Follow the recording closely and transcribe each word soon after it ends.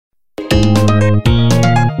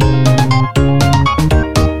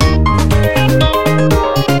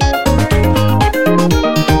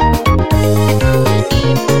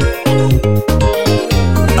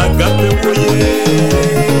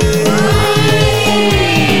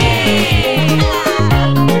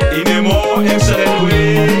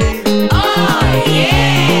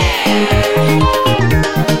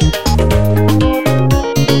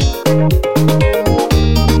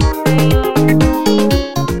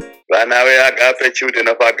Agape, children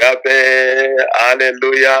of Agape,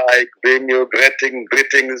 hallelujah. I bring you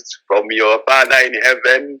greetings from your Father in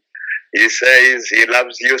heaven. He says he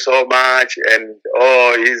loves you so much and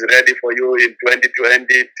he's ready for you in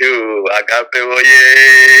 2022. Agape,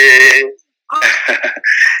 oye.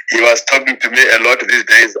 He was talking to me a lot these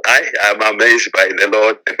days. I am amazed by the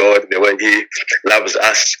Lord, the God, the way he loves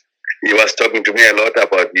us. He was talking to me a lot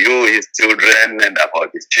about you, his children, and about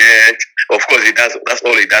his church. Of course, he does. That's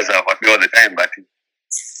all he does about me all the time. But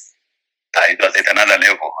it was at another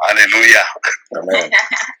level. Hallelujah. Amen.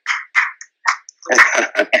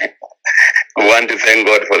 I want to thank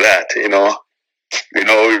God for that.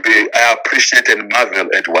 I appreciate and marvel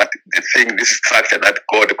at what this structure that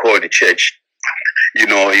God called the church. He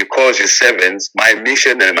calls his servants. My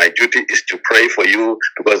mission and my duty is to pray for you,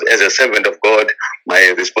 because as a servant of God,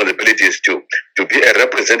 my responsibility is to be a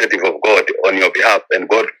representative of God on your behalf. And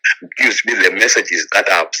God gives me the messages that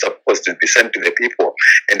are supposed to be sent to the people,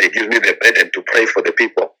 and He gives me the burden to pray for the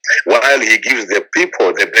people, while He gives the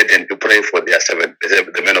people the burden to pray for their servant,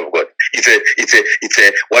 the men of God. It's a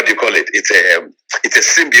what do you call it? It's a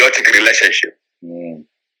symbiotic relationship. Mm.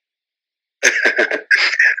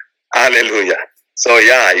 Hallelujah. So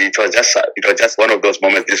it was just one of those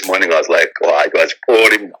moments this morning. I was like, it was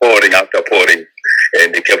pouring after pouring,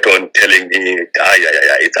 and he kept on telling me,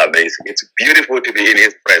 it's amazing. It's beautiful to be in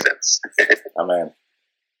His presence. Amen.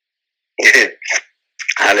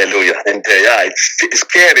 Hallelujah. And it's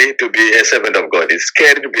scary to be a servant of God. It's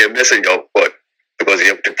scary to be a messenger of God, because you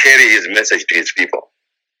have to carry His message to His people.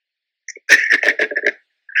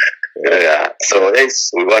 So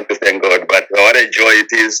yes, we want to thank God, but what a joy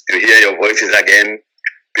it is to hear your voices again,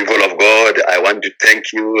 people of God. I want to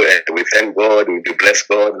thank you, and we thank God, we do bless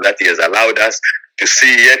God that He has allowed us to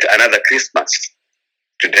see yet another Christmas.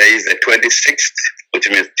 Today is the 26th, which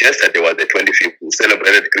means yesterday was the 25th. We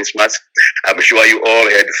celebrated Christmas. I'm sure you all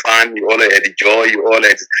had fun, you all had joy,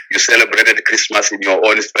 you celebrated Christmas in your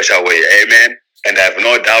own special way. Amen. And I have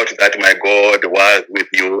no doubt that my God was with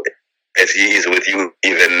you as He is with you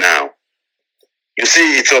even now. You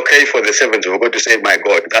see, it's okay for the servants of God to say, my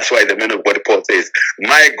God. That's why the man of God, Paul, says,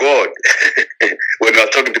 my God, when we are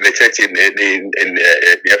talking to the church in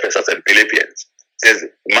Ephesus and Philippians, says,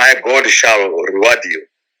 my God shall reward you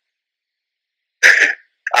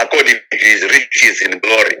according to His riches in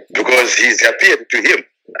glory, because He's appeared to him.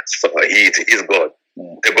 So He is God,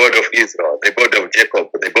 the God of Israel, the God of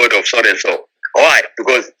Jacob, the God of so and so. Why?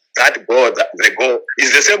 Because that God, the God,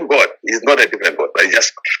 is the same God. He's not a different God, but He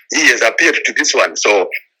has appeared to this one. So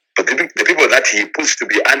for the people that He puts to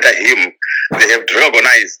be under Him, they have to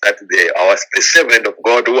recognize that the servant of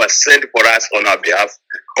God who was sent for us on our behalf,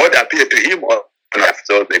 God appeared to him on our behalf.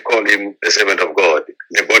 So they call Him the servant of God,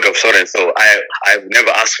 the God of so and so. I've never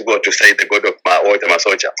asked God to say the God of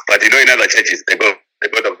Masocha, but in other churches, the God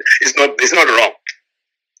of it's not wrong.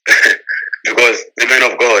 Because the man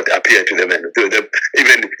of God appeared to the men.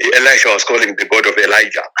 Even Elisha was calling the God of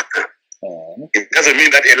Elijah. It doesn't mean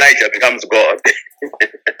that Elijah becomes God.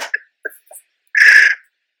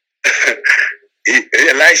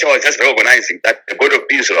 Elisha was just recognizing that the God of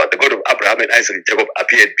Israel, the God of Abraham and Isaac and Jacob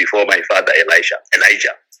appeared before my father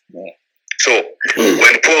Elijah. So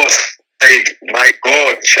when Paul said, my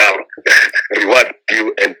God shall reward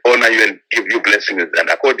you and honor you and give you blessings, and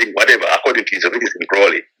according to His riches in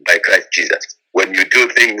glory by Christ Jesus. When you do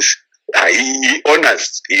things, He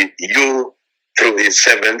honors you through His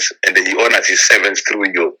servants, and He honors His servants through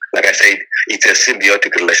you. Like I said, it's a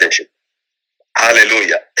symbiotic relationship.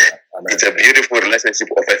 Hallelujah. Amen. It's a beautiful relationship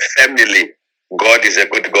of a family. God is a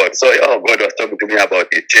good God. So God was talking to me about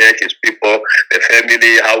the church, His people, the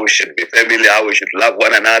family, how we should be family, how we should love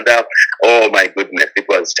one another. Oh my goodness, it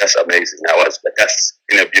was just amazing. I was just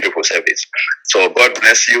in a beautiful service. So God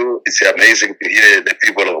bless you. It's amazing to hear the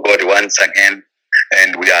people of God once again.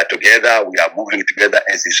 And we are together, we are moving together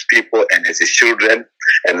as His people and as His children.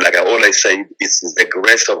 And like I always say, it's the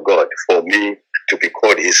grace of God for me to be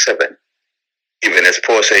called His servant. Even as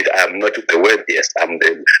Paul said, I am not the wealthiest. I'm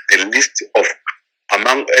the least of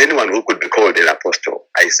among anyone who could be called an apostle.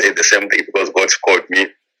 I say the same thing, because God's called me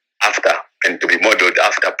after and to be modeled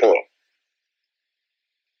after Paul.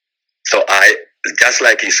 So I just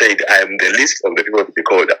like he said, I am the least of the people to be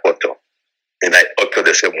called apostle, and I utter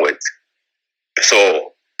the same words.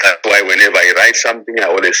 So that's why whenever I write something, I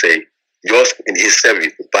always say, yours in his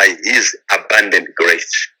service by his abundant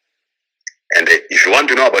grace. And if you want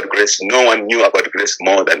to know about grace, no one knew about grace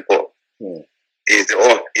more than Paul. He's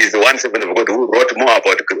the one servant of God who wrote more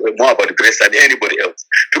about grace than anybody else,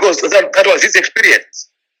 because that was his experience.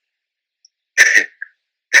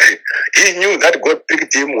 He knew that God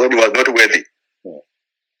picked him when he was not worthy.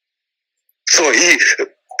 So he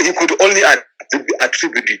could only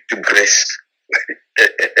attribute it to grace.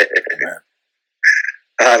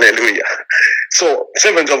 Hallelujah. So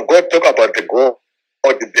servants of God talk about the God,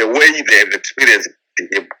 or the way they have experienced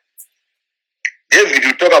him. David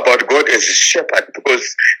will talk about God as a shepherd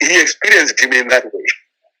because he experienced him in that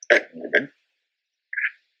way.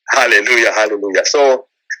 Hallelujah, hallelujah. So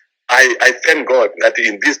I thank God that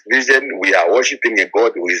in this vision we are worshiping a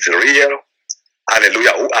God who is real,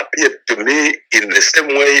 hallelujah, who appeared to me in the same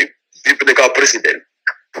way biblical precedent.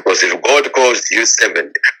 Because if God calls you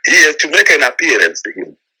servant, he has to make an appearance to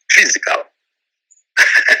him, physical.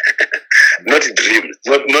 Not dreams,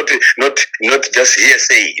 not just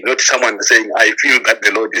hearsay, not someone saying, I feel that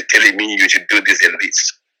the Lord is telling me you should do this and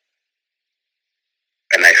this.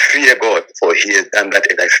 And I fear God, for he has done that,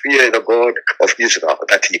 and I fear the God of Israel,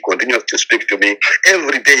 that he continues to speak to me.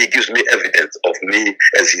 Every day he gives me evidence of me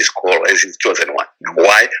as his called, as his chosen one.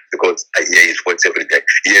 Why? Because I hear his voice every day.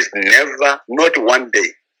 He has never, not one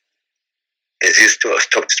day, has he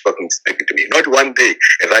stopped speaking to me. Not one day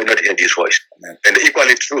have I not heard his voice. Amen. And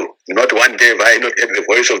equally true, not one day have I not heard the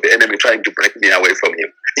voice of the enemy trying to break me away from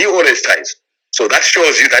him. He always tries. So that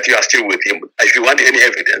shows you that you are still with him. If you want any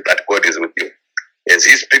evidence that God is with you, as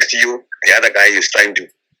he speaks to you, the other guy is trying to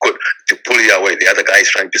pull you away. The other guy is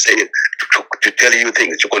trying to say, to tell you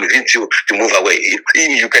things, to convince you to move away.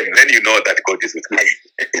 Then you know that God is with you.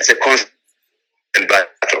 It's a constant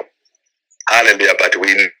battle. Hallelujah. But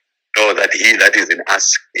we know that he that is in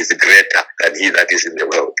us is greater than he that is in the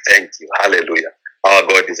world. Thank you. Hallelujah. Our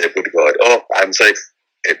God is a good God. Oh, I'm so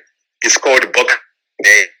excited. It's called Boxing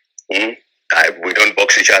Day. We don't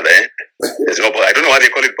box each other. There's no, I don't know why they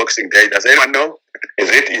call it Boxing Day. Does anyone know?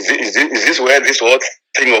 Is this where this whole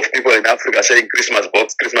thing of people in Africa saying Christmas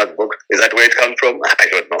box? Is that where it comes from? I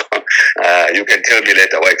don't know. You can tell me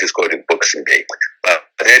later why it is called Boxing Day. But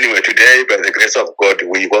anyway, today, by the grace of God,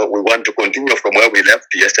 we want to continue from where we left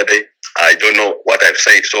yesterday. I don't know what I've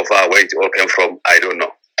said so far, where it all came from. I don't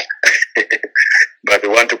know. But we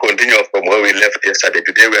want to continue from where we left yesterday.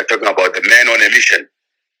 Today, we are talking about the man on a mission.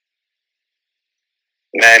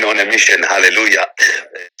 Man on a mission. Hallelujah.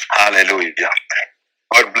 Hallelujah.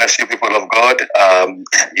 God bless you, people of God.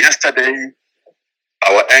 Yesterday,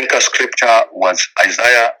 our anchor scripture was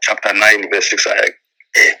Isaiah chapter 9, verse 6.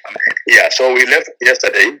 Yeah, so we left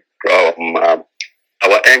yesterday from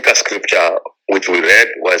our anchor scripture, which we read,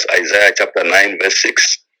 was Isaiah chapter 9, verse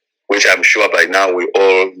 6, which I'm sure by now we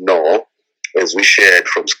all know, as we shared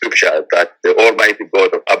from scripture, that the Almighty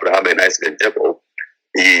God of Abraham and Isaac and Jacob,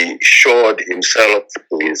 he showed himself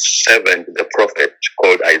to his servant, the prophet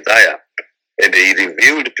called Isaiah, and he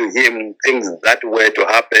revealed to him things that were to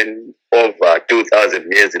happen over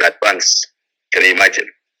 2,000 years in advance. Can you imagine?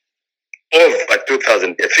 Over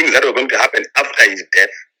 2,000 years, things that were going to happen after his death.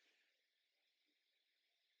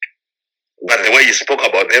 But the way he spoke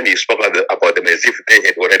about them, he spoke about them as if they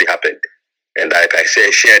had already happened. And like I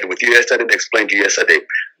shared with you yesterday and explained to you yesterday,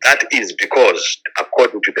 that is because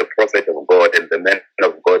according to the prophet of God and the man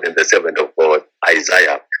of God and the servant of God,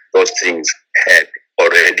 Isaiah, those things had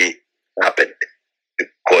already happened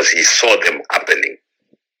because he saw them happening.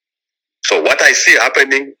 So what I see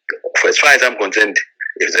happening, as far as I'm concerned,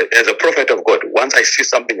 as a prophet of God, once I see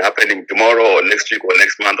something happening tomorrow or next week or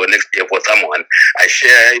next month or next year for someone, I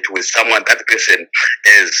share it with someone, that person,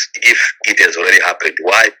 as if it has already happened.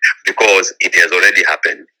 Why? Because it has already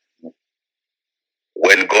happened.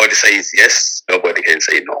 When God says yes, nobody can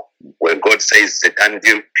say no. When God says it's a done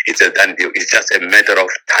deal, it's a done deal. It's just a matter of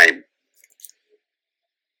time.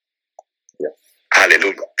 Yeah.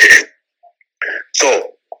 Hallelujah.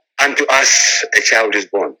 So, unto us a child is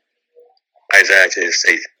born. Isaiah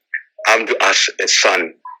says, unto us a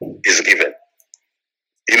son is given.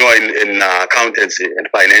 You know, in accountancy and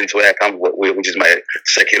finance, where I come, which is my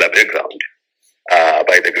secular background,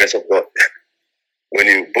 by the grace of God, when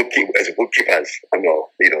you bookkeep as bookkeepers,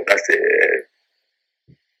 you know that's the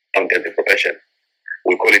accountancy profession.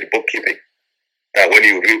 We call it bookkeeping.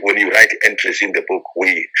 When you write entries in the book,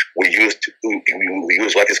 we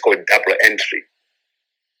use what is called double entry.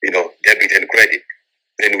 You know, debit and credit.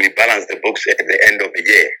 Then we balance the books at the end of the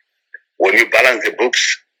year. When you balance the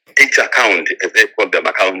books, each account, as they call them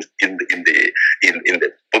accounts in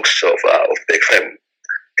the books of the firm,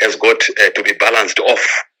 has got to be balanced off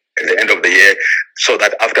at the end of the year, so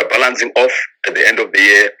that after balancing off at the end of the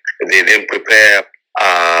year, they then prepare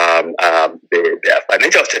their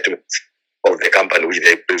financial statements of the company, which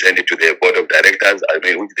they present to the board of directors,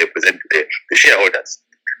 which they present to the shareholders,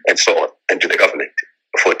 and so on, and to the government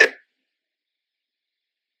for them.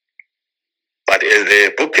 But as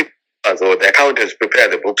the bookkeepers or the accountants prepare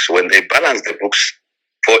the books, when they balance the books,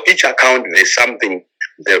 for each account, there's something,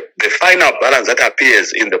 the final balance that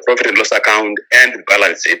appears in the profit and loss account and the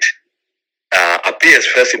balance sheet appears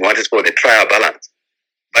first in what is called the trial balance.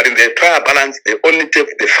 But in the trial balance, they only take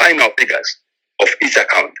the final figures of each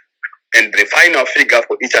account. And the final figure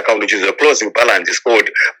for each account, which is the closing balance, is called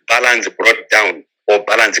balance brought down or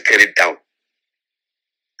balance carried down.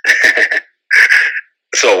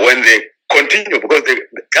 So when they continue,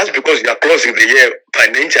 just because you are closing the year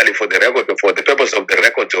financially for the record, for the purpose of the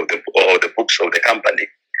records of the books of the company,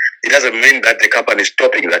 it doesn't mean that the company is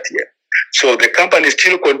stopping that year. So the company is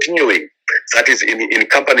still continuing. That is, in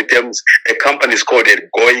company terms, the company is called a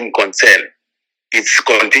going concern. It's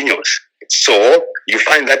continuous. So you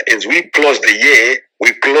find that as we close the year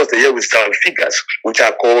with some figures which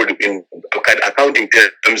are called in accounting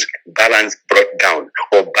terms balance brought down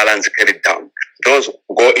or balance carried down. Those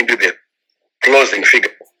go into the closing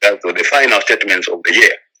figures or the final statements of the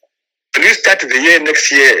year. When you start the year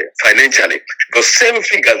next year financially, the same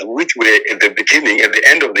figures which were at the beginning, at the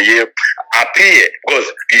end of the year, appear,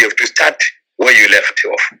 because you have to start where you left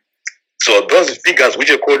off. So those figures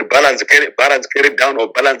which are called balance carried down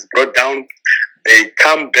or balance brought down, they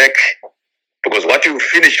come back, because what you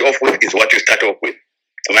finished off with is what you start off with.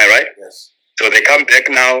 Am I right? Yes. So they come back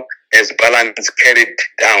now as balance carried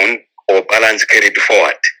down or balance carried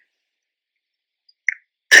forward.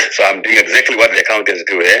 So I'm doing exactly what the accountants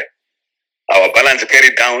do here. Our balance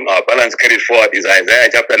carried down, our balance carried forward is Isaiah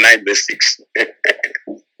chapter 9, verse 6.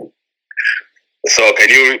 So can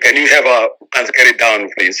you have our balance carried down,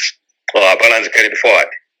 please? Or our balance carried forward?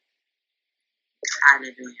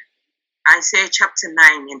 Hallelujah. Isaiah chapter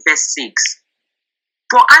 9 and verse 6.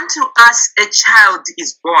 For unto us a child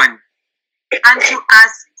is born, unto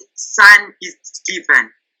us a son is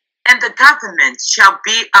given, and the government shall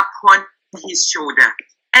be upon his shoulder,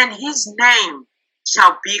 and his name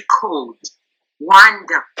shall be called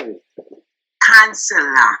Wonderful,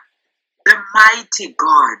 Counselor, the Mighty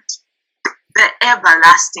God, the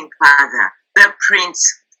Everlasting Father, the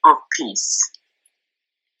Prince of Peace.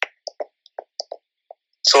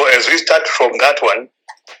 So as we start from that one,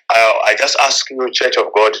 I just ask you, Church of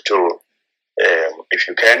God, to, if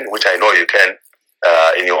you can, which I know you can,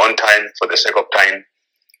 in your own time, for the sake of time,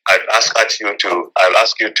 I'll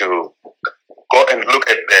ask you to go and look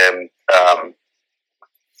at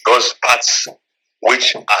those parts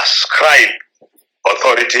which ascribe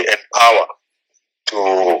authority and power to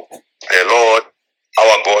the Lord,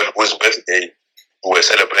 our God, whose birthday we were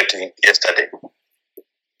celebrating yesterday.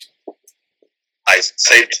 I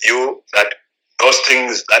said to you that those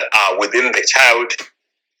things that are within the child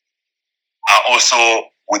are also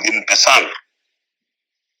within the son.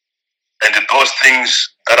 And those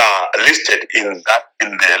things that are listed in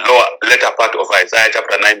the latter part of Isaiah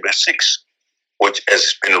chapter 9, verse 6, which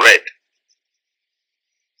has been read,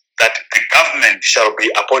 that the government shall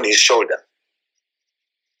be upon his shoulder,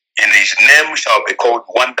 and his name shall be called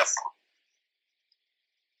Wonderful.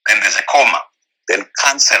 Then there's a comma, then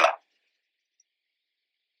Counselor,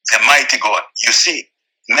 the Mighty God. You see,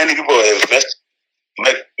 many people have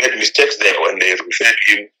made mistakes there when they refer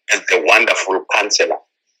to him as the Wonderful Counselor.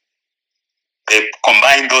 They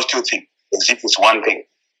combine those two things as if it's one thing.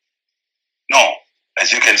 No,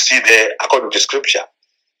 as you can see there, according to Scripture,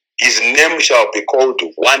 his name shall be called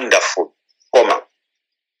Wonderful, comma.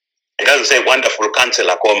 It doesn't say Wonderful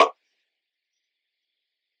Counselor, comma.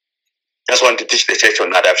 Just want to teach the church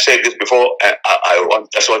on that. I've said this before.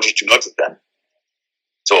 Just want you to notice that.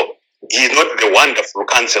 So he is not the Wonderful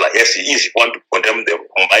Counselor. Yes, he is. You want to condemn them,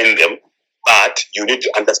 combine them, but you need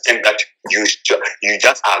to understand that you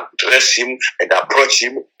just address him and approach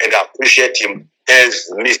him and appreciate him as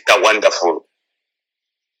Mr. Wonderful.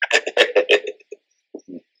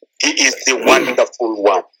 He is the Wonderful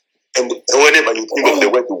One. And whenever you think of the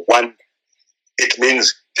word one, it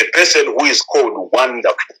means the person who is called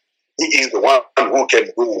Wonderful. He is the one who can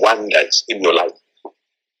do wonders in your life.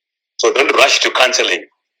 So don't rush to counseling.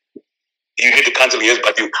 You need to counsel, yes,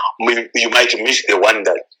 but you might miss the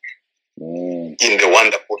wonder in the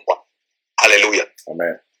Wonderful One. Hallelujah.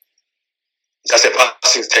 Amen. Just a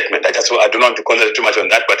passing statement. I don't want to concentrate too much on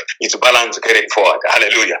that, but it's balance carried forward.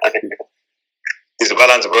 Hallelujah. his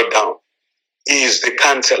balance brought down. He is the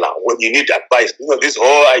counselor when you need advice. You know, this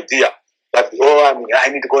whole idea that, I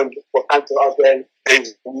need to go and look for counsel out there. There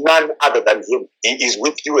is none other than him. He is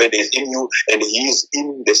with you and is in you, and he is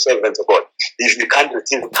in the servants of God. If you can't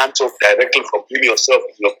receive counsel directly from him yourself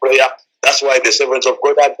in your prayer, that's why the servants of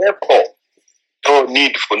God are there for. No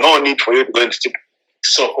need for you to go and seek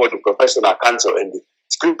so-called professional counsel. And the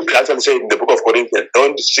scripture actually says in the book of Corinthians,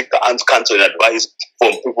 don't seek counsel and advice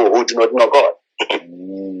from people who do not know God.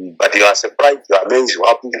 But you are surprised, you are amazed, you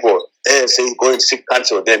have people saying go and seek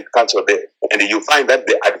counsel, then counsel there. And you find that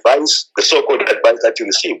the advice, the so-called advice that you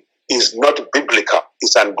receive, is not biblical,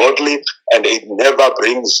 it's ungodly, and it never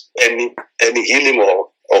brings any healing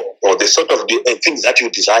or the sort of things that you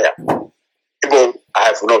desire. People, I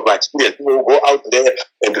have not my experience, people who go out there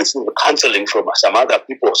and receive counseling from some other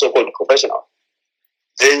people, so-called professionals.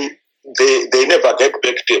 They never get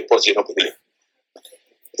back to a position of healing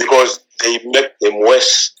because they make them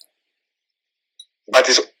worse. But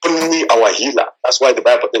it's only our healer. That's why the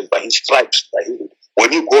Bible says, by his stripes, by healing.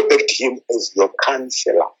 When you go back to him as your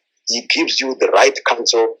counselor, he gives you the right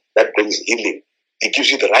counsel that brings healing. He gives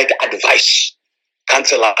you the right advice.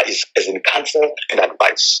 Counselor is as in counsel and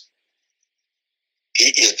advice. He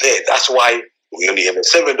is there. That's why we only have a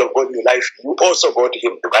servant of God in your life. You also go to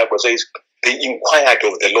him. The Bible says, they inquired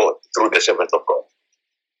of the Lord through the servant of God.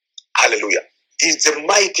 Hallelujah. He's the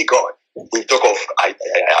mighty God. We talk of, I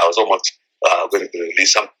was almost going to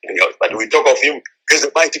release something else, but we talk of him as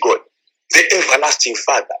the mighty God, the everlasting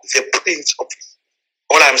Father, the Prince of Peace.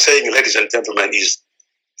 All I'm saying, ladies and gentlemen, is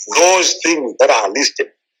those things that are listed.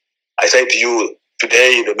 I say to you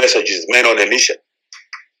today, the message is men on a mission.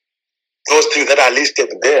 Those things that are listed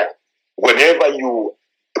there, whenever you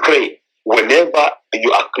pray, whenever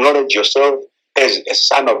you acknowledge yourself as a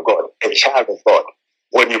son of God, a child of God,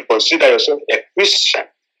 when you consider yourself a Christian,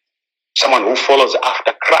 someone who follows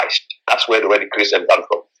after Christ, that's where the word Christian comes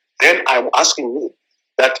from. Then I'm asking you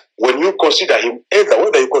that when you consider him,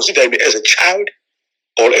 whether you consider him as a child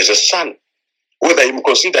or as a son, whether you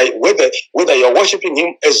consider whether you're worshiping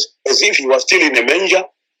him as if he was still in a manger,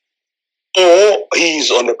 or he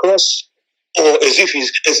is on the cross, or as if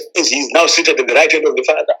he's now seated at the right hand of the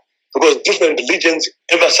Father, because different religions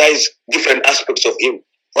emphasize different aspects of him.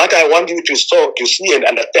 What I want you to see and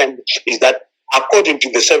understand is that according to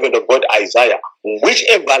the servant of God Isaiah,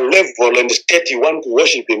 whichever level and state you want to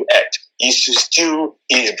worship him at, he still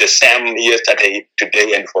is the same yesterday,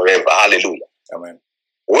 today, and forever. Hallelujah. Amen.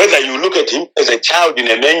 Whether you look at him as a child in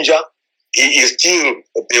a manger, he is still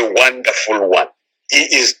the wonderful one. He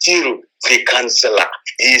is still the counselor.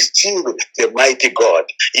 He is still the mighty God.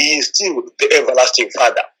 He is still the everlasting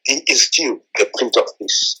Father. He is still the Prince of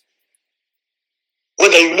Peace.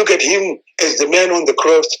 Whether you look at him as the man on the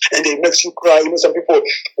cross and it makes you cry, some people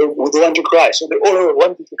would want to cry. So they all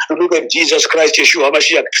want to look at Jesus Christ, Yeshua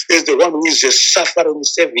HaMashiach, as the one who is a suffering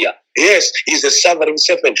Savior. Yes, he's a suffering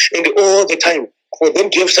servant. And all the time, for them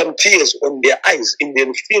to have some tears on their eyes and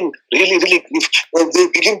then feel really, really grief, when they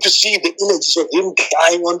begin to see the images of him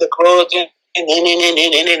dying on the cross. And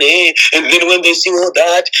then when they see all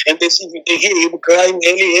that, and they hear him crying,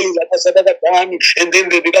 Eli, Eli, and then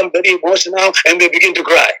they become very emotional and they begin to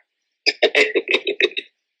cry.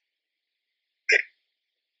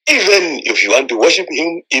 Even if you want to worship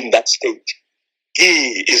him in that state,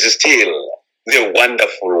 he is still the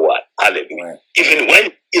wonderful one. Hallelujah. Right. Even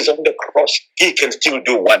when he's on the cross, he can still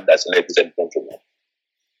do wonders, ladies and gentlemen.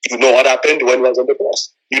 You know what happened when he was on the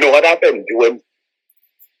cross? You know what happened when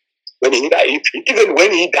he died? Even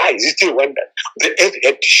when he died, he still wondered. The earth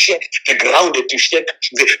had to shake, the ground had to shake,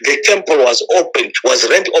 the temple was open, was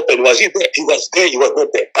rent open. Was he there? He was there, he was not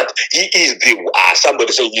there. But he is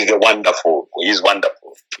somebody say he's the wonderful. He is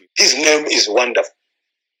wonderful. His name is wonderful.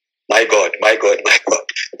 My God, my God, my God.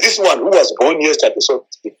 This one who was born yesterday, so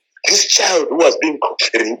this child who was being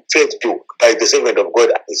referred to by the servant of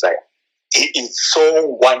God, Isaiah, he is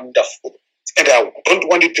so wonderful. And I don't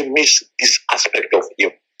want you to miss this aspect of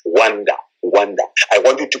him. Wonder. I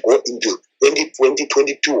want you to go into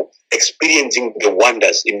 2022 experiencing the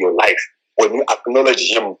wonders in your life when you acknowledge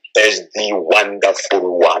him as the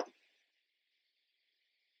wonderful one.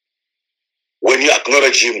 When you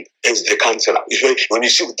acknowledge him as the counselor. When you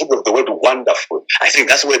see the tip of the word wonderful, I think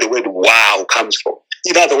that's where the word wow comes from.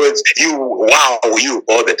 In other words, you wow you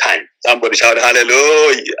all the time. Somebody shout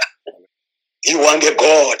hallelujah. You want a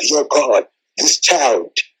God, your God, this child,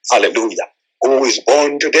 hallelujah, who is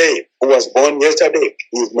born today, who was born yesterday,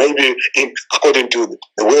 is maybe according to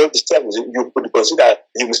the world standards, you could consider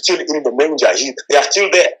him still in the manger. They are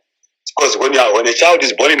still there. Because when a child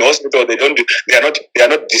is born in hospital, they are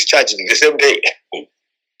not discharged the same day.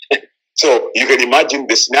 So you can imagine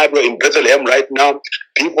the scenario in Bethlehem right now.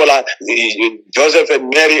 People are, Joseph and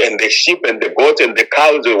Mary and the sheep and the goats and the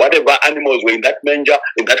cows or whatever animals were in that manger,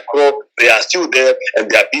 in that crow, they are still there and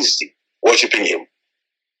they are busy worshiping him.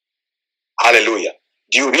 Hallelujah.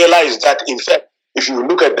 Do you realize that, in fact, if you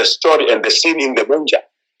look at the story and the scene in the manger,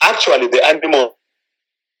 actually the animal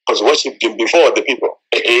was worshipping before the people.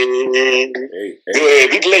 They were a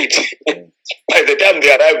bit late. By the time they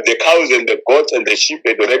arrived, the cows and the goats and the sheep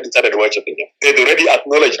had already started worshiping him. They'd already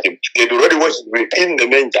acknowledged him. They'd already worshipped within the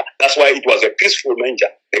manger. That's why it was a peaceful manger.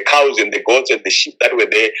 The cows and the goats and the sheep that were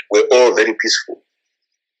there were all very peaceful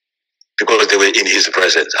because they were in his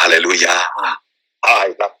presence. Hallelujah.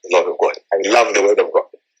 I love the Lord of God. I love the word of God.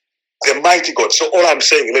 The mighty God. So all I'm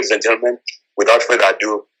saying, ladies and gentlemen, without further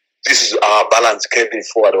ado, this is our balance carried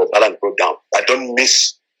forward or balance brought down. But don't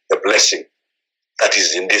miss the blessing that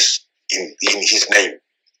is in this, in his name.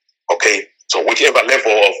 Okay? So whichever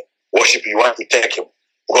level of worship you want to take him.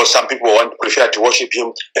 Because some people prefer to worship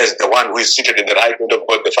him as the one who is seated in the right hand of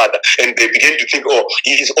God the Father. And they begin to think, oh,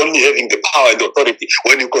 he is only having the power and the authority.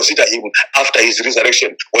 When you consider him after his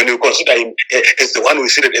resurrection, when you consider him as the one who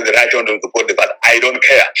is seated in the right hand of God the Father, I don't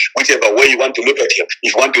care. Whichever way you want to look at him.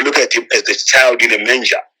 If you want to look at him as the child in a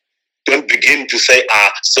manger, don't begin to say,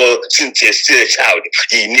 so since he's still a child,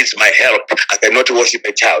 he needs my help. I cannot worship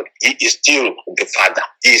a child. He is still the Father.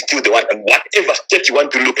 He is still the one. And whatever state you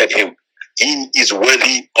want to look at him, he is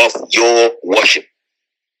worthy of your worship.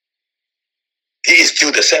 He is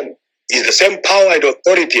still the same. He is the same power and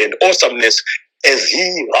authority and awesomeness as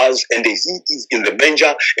he was and as he is in the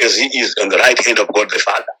manger, as he is on the right hand of God the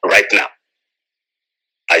Father right now.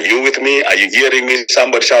 Are you with me? Are you hearing me?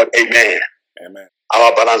 Somebody shout, Amen. Amen.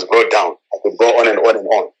 Our balance brought down. I could go on and on and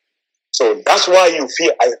on. So that's why you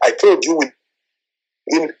feel, I told you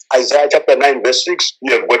in Isaiah chapter 9 verse 6,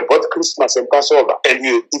 you have got both Christmas and Passover.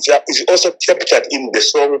 And it's also captured in the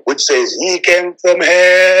song which says, he came from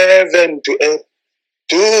heaven to earth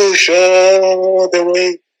to show the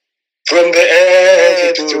way, from the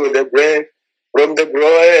earth to the grave, from the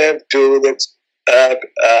grave to the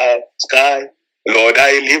sky. Lord,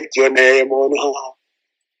 I lift your name on high.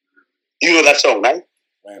 You know that song, right?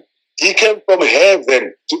 Right. He came from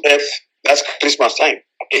heaven to earth. That's Christmas time.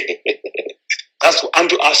 That's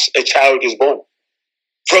unto us a child is born.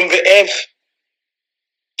 From the earth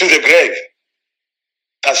to the grave.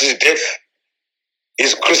 That's his death,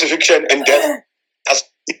 his crucifixion and death. That's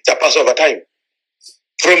the Passover time.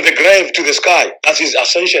 From the grave to the sky. That's his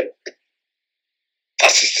ascension.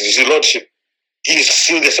 That's his lordship. He is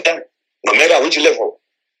still the same. No matter which level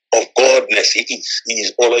of godness he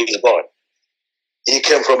is always God. He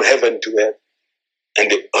came from heaven to earth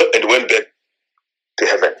and went back to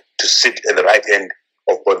heaven to sit at the right hand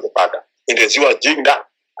of God the Father. And as you are doing that,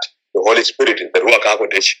 the Holy Spirit, the Ruach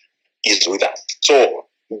HaKodesh, is with us. So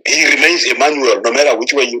he remains Emmanuel no matter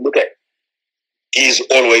which way you look at it. He is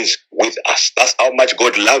always with us. That's how much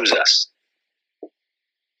God loves us.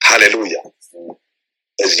 Hallelujah.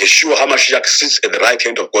 As Yeshua HaMashiach sits at the right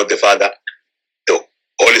hand of God the Father, the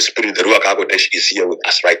Holy Spirit, the Ruach HaKodesh, is here with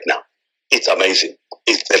us right now. It's amazing.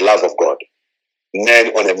 It's the love of God.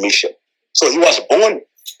 Man on a mission. So he was born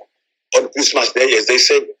on Christmas Day, as they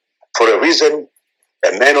say, for a reason,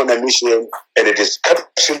 a man on a mission, and it is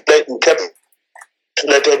encapsulated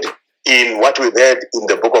in what we read in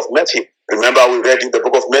the book of Matthew. Remember, we read in the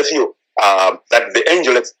book of Matthew that the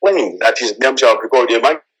angel explained that his name shall be called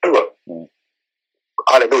Emmanuel.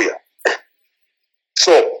 Hallelujah.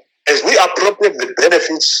 So, as we appropriate the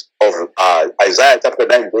benefits of Isaiah chapter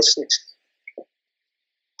 9, verse 6,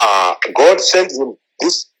 God sent him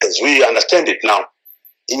this, as we understand it now.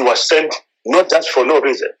 He was sent not just for no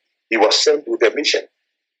reason. He was sent with a mission.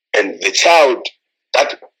 And the child,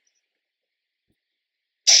 that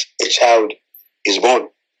a child is born.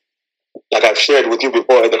 Like I've shared with you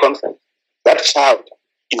before at the conference. That child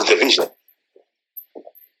is the vision.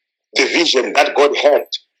 The vision that God had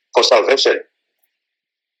for salvation,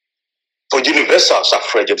 for universal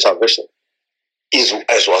suffrage and salvation, as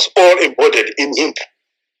was all embodied in him.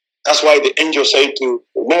 That's why the angel said to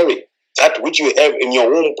Mary, that which you have in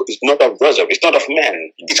your womb is not of Joseph, it's not of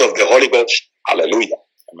man, it's of the Holy Ghost. Hallelujah.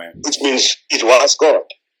 Amen. Which means it was God.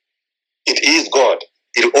 It is God.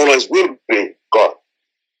 It always will be God.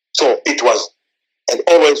 So it was and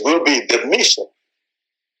always will be the mission.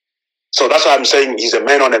 So that's why I'm saying he's a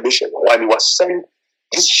man on a mission. When he was sent,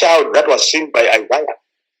 this child that was seen by Isaiah,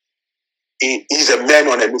 he is a man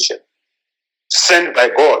on a mission. Sent by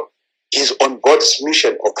God. He's on God's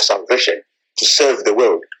mission of salvation to serve the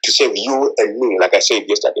world, to save you and me, like I said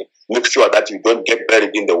yesterday. Make sure that you don't get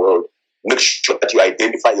buried in the world. Make sure that you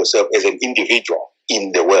identify yourself as an individual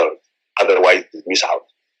in the world. Otherwise, you miss out.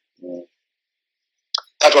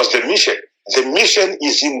 That was the mission. The mission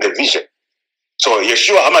is in the vision. So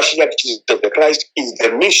Yeshua HaMashiach, the Christ, is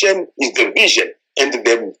the mission, is the vision, and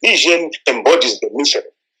the vision embodies the mission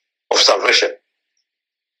of salvation.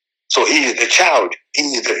 So he is the child, he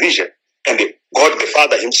is the vision, and God the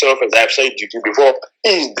Father himself, as I have said to you before,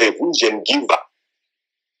 is the vision giver.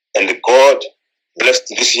 And God blessed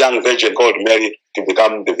this young virgin called Mary to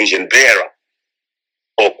become the vision bearer,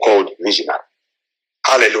 or called visionary.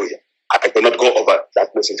 Hallelujah. I cannot go over that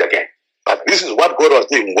message again. But this is what God was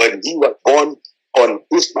doing. When he was born on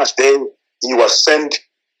Christmas Day, he was sent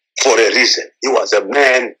for a reason. He was a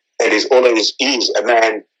man, and he always is a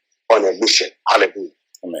man on a mission. Hallelujah.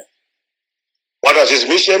 Amen. What was his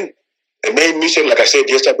mission? The main mission, like I said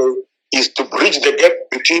yesterday, is to bridge the gap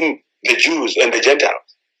between the Jews and the Gentiles.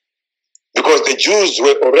 Because the Jews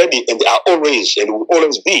were already, and they are always, and will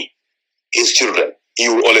always be, his children. He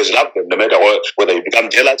will always love them, no matter what, whether you become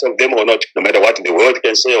jealous of them or not, no matter what the world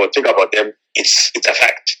can say or think about them, it's a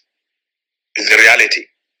fact. It's a reality.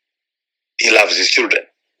 He loves his children.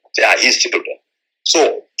 They are his children.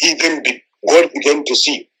 So God began to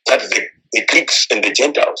see that the Greeks and the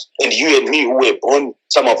Gentiles, and you and me who were born,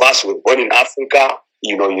 some of us were born in Africa,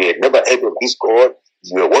 you had never heard of this God,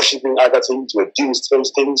 you were worshiping other things, you were doing strange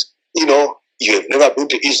things, you have never been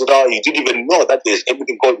to Israel, you didn't even know that there's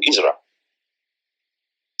anything called Israel.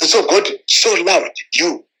 And so God so loved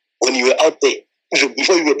you when you were out there,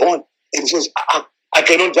 before you were born. And he says, I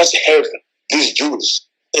cannot just have these Jews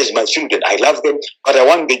as my children. I love them, but I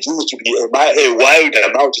want the Jews to be a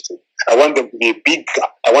wilder multitude. I want them to be bigger.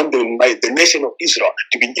 I want the nation of Israel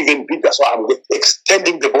to be even bigger. So I'm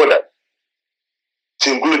extending the border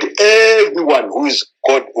to include everyone who is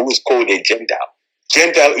called a Gentile.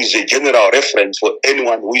 Gentile is a general reference for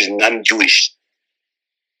anyone who is non-Jewish.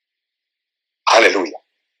 Hallelujah.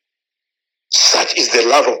 Such is the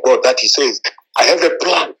love of God that he says, I have a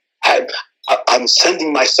plan. I'm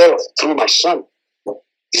sending myself through my son.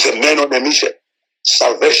 He's a man on a mission,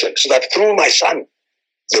 salvation, so that through my son,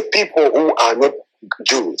 the people who are not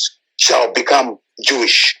Jews shall become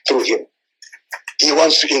Jewish through him. He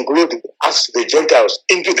wants to include us, the Gentiles,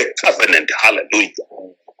 into the covenant. Hallelujah.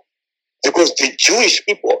 Because the Jewish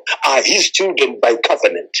people are his children by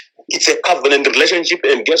covenant. It's a covenant relationship,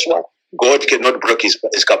 and guess what? God cannot break his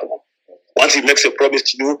covenant. Once he makes a promise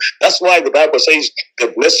to you, that's why the Bible says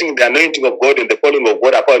the blessing, the anointing of God, and the calling of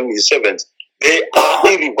God upon his servants, they are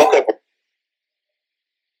irrevocable.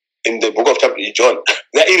 In the book of chapter John,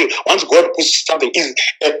 once God puts something, is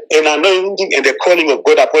an anointing and the calling of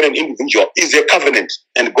God upon an individual is a covenant,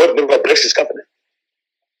 and God never breaks his covenant.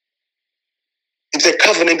 It's a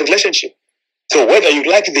covenant relationship. So whether you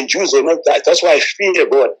like the Jews or not, that's why I fear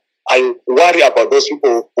God. I worry about those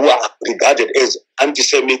people who are regarded as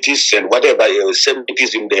anti-Semites and whatever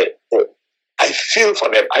Semitism there. I feel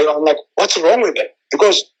for them. I'm like, what's wrong with them?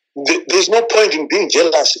 Because there's no point in being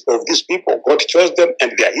jealous of these people. God chose them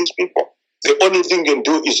and they are his people. The only thing you can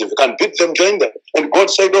do is if you can beat them, join them. And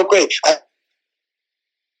God said, okay,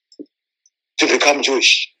 to become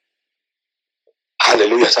Jewish.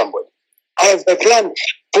 Hallelujah, somebody. I have a plan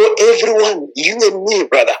for everyone, you and me,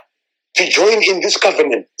 brother, to join in this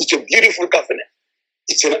covenant. It's a beautiful covenant.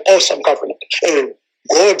 It's an awesome covenant. And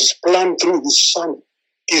God's plan through his son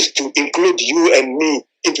is to include you and me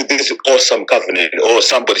into this awesome covenant. Oh,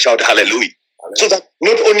 somebody shout hallelujah. Amen. So that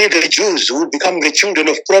not only the Jews will become the children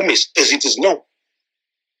of promise, as it is known,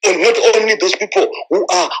 and not only those people who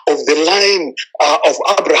are of the line of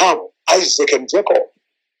Abraham, Isaac, and Jacob,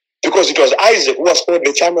 because it was Isaac who was called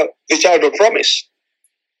the child of promise.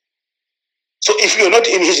 So if you're not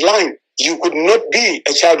in his line, you could not be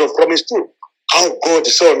a child of promise too. How God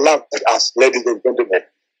so loved us, ladies and gentlemen.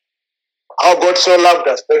 How God so loved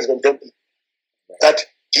us, ladies and gentlemen, that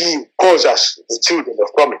he calls us the children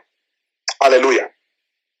of promise. Hallelujah.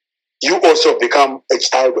 You also become a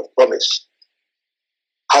child of promise.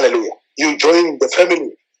 Hallelujah. You join the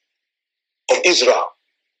family of Israel,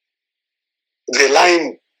 the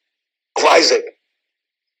line of Isaac,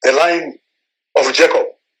 the line of Jacob.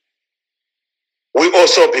 We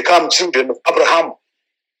also become children of Abraham.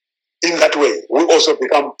 In that way, we also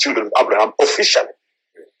become children of Abraham officially.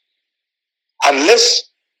 Unless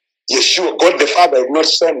Yeshua, God the Father, had not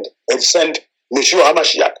sent Yeshua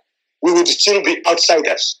HaMashiach, we would still be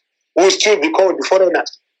outsiders. We would still be called the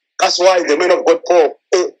foreigners. That's why the man of God, Paul,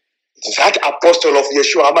 that apostle of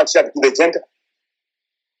Yeshua HaMashiach to the Gentiles,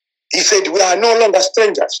 he said, we are no longer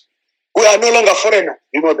strangers. We are no longer foreigners.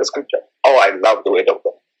 You know the scripture. Oh, I love the word of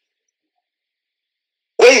God.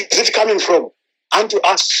 Where is it coming from? Unto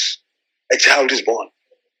us a child is born.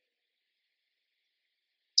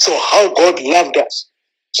 So how God loved us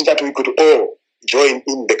so that we could all join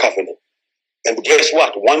in the covenant. And guess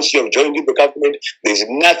what? Once you have joined in the covenant, there's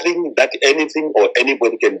nothing that anything or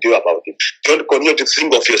anybody can do about it. Don't continue to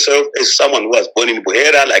think of yourself as someone who was born in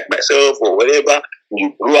Buhera, like myself, or wherever.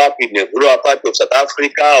 You grew up in a rural part of South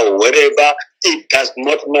Africa or wherever. It does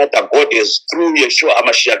not matter. God has, through Yeshua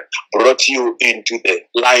HaMashiach, brought you into the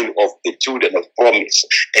line of the children of promise.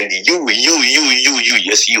 And you,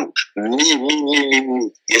 yes, you.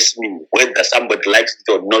 Me, yes, me. Whether somebody likes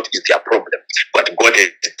it or not is their problem. But God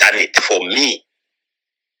has done it for me.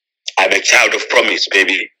 I'm a child of promise,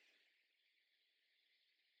 baby.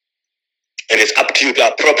 And it's up to you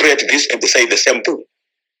to appropriate this and to say the same thing.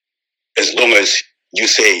 As long as you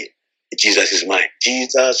say, Jesus is mine.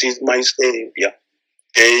 Jesus is my Savior.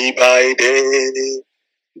 Day by day.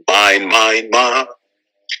 Mine.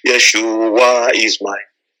 Yeshua is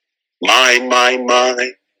mine.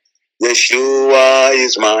 Mine. Yeshua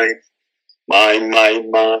is mine. Mine.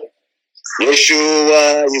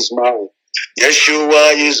 Yeshua is mine.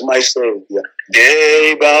 Yeshua is my Savior.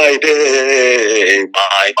 Day by day.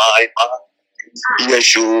 Mine.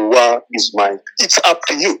 Yeshua is mine. It's up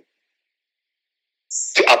to you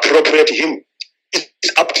to appropriate him.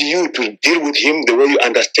 It's up to you to deal with him the way you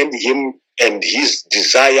understand him and his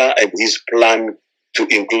desire and his plan to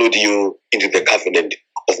include you into the covenant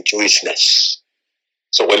of Jewishness.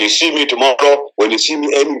 So when you see me tomorrow, when you see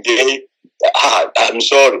me any day, I'm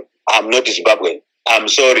sorry, I'm not Zimbabwean. I'm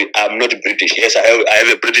sorry, I'm not British. Yes, I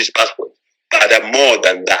have a British passport, but I'm more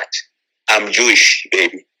than that. I'm Jewish,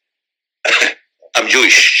 baby. I'm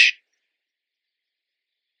Jewish.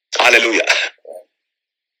 Hallelujah.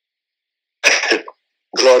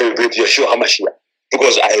 Glory be to Yeshua HaMashiach.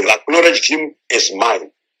 Because I have acknowledged him as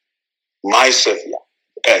mine, my Savior.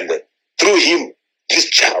 And through him, this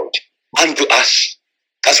child, unto us.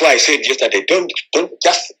 That's why I said yesterday, don't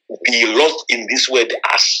just be lost in this word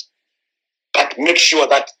us. But make sure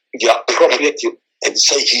that you appropriate it and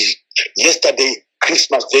say, yesterday,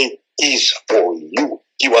 Christmas Day is for you.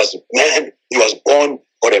 He was man, he was born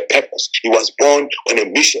for a purpose. He was born on a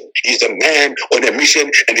mission. He's a man on a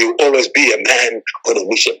mission, and he will always be a man on a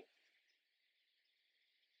mission.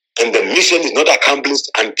 And the mission is not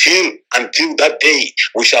accomplished until that day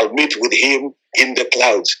we shall meet with him in the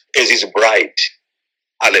clouds as his bride.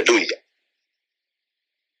 Hallelujah.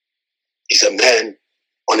 He's a man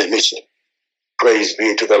on a mission. Praise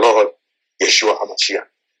be to the Lord, Yeshua HaMashiach.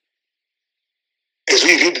 As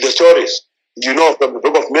we read the stories, you know, from the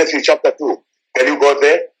book of Matthew chapter 2, can you go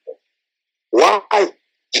there? Why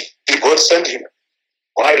did God send him?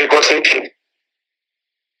 Why did God send him?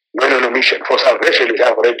 No mission. For salvation, I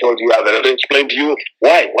have already told you, I have already explained to you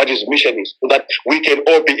why, what his mission is, so that we can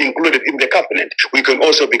all be included in the covenant. We can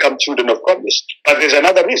also become children of promise. But there's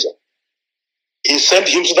another reason. He sent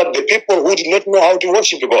him so that the people who did not know how to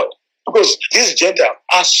worship God, because this Gentile,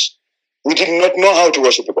 us, we did not know how to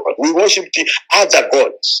worship God. We worshipped other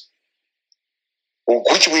gods,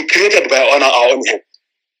 which we created by our own hand.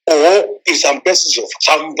 Or in some places,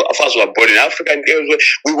 some of us were born in Africa, and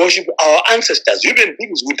we worship our ancestors, human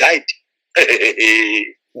beings who died.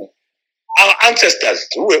 Our ancestors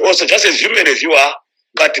who were also just as human as you are,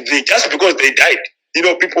 but just because they died. You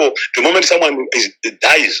know, people, the moment someone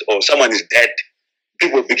dies or someone is dead,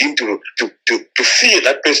 people begin to fear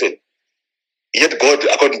that person. Yet God,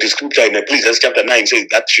 according to scripture in Ecclesiastes chapter 9, says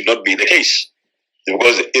that should not be the case.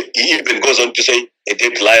 Because he even goes on to say, a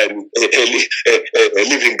dead lion, a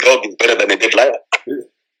living dog is better than a dead lion.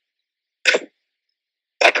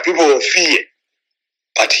 That people will fear.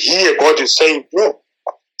 But here God is saying, no,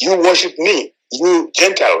 you worship me. You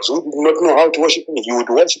Gentiles who do not know how to worship me, you would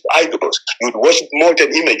worship idols, you would worship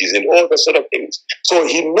molten images and all that sort of things. So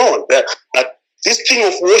he knows that this thing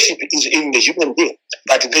of worship is in the human being,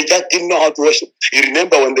 but they just didn't know how to worship. You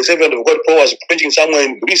remember when the servant of God Paul was preaching somewhere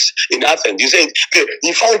in Greece, in Athens, he said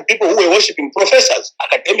he found people who were worshiping professors,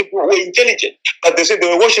 academic people who were intelligent, but they said they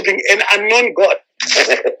were worshiping an unknown God.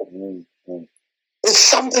 It's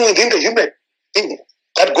something within the human being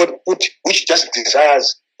that God put, which just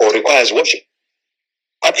desires or requires worship.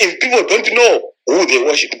 But if people don't know who they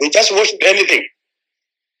worship, they just worship anything.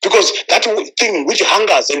 Because that thing which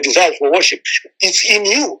hungers and desires for worship is in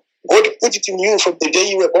you. God put it in you from the day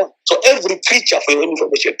you were born. So every creature, for your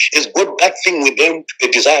information, has got that thing with them, the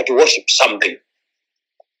desire to worship something.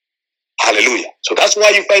 Hallelujah. So that's why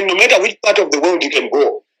you find no matter which part of the world you can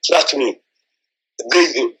go, trust me,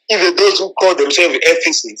 even those who call themselves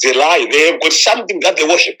atheists, they lie. They have got something that they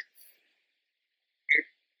worship.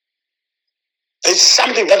 There's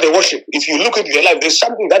something that they worship. If you look into their life, there's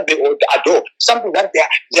something that they adore, something that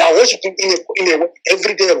they are worshiping in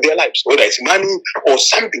every day of their lives, whether it's money or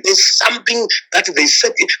something. There's something that they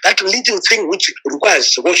set, that little thing which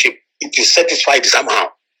requires worship, it is satisfied somehow.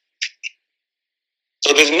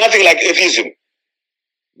 So there's nothing like atheism,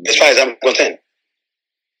 as far as I'm concerned.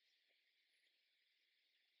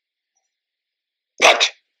 But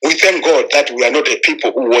we thank God that we are not a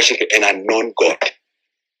people who worship an unknown God.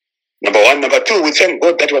 Number one. Number two, we thank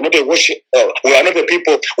God that we are not a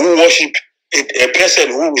people who worship a person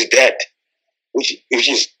who is dead, which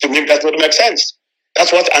is, to me, does not make sense.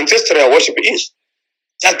 That's what ancestral worship is.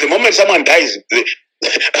 Just the moment someone dies,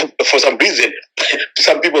 for some reason,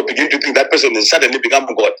 some people begin to think that person has suddenly become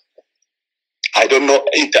God. I don't know.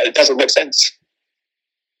 It doesn't make sense.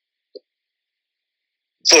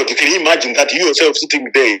 So you can imagine that you yourself sitting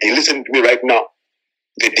there, you listen to me right now.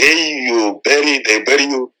 The day they bury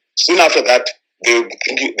you. Soon after that, they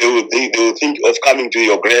will think of coming to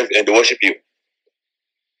your grave and worship you.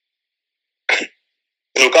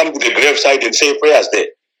 They will come to the graveside and say prayers there.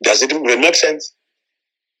 Does it even make sense?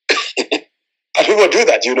 But people do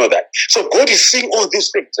that, you know that. So God is seeing all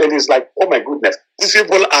these things and he's like, oh my goodness, these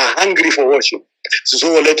people are hungry for worship.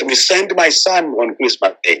 So let me send my son on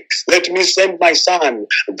Christmas Day. Let me send my son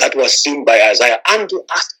that was seen by Isaiah. Unto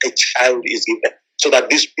us a child is given. So that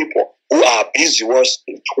these people who are busy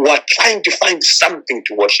worshiping, who are trying to find something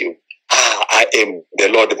to worship, I am the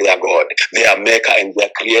Lord their God, their maker and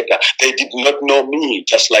their creator. They did not know me,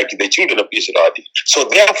 just like the children of Israel did. So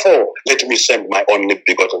therefore, let me send my only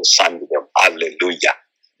begotten son to them. Hallelujah.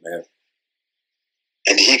 Amen.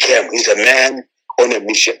 And he came. He's a man on a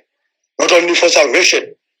mission. Not only for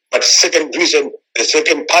salvation, but second reason, the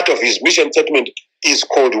second part of his mission statement is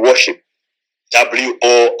called worship.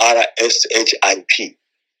 WORSHIP.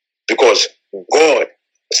 Because God's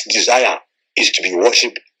desire is to be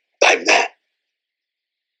worshipped by man.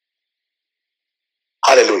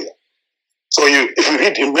 Hallelujah. So if you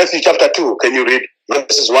read in Matthew chapter 2, can you read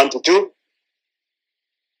verses 1 to 2?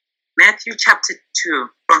 Matthew chapter 2,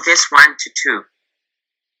 from verse 1 to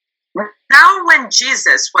 2. Now when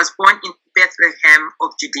Jesus was born in Bethlehem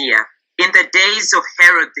of Judea, in the days of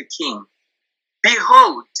Herod the king,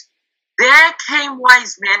 behold, there came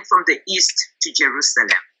wise men from the east to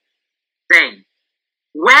Jerusalem, saying,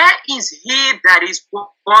 where is he that is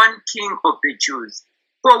born King of the Jews?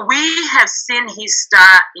 For we have seen his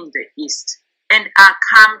star in the east, and are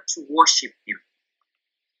come to worship him.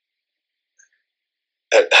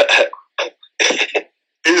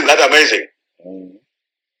 Isn't that amazing?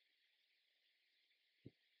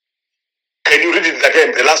 Can you read it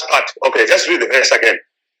again, the last part? Okay, just read the verse again,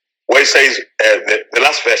 where it says the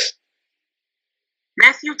last verse.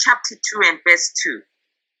 Matthew chapter 2 and verse 2,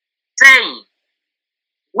 saying,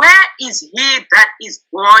 where is he that is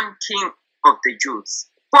born King of the Jews?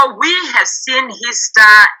 For we have seen his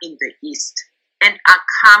star in the east, and are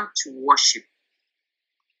come to worship.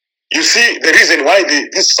 You see the reason why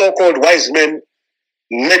these so-called wise men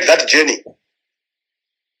made that journey.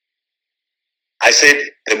 I said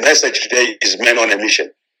the message today is men on a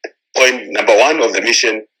mission. Point number one of the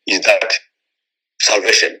mission is that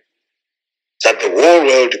salvation. That the whole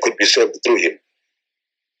world could be saved through him.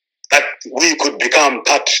 That we could become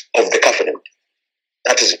part of the covenant.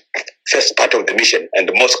 That is the first part of the mission and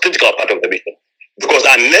the most critical part of the mission. Because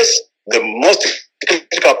unless the most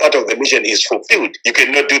critical part of the mission is fulfilled, you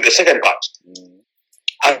cannot do the second part.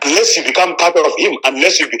 Unless you become part of him,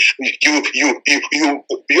 unless you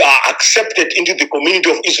are accepted into the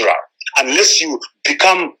community of Israel, unless you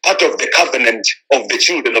become part of the covenant of the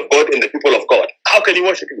children of God and the people of God, how can you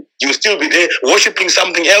worship him? You will still be there worshiping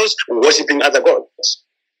something else, worshiping other gods.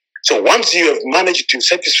 So once you have managed to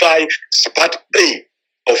satisfy part A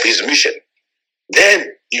of his mission,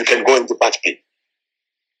 then you can go into part B.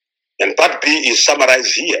 And part B is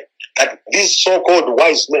summarized here, that these so-called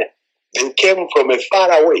wise men, they came from a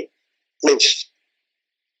faraway place.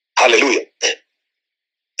 Hallelujah.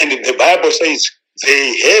 And the Bible says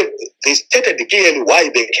they stated clearly why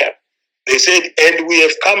they came. They said, and we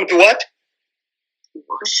have come to what?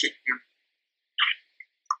 Worship him.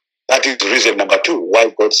 That is reason number 2 why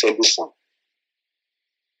God sent his son.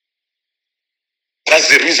 That's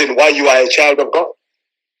the reason why you are a child of God.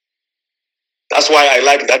 That's why I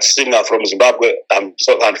like that singer from Zimbabwe.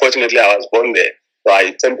 So unfortunately, I was born there. So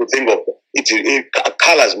I tend to think of it. It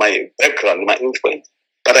colors my background, my influence.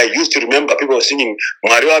 But I used to remember people singing,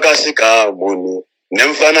 Mwari wakasika munhu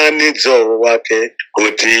nemfananidzo wake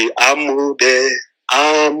kuti amude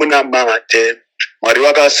amunamate. Mwari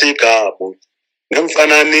wakasika munhu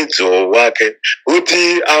nemfananidzo wake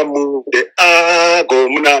kuti amude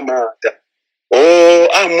agomunamata. Oh,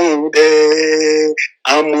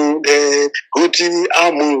 amude, kuti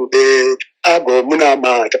amude, ago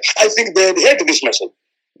munamata. I think they heard this message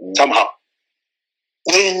somehow.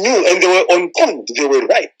 They knew and they were on point. They were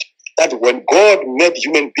right. That when God made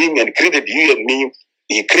human being and created you and me,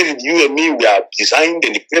 He created you and me. We are designed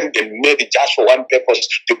and created and made just for one purpose,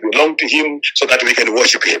 to belong to Him so that we can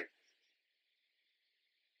worship Him.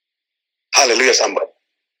 Hallelujah, somebody.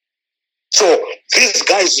 So these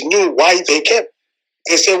guys knew why they came.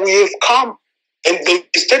 They said, we have come, and they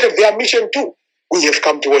stated their mission too. We have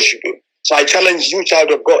come to worship Him. So I challenge you,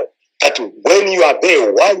 child of God, that when you are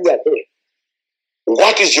there, while you are there,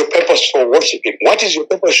 what is your purpose for worshiping? What is your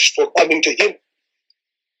purpose for coming to Him?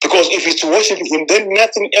 Because if it's to worship Him, then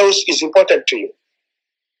nothing else is important to you.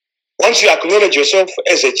 Once you acknowledge yourself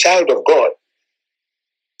as a child of God,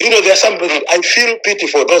 there's somebody, I feel pity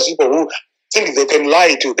for those people who think they can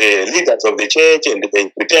lie to the leaders of the church and they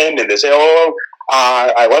pretend and they say, oh,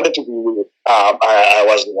 I wanted to be, I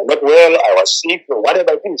was not well, I was sick, or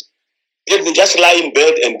whatever it is. Yet they just lie in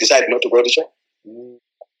bed and decide not to go to church.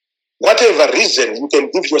 Whatever reason you can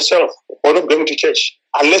give yourself for not going to church,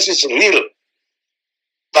 unless it's real.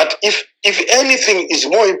 But if anything is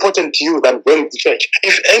more important to you than going to church,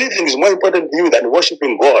 if anything is more important to you than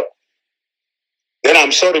worshiping God, then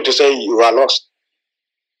I'm sorry to say you are lost.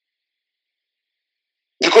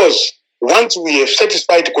 Because once we have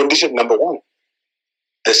satisfied condition number one,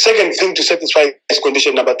 the second thing to satisfy is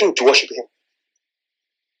condition number two, to worship Him.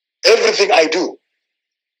 Everything I do,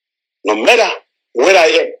 no matter where I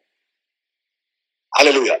am,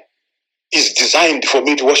 hallelujah, is designed for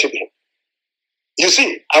me to worship Him. You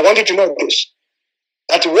see, I want you to know this,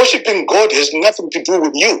 that worshiping God has nothing to do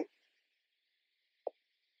with you.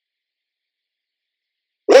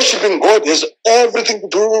 Worshiping God has everything to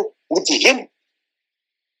do with Him.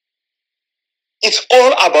 It's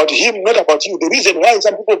all about Him, not about you. The reason why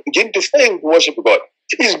some people begin to fail to worship God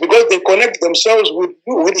is because they connect themselves with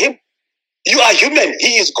you, with Him. You are human.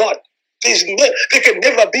 He is God. There can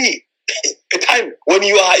never be a time when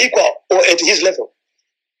you are equal or at His level.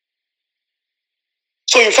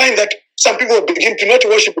 So you find that some people begin to not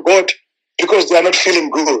worship God because they are not feeling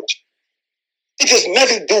good. It has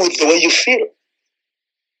nothing to do with the way you feel.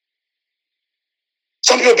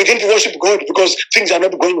 Some people begin to worship God because things are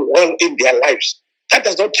not going well in their lives. That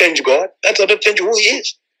does not change God. That does not change who He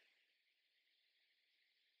is.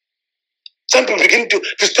 Some people begin to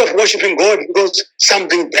stop worshiping God because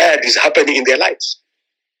something bad is happening in their lives.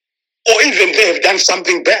 Or even they have done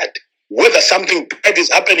something bad. Whether something bad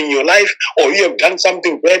is happening in your life or you have done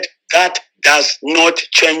something bad, that does not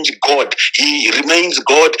change God. He remains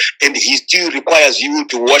God and He still requires you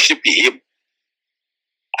to worship Him.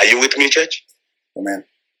 Are you with me, church? Amen.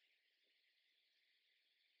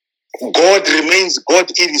 God remains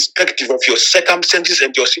God irrespective of your circumstances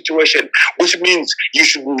and your situation, which means you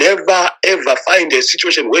should never ever find a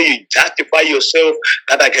situation where you justify yourself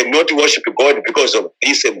that I cannot worship God because of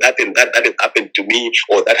this and that has happened to me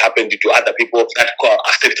or that happened to other people that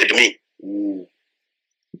affected me.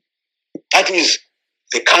 That is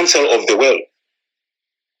the counsel of the world.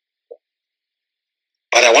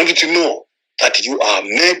 But I want you to know that you are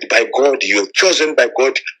made by God, you are chosen by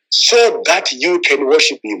God, so that you can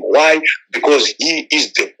worship Him. Why? Because He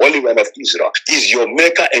is the Holy One of Israel. He is your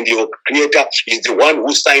maker and your creator. He is the one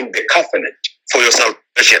who signed the covenant for your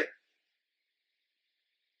salvation.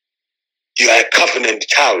 You are a covenant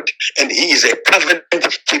child, and He is a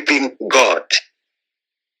covenant-keeping God.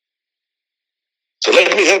 So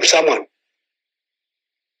let me help someone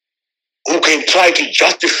who can try to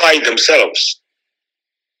justify themselves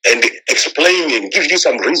and explain and give you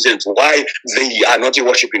some reasons why they are not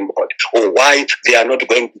worshiping God or why they are not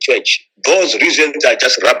going to church. Those reasons are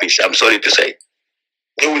just rubbish, I'm sorry to say.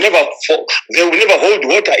 They will never hold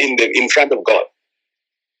water in front of God.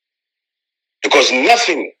 Because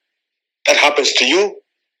nothing that happens to you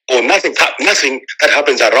or nothing that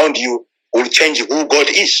happens around you will change who God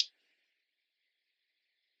is.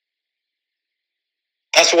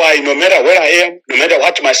 That's why no matter where I am, no matter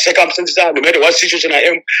what my circumstances are, no matter what situation I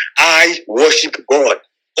am, I worship God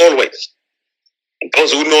always. And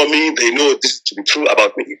those who know me, they know this to be true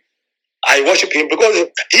about me. I worship Him because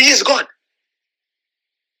He is God.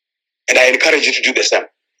 And I encourage you to do the same.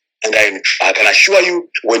 And I can assure you,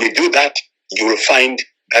 when you do that, you will find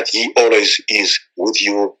that He always is with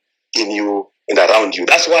you, in you, and around you.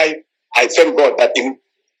 That's why I thank God that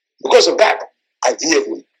because of that, I hear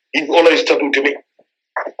Him. He's always talking to me.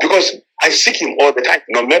 Because I seek Him all the time,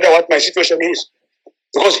 no matter what my situation is.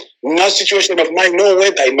 Because no situation of mine, no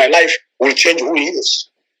weather in my life will change who He is.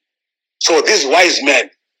 So these wise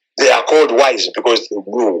men, they are called wise because they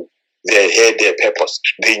knew They had their purpose.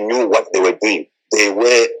 They knew what they were doing. They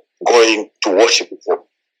were going to worship Him.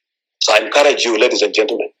 So I encourage you, ladies and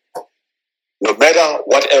gentlemen, no matter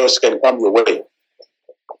what else can come your way,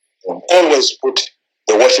 always put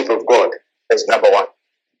the worship of God as number one.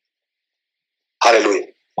 Hallelujah.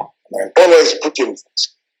 Always put Him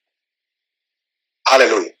first.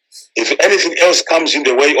 Hallelujah. If anything else comes in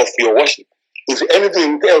the way of your worship, if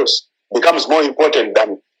anything else becomes more important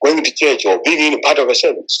than going to church or being in part of a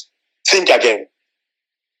service, think again.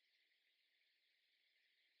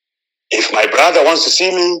 If my brother wants to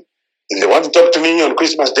see me, if they want to talk to me on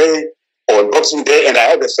Christmas Day or on Boxing Day and I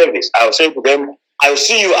have a service, I'll say to them, I'll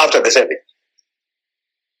see you after the service.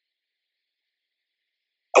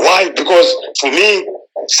 Why? Because for me,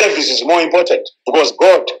 service is more important. Because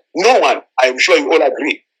God, no one, I'm sure you all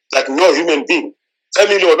agree, that no human being,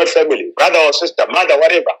 family or not family, brother or sister, mother,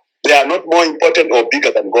 whatever, they are not more important or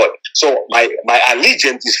bigger than God. So my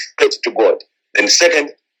allegiance is first to God. Then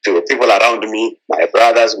second, to the people around me, my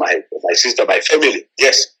brothers, my sister, my family,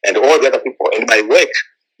 yes, and all the other people, and my work.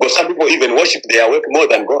 Because some people even worship their work more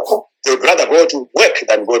than God. They would rather go to work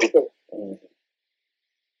than go to God.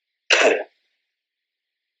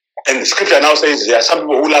 And the scripture now says there are some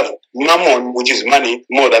people who love mammon, which is money,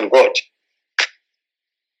 more than God.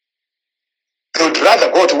 They would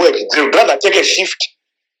rather go to work. They would rather take a shift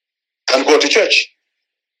than go to church.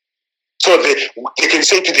 So they can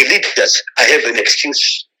say to the leaders, I have an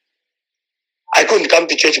excuse. I couldn't come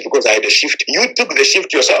to church because I had a shift. You took the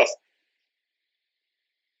shift yourself.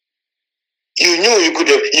 You knew you could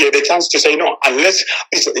have had a chance to say no, unless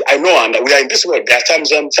I know, and we are in this world. There are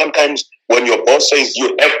times, sometimes when your boss says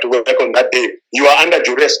you have to work on that day, you are under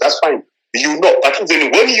duress. That's fine. You know, but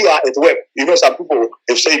even when you are at work, you know, some people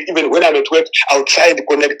have said, even when I'm at work, I'll try to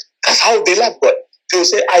connect. That's how they love God. They'll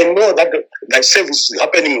say, I know that my service is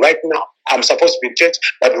happening right now. I'm supposed to be in church,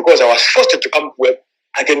 but because I was forced to come to work,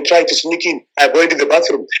 I can try to sneak in. I go into the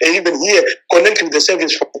bathroom and even here, connect with the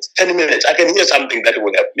service for 10 minutes. I can hear something that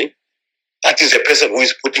will help me. That is a person who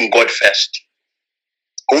is putting God first.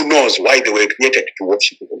 Who knows why they were created to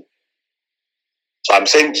worship Him. So I'm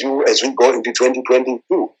saying to you, as we go into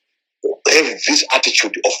 2022, have this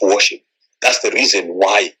attitude of worship. That's the reason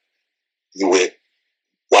why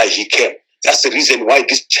why He came. That's the reason why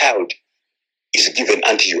this child is given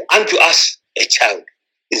unto you. Unto us, a child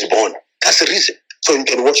is born. That's the reason. So you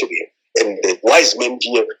can worship Him. And the wise men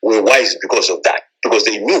here were wise because of that. Because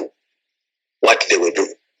they knew what they were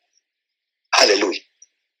doing. Hallelujah.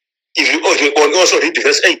 If you also read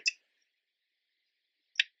verse 8.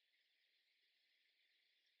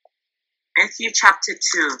 Matthew chapter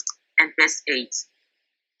 2 and verse 8.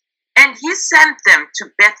 And He sent them to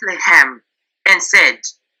Bethlehem and said,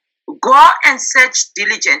 Go and search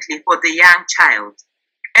diligently for the young child.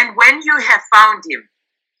 And when you have found him,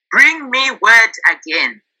 bring me word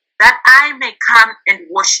again, that I may come and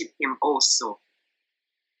worship Him also.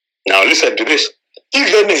 Now listen to this.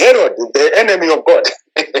 Even Herod, the enemy of God,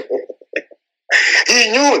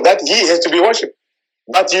 he knew that he has to be worshipped.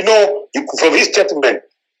 But you know, from his statement,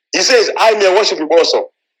 he says, I may worship Him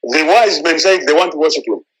also. The wise men say they want to worship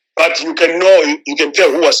Him. But you can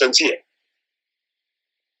tell who was sincere.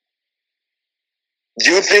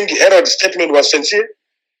 Do you think Herod's statement was sincere?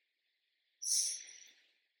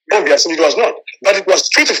 Obviously it was not. But it was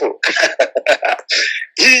truthful.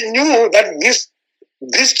 He knew that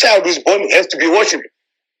this child who is born has to be worshipped.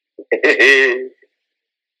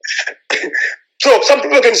 So some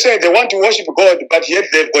people can say they want to worship God, but yet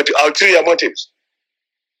they've got ulterior motives.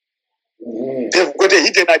 They've got a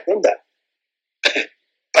hidden agenda.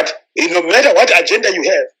 But no matter what agenda you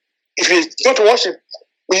have, if it's not worship,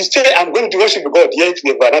 when you say, I'm going to worship God, yet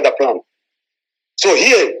you have another plan. So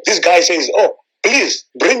here, this guy says, oh, please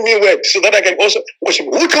bring me word so that I can also worship.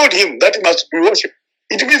 Who told him that it must be worship?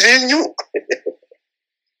 It means he knew.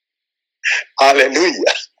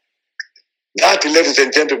 Hallelujah. That, ladies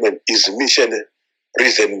and gentlemen, is mission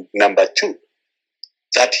reason number 2.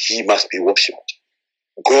 That He must be worshipped.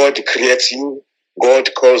 God creates you. God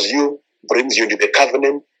calls you, brings you into the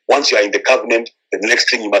covenant. Once you are in the covenant, the next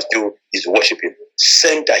thing you must do is worship Him.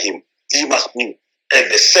 Center Him. He must be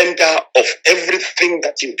at the center of everything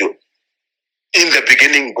that you do. In the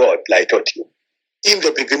beginning, God, like I taught you. In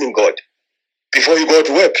the beginning, God. Before you go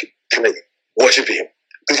to work, pray. Worship Him.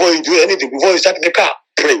 Before you do anything, before you start the car,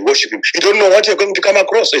 pray, worship Him. You don't know what you're going to come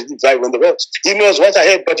across as you drive on the roads. He knows what's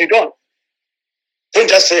ahead, but you don't. Don't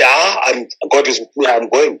just say, God is with me, I'm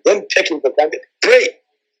going. Don't take Him for granted. Pray.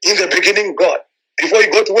 In the beginning, God. Before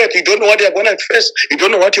you go to work, you don't know what you're going to face. You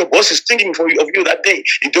don't know what your boss is thinking of you that day.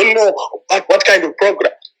 You don't know what kind of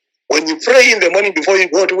program. When you pray in the morning before you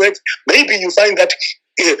go to work, maybe you find that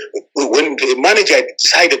when the manager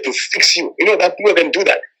decided to fix you, you know that people can do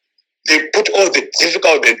that. They put all the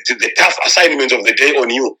difficult, the tough assignments of the day on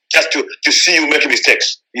you just to see you make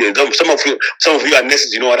mistakes. Yeah, some of you are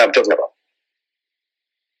nurses, you know what I'm talking about.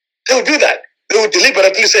 They will do that. They will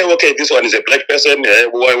deliberately say, okay, this one is a black person.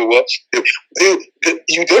 You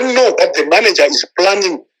don't know that the manager is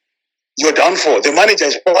planning your downfall. The manager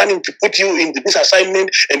is planning to put you in this assignment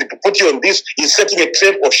and to put you on this. He's setting a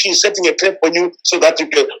trap, or she's setting a trap for you so that you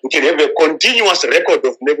can have a continuous record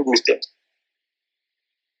of making mistakes.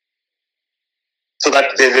 So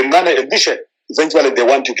that the ambition, eventually they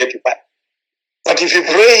want to get you back. But if you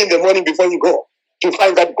pray in the morning before you go, you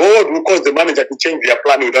find that God will cause the manager to change their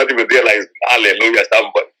plan without even realizing. Hallelujah,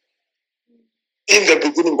 somebody. In the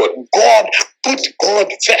beginning, God, put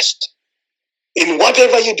God first. In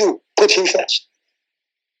whatever you do, put Him first.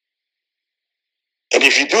 And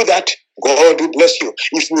if you do that, God will bless you.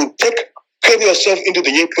 If you carry yourself into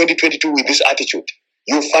the year 2022 with this attitude,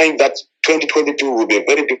 you'll find that 2022 will be a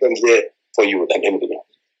very different year for you than anything else.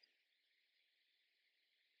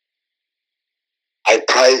 I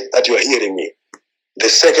pray that you are hearing me. The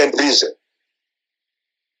second reason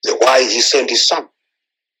why He sent His Son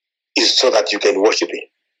is so that you can worship Him.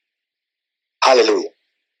 Hallelujah.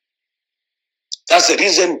 That's the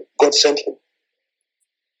reason God sent Him.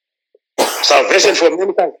 Salvation for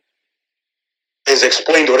mankind is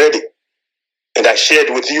explained already. And I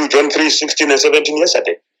shared with you John 3:16 and 17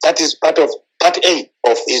 yesterday. That is part A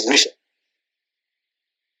of His mission.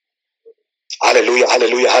 Hallelujah,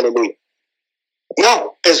 hallelujah, hallelujah.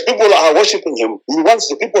 Now, as people are worshiping Him, He wants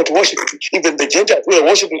the people to worship Him. Even the Gentiles who are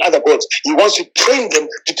worshiping other gods, He wants to train them,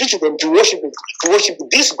 to teach them to worship Him, to worship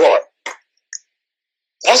this God.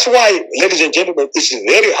 That's why, ladies and gentlemen, it's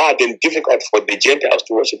very hard and difficult for the Gentiles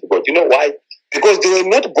to worship God. You know why? Because they were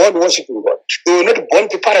not born worshiping God. They were not born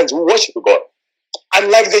to parents who worship God.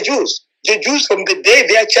 Unlike the Jews from the day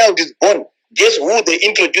their child is born, guess who they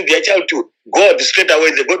introduce their child to? God, straight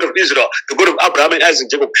away, the God of Israel, the God of Abraham and Isaac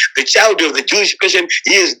and Jacob. The child of the Jewish person,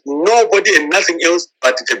 he is nobody and nothing else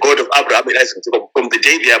but the God of Abraham and Isaac and Jacob from the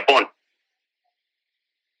day they are born.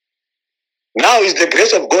 Now is the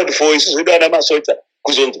grace of God for His to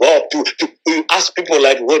ask people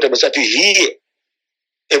like God to hear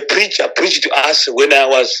a preacher preach to us when I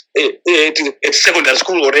was at secondary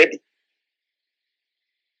school already.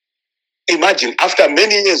 Imagine, after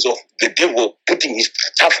many years of the devil putting his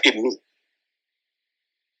stuff in me,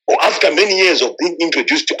 or after many years of being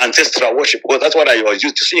introduced to ancestral worship, because that's what I was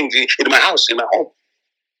used to seeing in my house, in my home.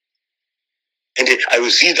 And I will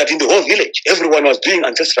see that in the whole village, everyone was doing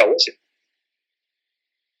ancestral worship.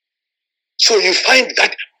 So you find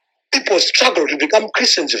that people struggle to become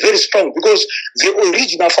Christians very strong because the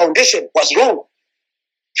original foundation was wrong.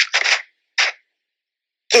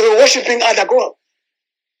 They were worshiping other gods.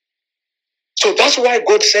 So that's why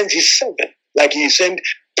God sent His servant, like He sent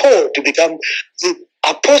Paul to become the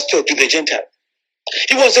apostle to the Gentiles.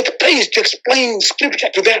 He was at pains to explain scripture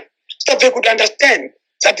to them so that they could understand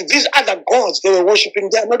that these other gods they were worshiping,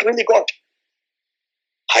 they are not really God.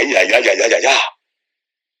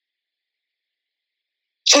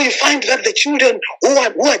 So you find that the children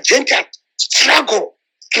who are Gentiles struggle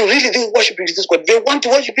to really do worshiping this God. They want to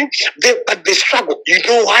worship Him, but they struggle. You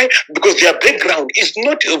know why? Because their background is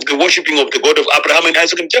not of the worshiping of the God of Abraham and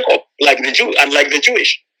Isaac and Jacob, like the Jew, unlike the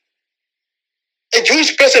Jewish. A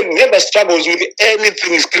Jewish person never struggles with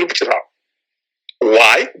anything scriptural.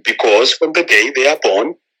 Why? Because from the day they are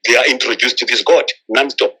born, they are introduced to this God,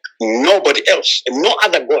 non-stop. Nobody else, and no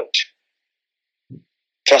other God.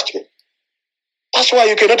 Trust me. That's why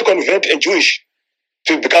you cannot convert a Jewish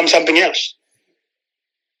to become something else.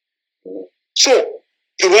 So,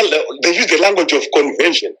 they use the language of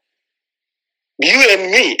conversion. You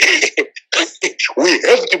and me, we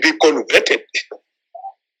have to be converted.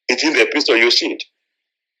 It's in the epistle, you see it.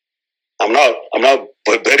 I'm now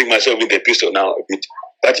burying myself in the epistle now a bit.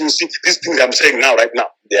 But you see, these things I'm saying now, right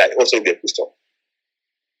now, they are also in the epistle.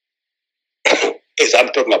 As I'm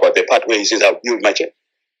talking about the part where He says, I'll build my church.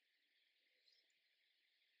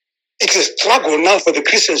 It's a struggle now for the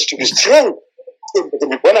Christians to be strong. They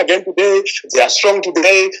be born again today, they are strong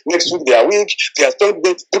today, next week they are weak, they are strong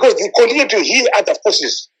today, because they continue to hear other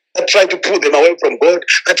forces that try to pull them away from God,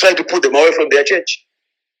 that try to pull them away from their church.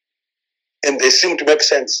 And they seem to make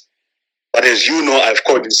sense. But as you know, I've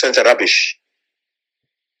called this sense rubbish.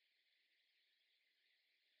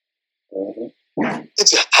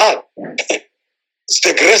 It's hard. It's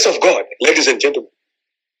the grace of God, ladies and gentlemen,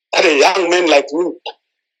 that a young man like me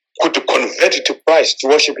could convert to Christ to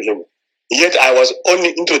worship Him. Yet I was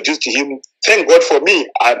only introduced to Him. Thank God for me.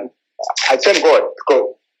 I thank God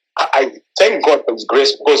because I thank God for His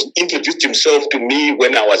grace because He introduced Himself to me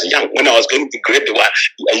when I was young, when I was going to grade 1.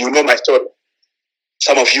 You know my story.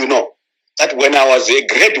 Some of you know that when I was a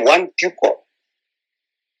grade 1 pupil.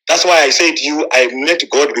 That's why I say to you, I met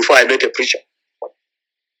God before I met a preacher.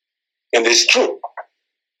 And it's true.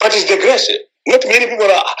 But it's the grace. Not many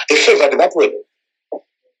people are favored that way.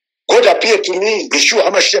 God appeared to me, Yeshua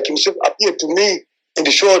HaMashiach Himself appeared to me and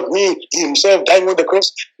showed me Himself dying on the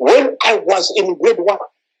cross. When I was in grade 1,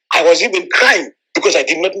 I was even crying because I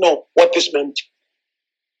did not know what this meant.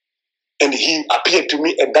 And He appeared to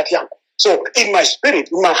me at that young. So in my spirit,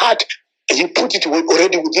 in my heart, He put it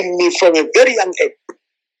already within me from a very young age.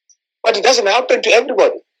 But it doesn't happen to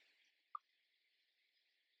everybody.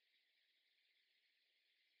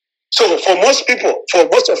 So for most people, for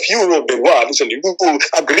most of you who are listening, who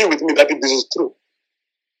agree with me that this is true,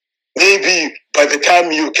 maybe by the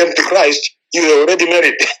time you came to Christ, you were already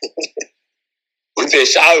married with a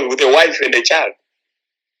child, with a wife and a child.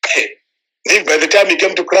 Maybe by the time you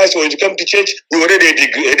came to Christ or you came to church, you already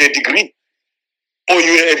had a degree. Or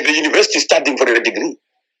you were at the university studying for a degree.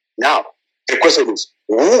 Now, the question is,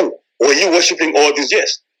 who were you worshiping all these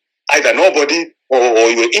years? Either nobody, or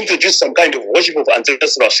you were introduced some kind of worship of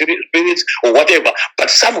ancestral spirits or whatever, but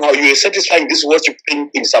somehow you were satisfying this worship thing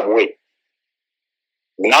in some way.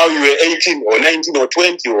 Now you were 18 or 19 or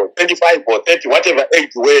 20 or 25 or 30, whatever age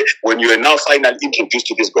you were when you were now finally introduced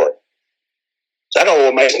to this God. That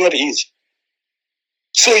is not easy.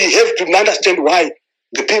 So you have to understand why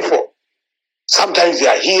the people, sometimes they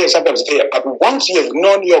are here, sometimes they are there. But once you have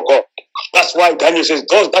known your God, that's why Daniel says,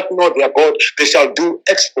 those that know their God, they shall do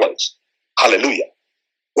exploits. Hallelujah.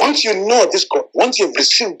 Once you know this God, once you've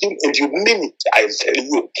received Him and you mean it,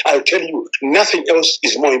 I'll tell you, nothing else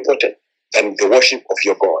is more important than the worship of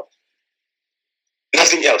your God.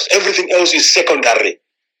 Nothing else. Everything else is secondary.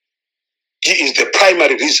 He is the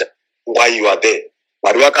primary reason why you are there.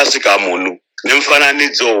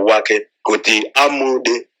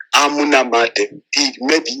 He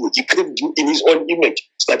made you, He created you in His own image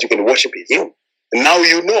so that you can worship Him. And now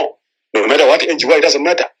you know, no matter what age you are, it doesn't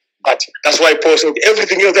matter. But that's why Paul said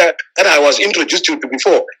everything else that I was introduced to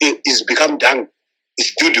before is become dung.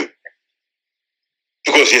 It's doo-doo.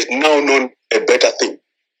 Because he has now known a better thing.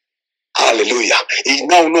 Hallelujah. He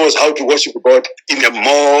now knows how to worship God in a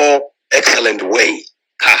more excellent way.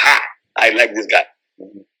 Ha! I like this guy.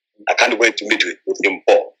 I can't wait to meet with him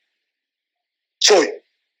all. So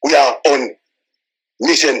we are on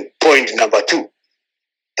mission point number 2,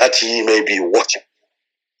 that He may be watching.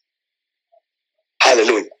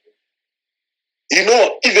 Hallelujah. You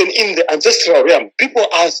know, even in the ancestral realm, people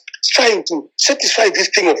are trying to satisfy this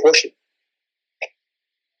thing of worship.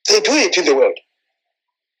 They do it in the world.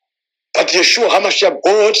 But Yeshua HaMashiach,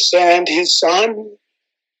 God sent His Son.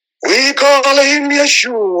 We call Him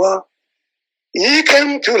Yeshua. He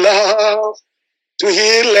came to love, to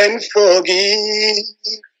heal and forgive.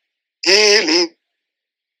 He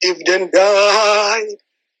lived and died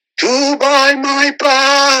to buy my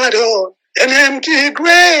pardon. An empty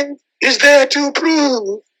grave is there to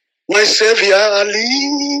prove my Savior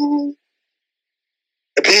lives.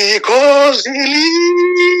 Because He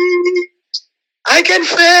lives, I can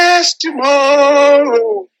face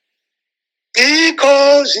tomorrow.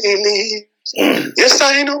 Because He lives, yes,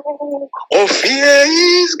 I know all fear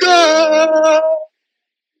is gone.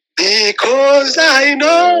 Because I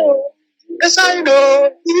know, yes, I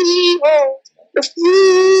know He holds the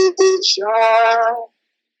future.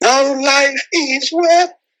 Now life is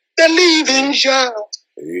worth the living just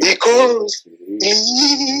because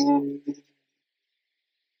He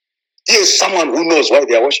is someone who knows why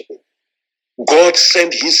they are worshiping. God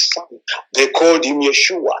sent His Son. They called Him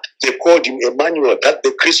Yeshua. They called Him Emmanuel. That's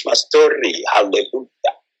the Christmas story. Hallelujah.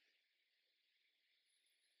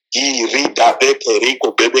 You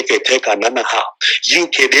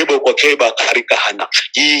kedebo kokeba karika hana.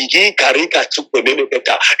 Yi karika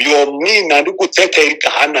tukebebeketa. Your mina nuku teke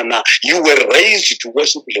hana na. You were raised to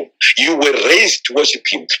worship Him. You were raised to worship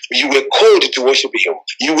Him. You were called to worship Him.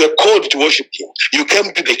 You were called to worship Him. You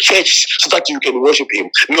came to the church so that you can worship Him.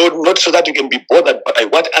 No, not so that you can be bothered by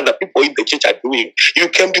what other people in the church are doing. You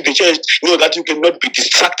came to the church, that you cannot be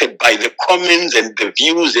distracted by the comments and the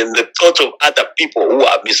views and the thoughts of other people who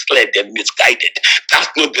are misled and misguided. That's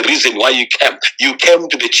not the reason why you came. You came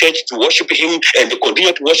to the church to worship Him and to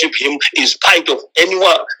continue to worship Him in spite of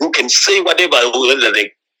anyone who can say whether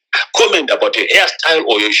they comment about your hairstyle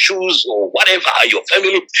or your shoes or whatever, your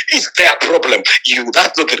family, it's their problem.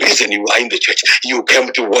 That's not the reason you are in the church. You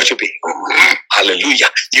came to worship Him. Hallelujah.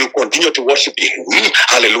 You continue to worship Him.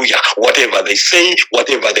 Hallelujah. Whatever they say,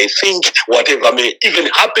 whatever they think, whatever may even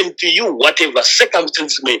happen to you, whatever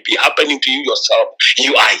circumstances may be happening to you yourself,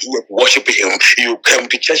 you are here to worship Him. You came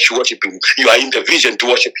to church to worship Him. You are in the vision to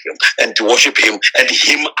worship Him, and to worship Him, and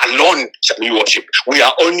Him alone shall we worship. We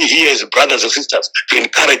are only here as brothers and sisters to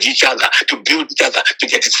encourage each other, to build each other, to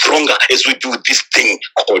get stronger as we do this thing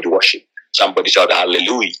called worship. Somebody shout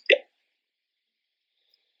hallelujah.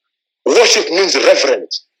 Worship means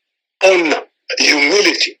reverence, honor,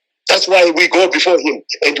 humility. That's why we go before Him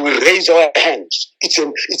and we raise our hands. It's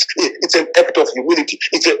an act of humility.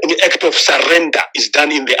 It's an act of surrender. It's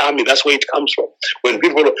done in the army. That's where it comes from. When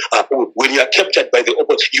when you are captured by the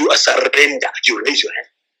opposite, you are surrender. You raise your hand.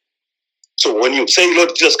 So when you say,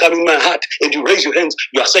 Lord Jesus, come in my heart, and you raise your hands,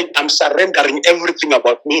 you are saying, I'm surrendering everything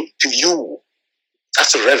about me to you.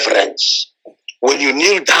 That's reverence. When you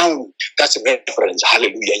kneel down, that's reverence.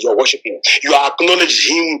 Hallelujah. You are worshiping. You are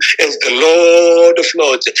acknowledging Him as the Lord of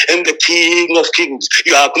Lords and the King of Kings.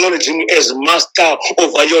 You are acknowledging Him as Master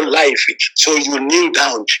over your life. So you kneel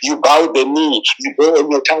down, you bow the knee, you go on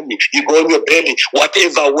your tummy, you go on your belly,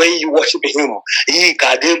 whatever way you worship Him. You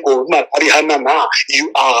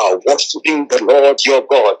are worshiping the Lord your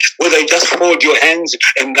God. Whether you just fold your hands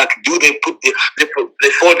and like they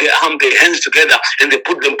fold their hands together and they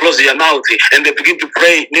put them close to their mouth and they begin to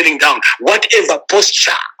pray kneeling down. Whatever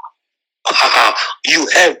posture you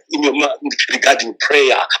have in your mind regarding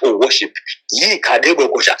prayer or worship,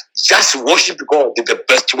 just worship God the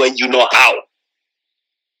best way you know how.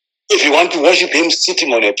 If you want to worship Him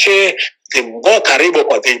sitting on a chair, the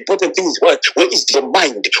important thing is where is your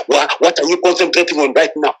mind? What are you concentrating on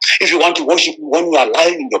right now? If you want to worship Him when you are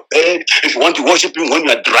lying in your bed, if you want to worship Him when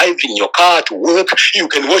you are driving your car to work, you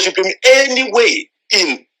can worship Him anyway,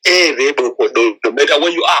 no matter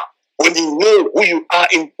where you are. When you know who you are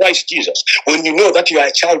in Christ Jesus, when you know that you are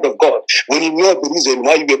a child of God, when you know the reason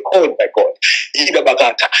why you were called by God, you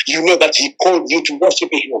know that He called you to worship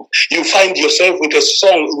Him. You find yourself with a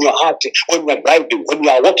song in your heart when you are driving, when you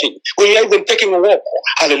are walking, when you are even taking a walk.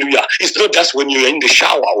 Hallelujah. It's not just when you are in the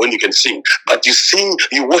shower when you can sing, but you sing,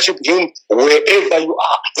 you worship Him wherever you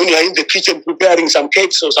are. When you are in the kitchen preparing some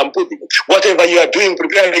cakes or some pudding, whatever you are doing,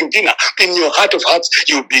 preparing dinner, in your heart of hearts,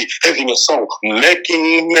 you'll be having a song,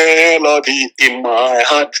 making melody in my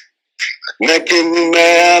heart, making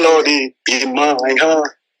melody in my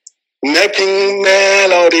heart, making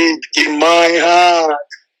melody in my heart,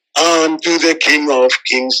 unto the King of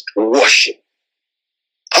Kings. Worship.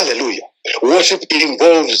 Hallelujah. Worship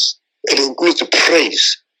involves, it includes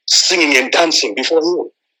praise, singing and dancing before Him.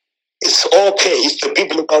 It's okay. It's the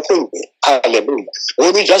biblical thing. Hallelujah.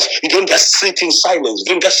 When you don't just sit in silence.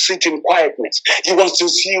 You don't just sit in quietness. He wants to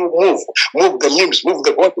see you move the limbs, move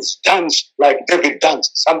the bodies, dance like David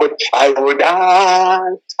danced. Somebody, I will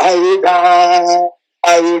dance, I will dance,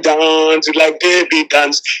 I will dance like David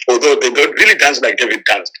danced. Although they don't really dance like David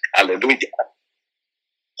danced. Hallelujah.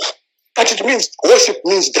 But it means worship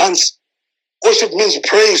means dance. Worship means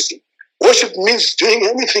praise. Worship means doing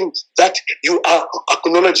anything that you are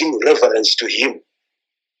acknowledging reverence to Him.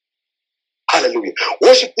 Hallelujah.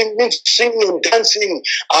 Worshiping means singing and dancing.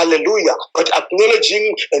 Hallelujah. But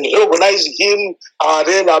acknowledging and recognizing Him,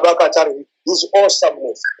 His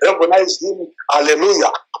awesomeness. Recognize Him.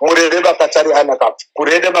 Hallelujah.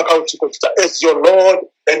 As your Lord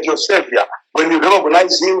and your Savior. When you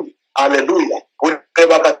recognize Him, hallelujah. It's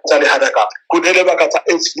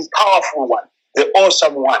the powerful one, the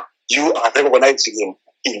awesome one. You are recognizing Him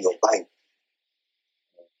in your mind.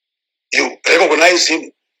 You recognize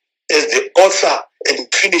Him as the author and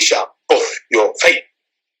finisher of your faith.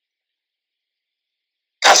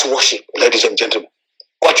 That's worship, ladies and gentlemen.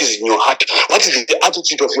 What is in your heart? What is the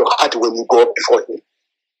attitude of your heart when you go before Him?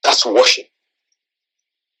 That's worship.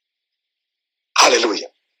 Hallelujah.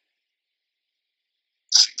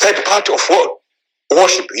 Third part of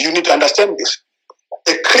worship, you need to understand this.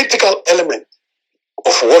 The critical element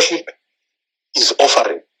of worship is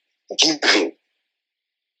offering, giving.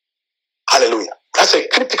 Hallelujah. That's a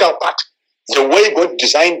critical part. The way God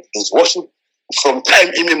designed His worship from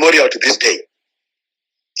time immemorial to this day.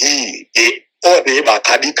 He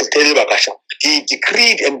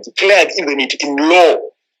decreed and declared even it in law.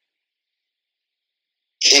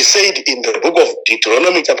 He said in the book of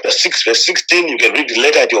Deuteronomy chapter 6 verse 16, you can read it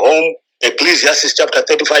later at your home. Ecclesiastes chapter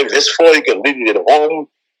 35 verse 4, you can read it at home.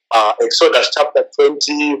 Exodus chapter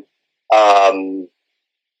 20,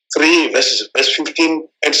 3 verse 15,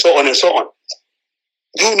 and so on and so on.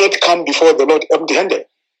 Do not come before the Lord empty-handed.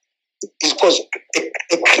 is because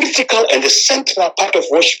a critical and a central part of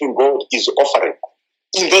worshiping God is offering.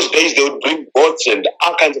 In those days, they would bring goats and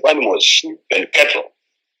all kinds of animals, sheep and cattle.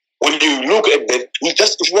 When you look at if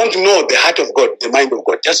you want to know the heart of God, the mind of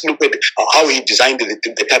God, just look at how he designed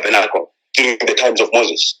the tabernacle during the times of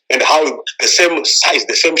Moses, and how the same size,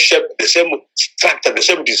 the same shape, the same structure, the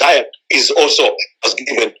same design was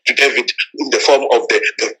given to David in the form of the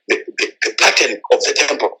pattern of the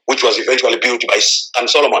temple, which was eventually built by son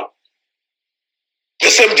Solomon. The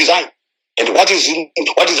same design. And what are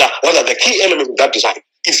the key elements of that design?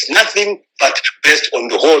 It's nothing but based on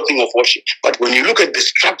the whole thing of worship. But when you look at the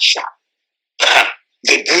structure,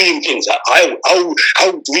 the doing things,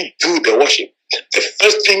 how do we do the worship? The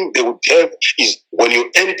first thing they would have is when you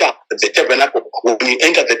enter the tabernacle, when you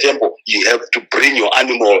enter the temple, you have to bring your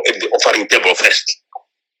animal at the offering table first.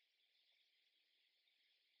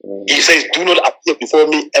 He says, do not appear before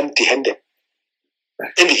me empty-handed.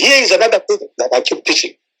 And here is another thing that I keep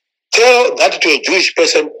teaching. Tell that to a Jewish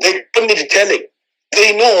person, they don't need telling.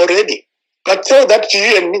 They know already. But tell that to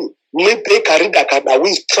you and me. We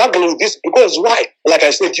struggle with this because why? Like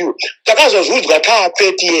I said to you, Takazo who's got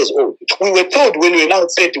 30 years old. We were told when we were now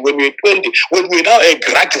 30, when we were 20, when we were now a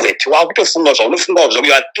graduate, you are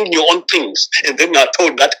doing your own things. And then you are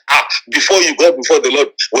told that before you go before the Lord,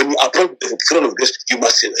 when you approach the throne of grace, you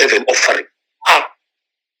must have an offering.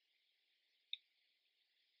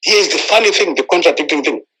 Here's the funny thing, the contradicting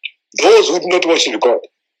thing. Those who do not worship God,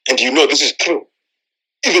 and you know this is true,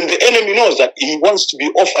 even the enemy knows that he wants to be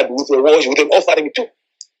offered with an offering too.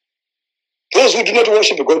 Those who do not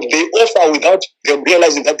worship God, they offer without them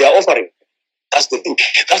realizing that they are offering. That's the thing.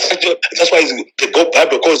 That's why the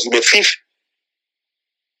Bible calls him a thief.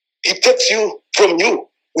 He takes you from you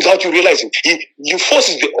without you realizing. He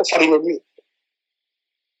forces the offering on you.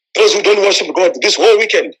 Those who don't worship God, this whole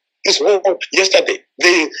weekend, yesterday,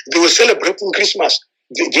 they were celebrating Christmas.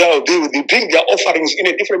 They bring their offerings in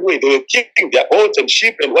a different way. They were keeping their goats and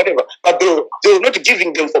sheep and whatever, but they were not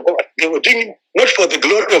giving them for God. They were doing it not for the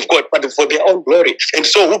glory of God, but for their own glory. And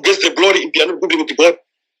so who gets the glory if they are not giving it to God?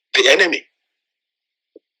 The enemy.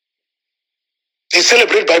 They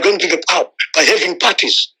celebrate by going to the pub, by having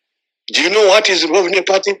parties. Do you know what is involved in a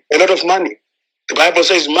party? A lot of money. The Bible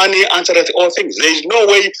says money answereth all things. There is no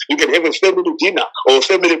way you can have a family dinner or a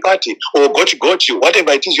family party or got you,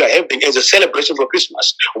 whatever it is you are having as a celebration for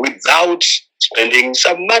Christmas without spending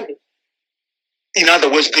some money. In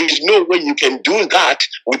other words, there is no way you can do that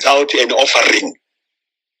without an offering.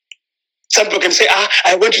 Some people can say,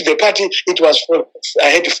 I went to the party, I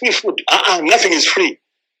had free food. Nothing is free.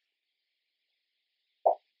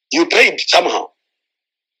 You paid somehow.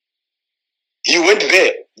 You went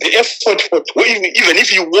there. The effort even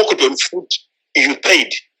if you walked on foot, you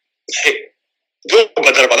paid.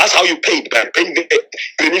 But that's how you paid, by paying there.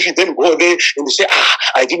 Even if you then go there and you say,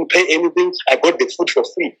 I didn't pay anything, I got the food for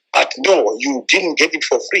free. But no, you didn't get it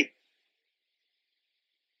for free.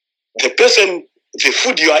 The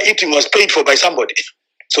food you are eating was paid for by somebody.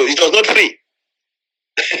 So it was not free.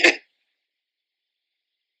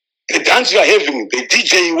 The dance you are having, the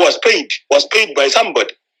DJ was paid by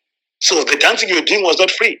somebody. So the dancing you're doing was not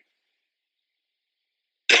free.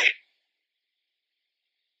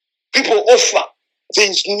 People offer. There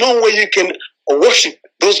is no way you can worship.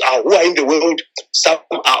 Those who are in the world. Some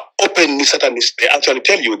are openly Satanists. They actually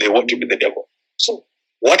tell you they worship the devil. So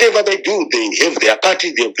whatever they do, they have their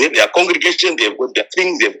party, they have their congregation, they've got their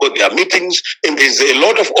things, they've got their meetings, and there's a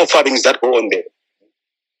lot of offerings that go on there.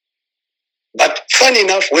 But funny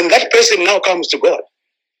enough, when that person now comes to God,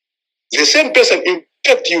 the same person, in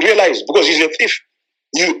fact, you realize, because he's a thief,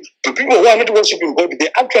 the people who are not worshiping God, they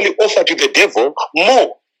actually offer to the devil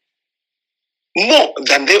more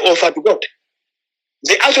than they offer to God.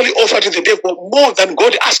 They actually offer to the devil more than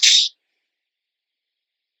God asks.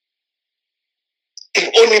 If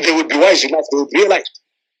only they would be wise enough, they would realize.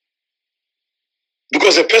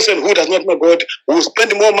 Because a person who does not know God will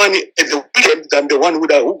spend more money at the weekend than the one who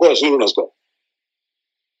knows God.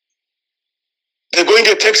 They're going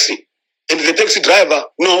to a taxi, and the taxi driver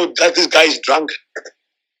knows that this guy is drunk.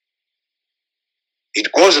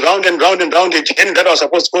 It goes round and round and round. A journey that was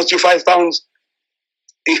supposed to cost you £5,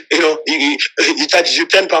 he charges you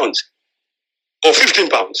 £10 or £15.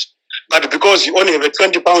 But because you only have a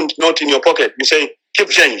 £20 note in your pocket, you say, keep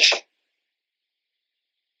change.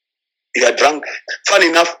 You are drunk. Funny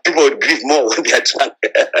enough, people would give more when they are drunk.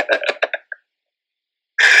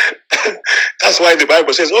 That's why the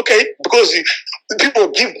Bible says, okay, because people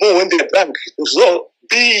give more when they are drunk. So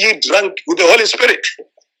be ye drunk with the Holy Spirit.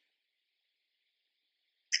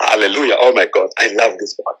 Hallelujah. Oh my God, I love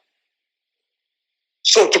this one.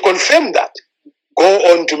 So to confirm that, Go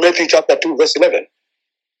on to Matthew chapter 2, verse 11.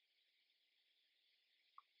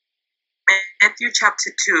 Matthew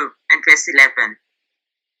chapter 2 and verse 11.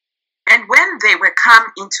 And when they were come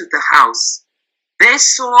into the house, they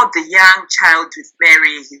saw the young child with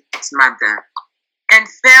Mary his mother, and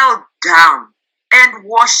fell down and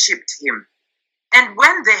worshipped him. And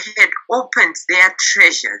when they had opened their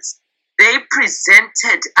treasures, they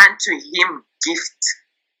presented unto him gifts,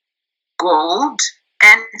 gold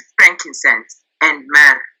and frankincense and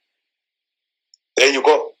myrrh. There you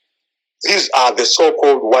go. These are the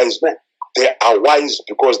so-called wise men. They are wise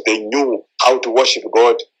because they knew how to worship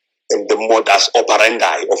God and the modus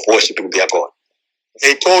operandi of worshiping their God.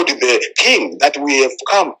 They told the king that we have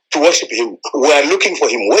come to worship him. We are looking for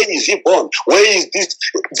him. Where is he born? Where is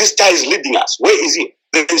this guy is leading us? Where is he?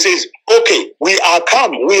 Then he says, okay, we have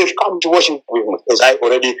come to worship him. As I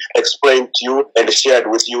already explained to you and shared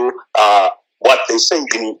with you what they say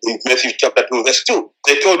in Matthew chapter 2, verse 2.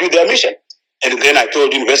 They told you their mission. And then I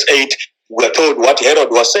told you in verse 8, we are told what Herod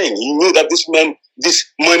was saying. He knew that this man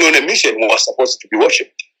on a mission was supposed to be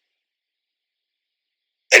worshipped.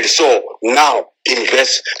 And so now, in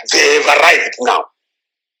verse, they've arrived now.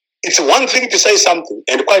 It's one thing to say something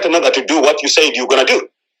and quite another to do what you said you're going to do.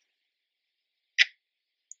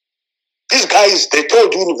 These guys, they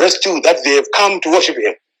told you in verse 2 that they have come to worship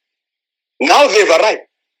him. Now they've arrived.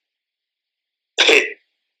 Hey,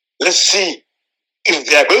 let's see if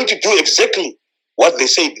they are going to do exactly what they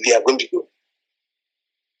said they are going to do.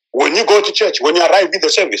 When you go to church, when you arrive in the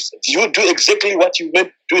service, do you do exactly what you meant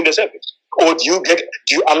to do in the service? Or do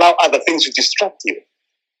you allow other things to distract you?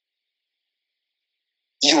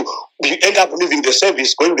 You end up leaving the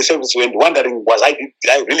service, going to the service and wondering, did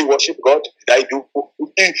I really worship God? Did I do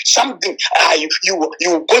something?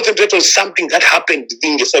 You concentrate on something that happened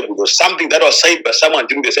during the service or something that was said by someone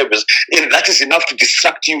during the service, and that is enough to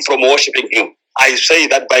distract you from worshiping him. I say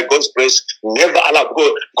that by God's grace, never allow,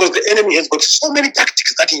 because the enemy has got so many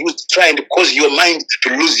tactics that he used to try and cause your mind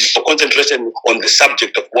to lose your concentration on the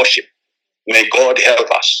subject of worship. May God help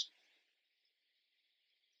us.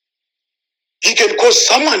 He can cause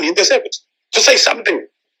someone in the service to say something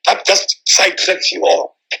that just sidetracks you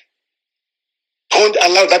all. Don't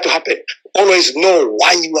allow that to happen. Always know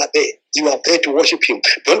why you are there. You are there to worship him.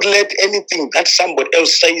 Don't let anything that somebody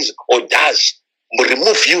else says or does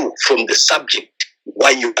remove you from the subject.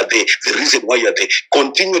 Why you are there, the reason why you are there.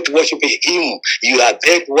 Continue to worship him. You are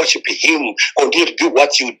there to worship him. Continue to do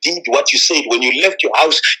what you did, what you said. When you left your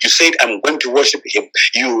house, you said, I'm going to worship him.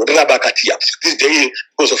 You, Rabakatia, this day,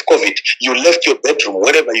 because of COVID, you left your bedroom,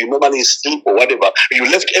 wherever you normally sleep or whatever. You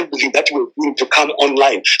left everything that you were doing to come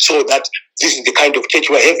online so that this is the kind of church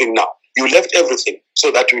we're having now. You left everything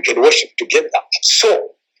so that we can worship together. So,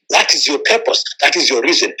 that is your purpose. That is your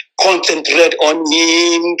reason. Concentrate on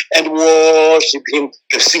him and worship him.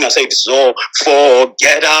 The singer said, so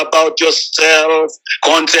forget about yourself.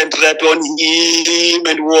 Concentrate on him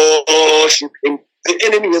and worship him. The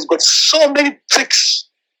enemy has got so many tricks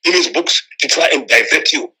in his books to try and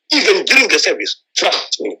divert you, even during the service.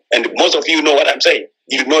 Trust me. And most of you know what I'm saying.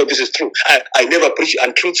 You know this is true. I never preach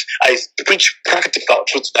untruths. I preach practical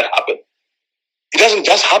truths that happen. It doesn't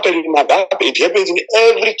just happen in Agape, it happens in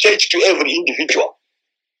every church to every individual.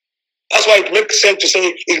 That's why it makes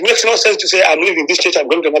no sense to say, I'm leaving this church, I'm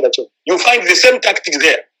going to another church. You find the same tactics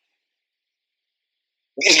there.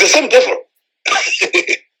 It's the same devil.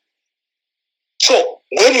 So,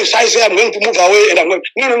 when you say, I'm going to move away and I'm going,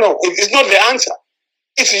 no, it's not the answer.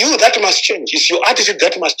 It's you that must change. It's your attitude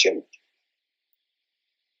that must change.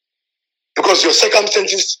 Because your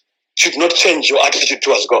circumstances should not change your attitude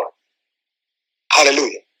towards God.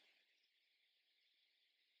 Hallelujah.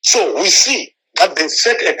 So we see that they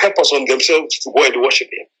set a purpose on themselves to go and worship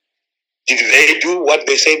him. Did they do what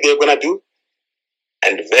they said they were going to do?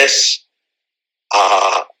 And verse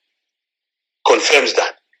confirms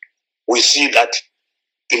that. We see that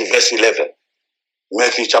in verse 11.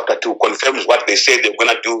 Matthew chapter 2 confirms what they said they were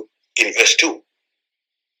going to do in verse 2.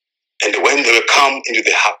 And when they were come into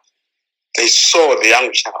the house, they saw the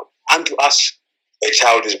young child. Unto us a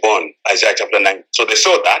child is born, Isaiah chapter 9. So they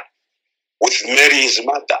saw that with Mary his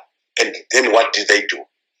mother. And then what did they do?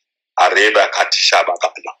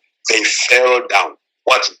 They fell down.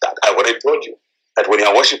 What's that? I already told you that when you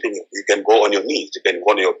are worshiping, you can go on your knees, you can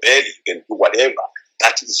go on your belly, you can do whatever.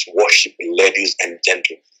 That is worship, ladies and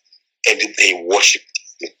gentlemen. And they worshipped.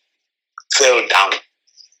 They fell down.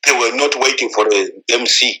 They were not waiting for the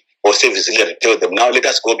MC or service leader to tell them, now let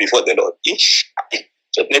us go before the Lord.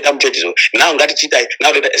 So now that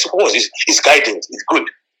suppose it's guidance, it's good.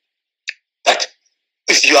 But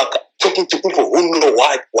if you are talking to people who know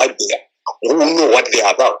what they are, who know what they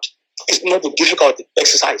are about, It's not a difficult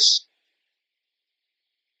exercise.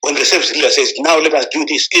 When the service leader says, now let us do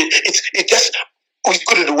this, it just, we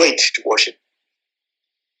couldn't wait to worship.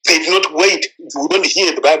 They did not wait. We don't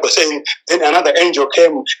hear the Bible saying, then another angel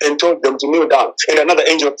came and told them to kneel down. And another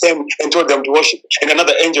angel came and told them to worship. And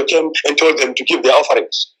another angel came and told them to give their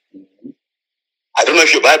offerings. I don't know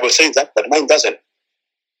if your Bible says that, but mine doesn't.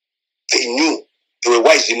 They knew. They were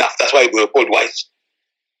wise enough. That's why they were called wise.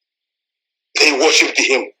 They worshipped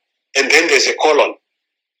him. And then there's a colon.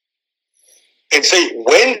 And say,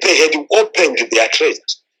 when they had opened their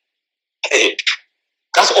treasures, hey,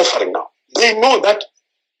 that's offering now. They know that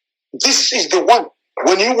this is the one.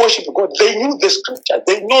 When you worship God, they knew the scripture.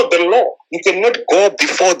 They know the law. You cannot go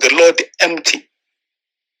before the Lord empty.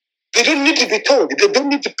 They don't need to be told. They don't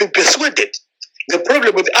need to be persuaded. The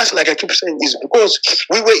problem with us, like I keep saying, is because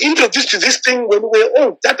we were introduced to this thing when we were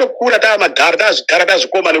old. We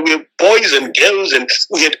were boys and girls, and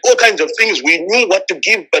we had all kinds of things. We knew what to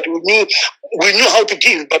give, but we knew how to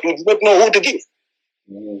give, but we did not know who to give.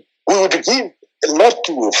 We would give a lot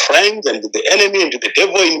to friends and to the enemy and to the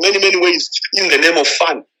devil in many, many ways in the name of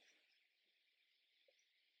fun.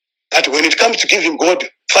 But when it comes to giving God,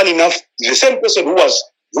 fun enough, the same person who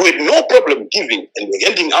had no problem giving and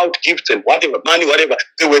handing out gifts and whatever, money, whatever,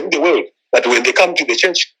 they were in the world. But when they come to the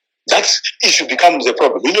church, that issue becomes a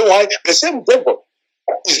problem. You know why? The same devil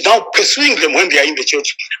is now pursuing them when they are in the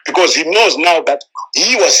church, because he knows now that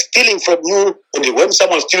he was stealing from you, and when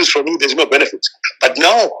someone steals from you, there's no benefit. But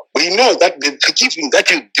now we know that the giving that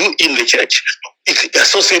you do in the church is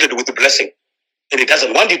associated with the blessing, and he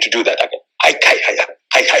doesn't want you to do that again.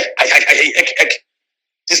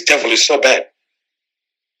 This devil is so bad.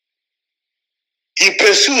 He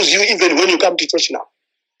pursues you even when you come to church now.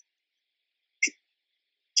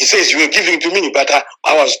 He says, you were giving to me, but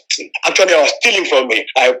I was stealing from me.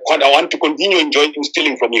 I want to continue enjoying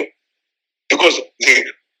stealing from you. Because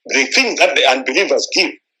the thing that the unbelievers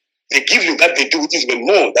give, the giving that they do, which is even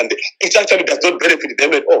more than it actually does not benefit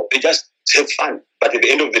them at all. They just have fun. But at the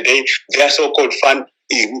end of the day, their so-called fun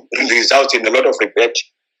results in a lot of regret.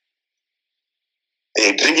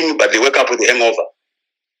 They're drinking, but they wake up with a hangover.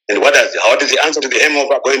 And how does the answer to the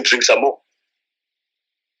hangover? Go and drink some more.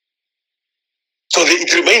 So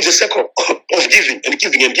it remains a circle of giving and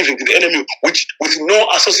giving and giving to the enemy, with no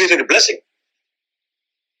associated blessing.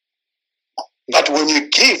 But when you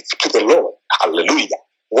give to the Lord, hallelujah,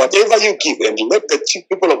 whatever you give, and let the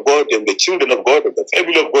people of God and the children of God and the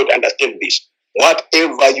family of God understand this,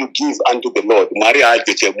 whatever you give unto the Lord,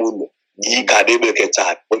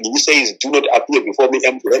 when he says, do not appear before me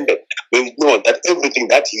empty-handed, we know that everything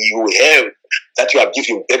that you have, that you are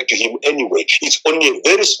giving back to him anyway, it's only a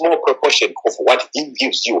very small proportion of what he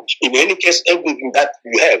gives you. In any case, everything that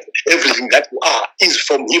you have, everything that you are, is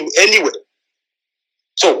from him anyway.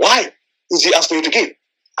 So why is he asking you to give?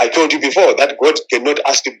 I told you before that God cannot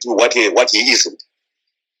ask you to do what he isn't.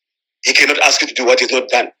 He cannot ask you to do what is not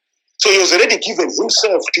done. So he has already given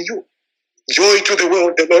himself to you. Joy to the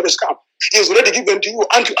world, the Lord has come. He has already given to you,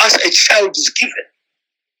 and to us a child is given.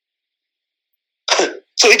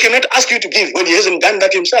 So he cannot ask you to give when he hasn't done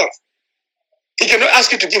that himself. He cannot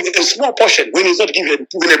ask you to give a small portion when he's not given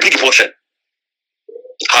a big portion.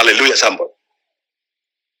 Hallelujah, somebody.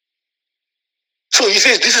 So he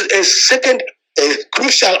says this is a second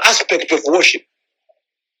crucial aspect of worship.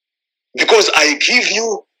 Because I give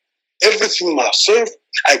you everything myself.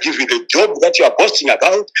 I give you the job that you are boasting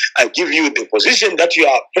about. I give you the position that you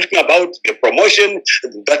are talking about, the promotion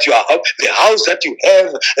that you are, the house that you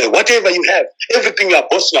have, whatever you have, everything you are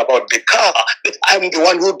boasting about, the car. I'm the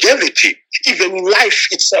one who gave it to you. Even life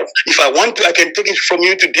itself. If I want to, I can take it from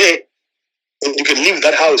you today, and you can leave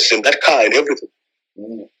that house and that car and everything.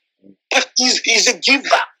 But he's a giver.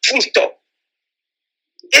 Full stop.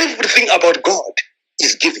 Everything about God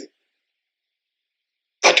is giving.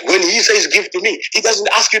 But when he says give to me, he doesn't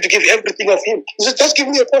ask you to give everything of him. He says, just give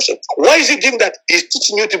me a portion. Why is he doing that? He's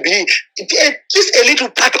teaching you to be just a little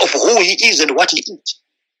part of who he is and what he is.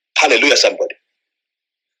 Hallelujah, somebody.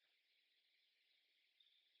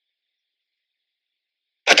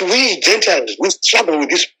 But we Gentiles, we struggle with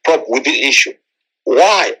this problem, with this issue.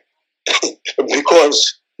 Why?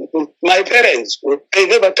 Because my parents, they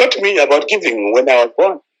never taught me about giving when I was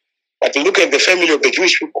born. But look at the family of the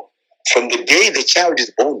Jewish people. From the day the child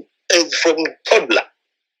is born, and from toddler,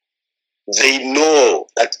 they know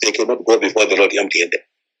that they cannot go before the Lord empty-handed.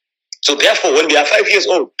 So therefore, when they are 5 years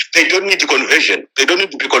old, they don't need conversion. They don't need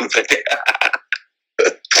to be converted.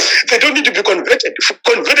 They don't need to be converted.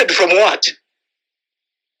 Converted from what?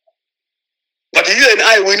 But you and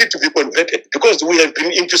I, we need to be converted because we have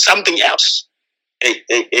been into something else. Hey.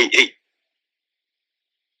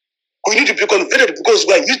 We need to be converted because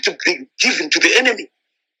we are used to be given to the enemy.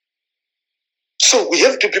 So we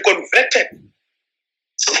have to be converted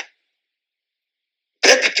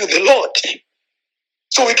back to the Lord,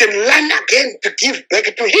 so we can learn again to give back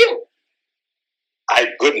to Him. My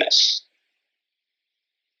goodness.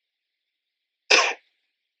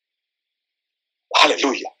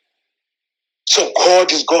 Hallelujah. So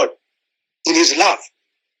God is God in His love.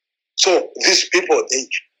 So these people,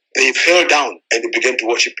 they fell down and they began to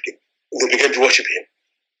worship Him. They began to worship Him.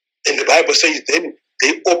 And the Bible says then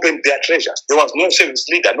they opened their treasures. There was no service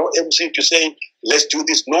leader, no MC to say, let's do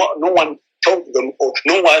this. No one told them, or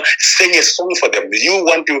no one sang a song for them. You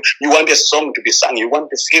want a song to be sung. You want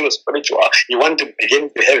to feel spiritual. You want to begin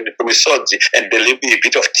to have the misogyny and a little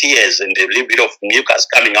bit of tears and a little bit of mucus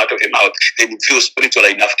coming out of your mouth. Then you feel spiritual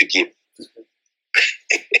enough to give.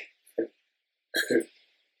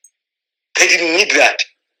 They didn't need that.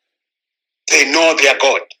 They know their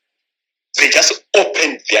God. They just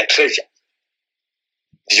opened their treasure.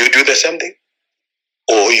 Do you do the same thing?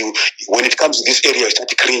 Or when it comes to this area, you start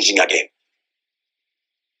cringing again?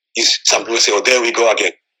 Some people say, oh, there we go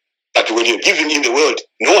again. But when you're giving in the world,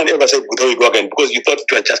 no one ever said, there we go again, because you thought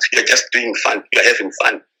you're just doing fun. You're having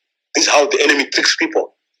fun. This is how the enemy tricks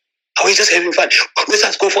people. Are we just having fun? Let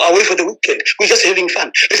us go away for the weekend. We're just having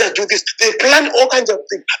fun. Let us do this. They plan all kinds of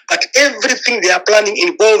things. But everything they are planning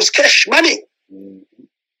involves cash, money. Mm-hmm.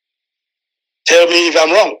 Tell me if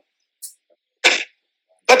I'm wrong.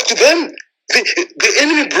 But to them, the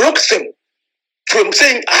enemy broke them from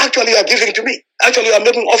saying, actually, you are giving to me. Actually, you are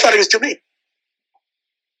making offerings to me.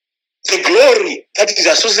 The glory that is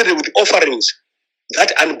associated with offerings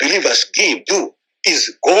that unbelievers do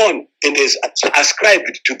is gone and is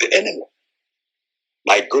ascribed to the enemy.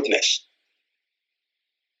 My goodness.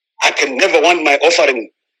 I can never want my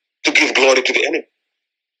offering to give glory to the enemy.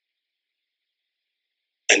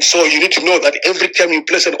 And so you need to know that every time you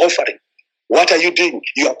place an offering, what are you doing?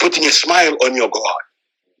 You are putting a smile on your God.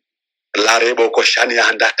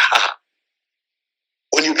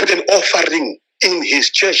 When you put an offering in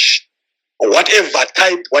His church, whatever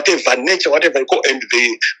type, whatever nature, whatever you call, and do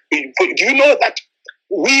you know that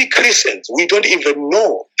we Christians, we don't even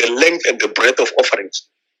know the length and the breadth of offerings?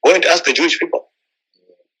 Go and ask the Jewish people.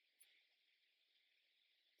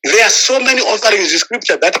 There are so many offerings in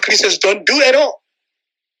Scripture that Christians don't do at all.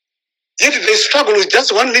 Yet they struggle with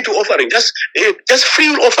just one little offering, just free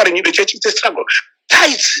will offering in the church. It's a struggle.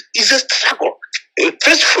 Tithes is a struggle.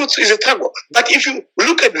 First fruits is a struggle. But if you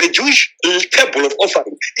look at the Jewish table of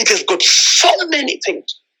offering, it has got so many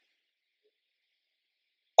things.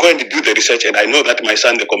 Go and do the research, and I know that my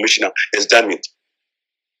son, the commissioner, has done it.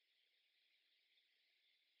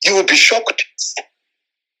 You will be shocked.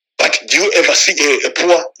 But do you ever see a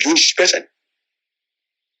poor Jewish person?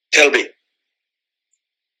 Tell me.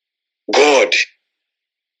 God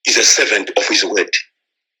is a servant of His word.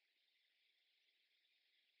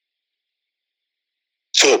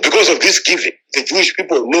 So because of this giving, the Jewish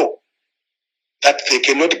people know that they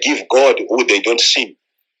cannot give God who they don't see.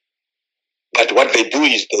 But what they do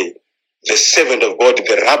is the servant of God,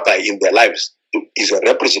 the rabbi in their lives, is a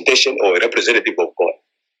representation or a representative of God.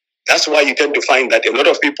 That's why you tend to find that a lot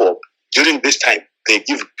of people during this time, they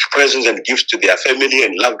give presents and gifts to their family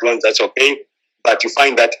and loved ones. That's okay. But you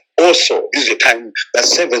find that also this is a time that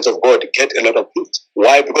servants of God get a lot of gifts.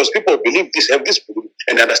 Why? Because people believe this, have this belief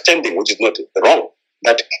and understanding, which is not wrong.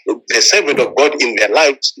 That the servant of God in their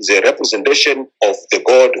lives is a representation of the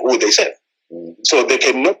God who they serve. Mm-hmm. So they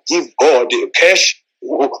cannot give God cash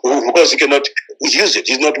because He cannot use it.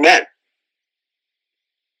 He's not man.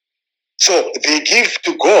 So they give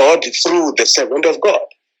to God through the servant of God.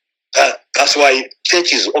 That's why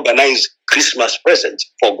churches organize Christmas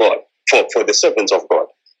presents for God, for the servants of God.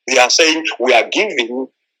 We are saying we are giving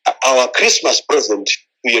our Christmas present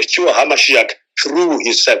to Yeshua HaMashiach through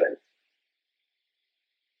His servant.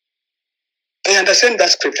 They understand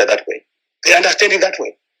that scripture that way. They understand it that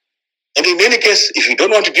way. And in any case, if you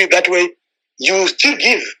don't want to give that way, you still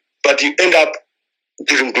give, but you end up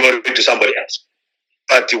giving glory to somebody else.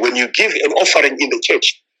 But when you give an offering in the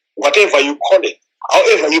church, whatever you call it,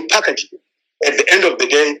 however you package it, at the end of the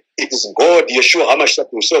day, it is God, Yeshua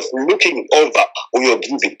HaMashiach Himself, looking over your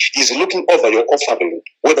giving. He's looking over your offering.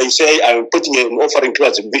 Whether you say, I'm putting an offering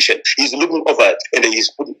towards a mission, He's looking over it and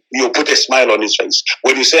you put a smile on His face.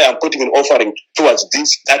 When you say, I'm putting an offering towards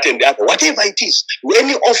this, that, and the other, whatever it is,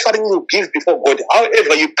 any offering you give before God,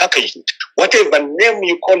 however you package it, whatever name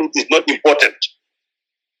you call it is not important.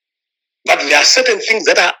 But there are certain things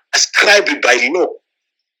that are ascribed by law.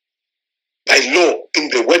 by law in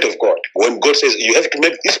the word of God. When God says you have to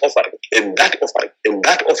make this offering and that offering and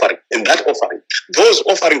that offering and that offering, those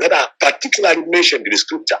offerings that are particularly mentioned in the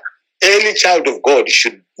scripture, any child of God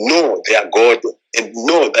should know their God and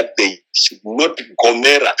know that they should not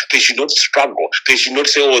gomera, they should not struggle, they should not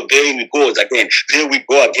say, oh, there we go again, there we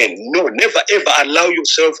go again. No, never ever allow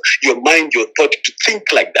yourself, your mind, your thought to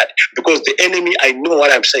think like that, because the enemy, I know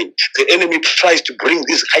what I'm saying, the enemy tries to bring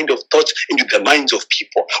this kind of thoughts into the minds of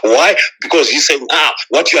people. Why? Because he's saying,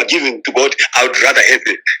 what you are giving to God, I would rather have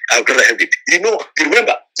it. I would rather have it.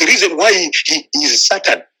 Remember, the reason why he is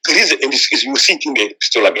Satan, the reason, and is you thinking the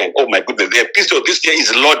pistol again. Oh my goodness, the pistol this year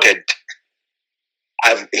is loaded.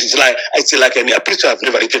 It's like a pistol I've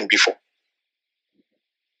never written before.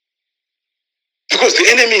 Because the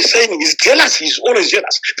enemy is saying he's jealous, he's always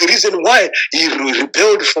jealous. The reason why he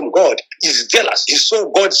rebelled from God is jealous. He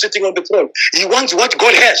saw God sitting on the throne. He wants what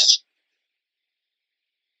God has.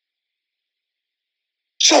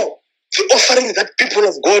 So the offering that people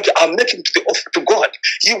of God are making to God,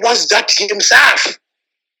 he wants that himself.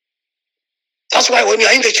 That's why when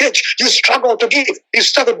you're in the church, you struggle to give. You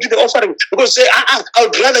struggle to do the offering because you say, I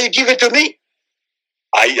would rather you give it to me.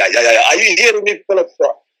 Are you hearing me, people of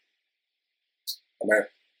God? Amen.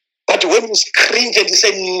 But when you cringe and you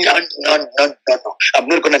say, no, I'm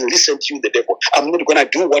not going to listen to you, the devil. I'm not going to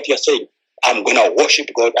do what you're saying. I'm going to worship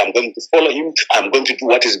God. I'm going to follow him. I'm going to do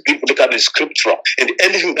what is biblical and scriptural. And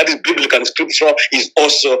anything that is biblical and scriptural is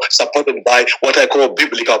also supported by what I call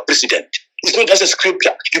biblical precedent. It's not just a scripture.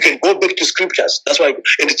 You can go back to scriptures. That's why,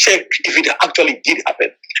 and check if it actually did happen.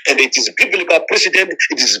 And it is biblical precedent.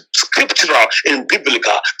 It is scriptural and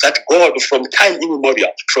biblical that God, from time immemorial,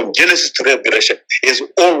 from Genesis to Revelation, has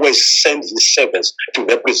always sent his servants to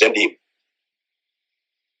represent him.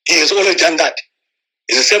 He has always done that.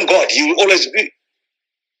 He's the same God. He will always be.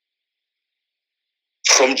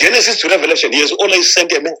 From Genesis to Revelation, he has always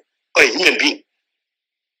sent a man or a human being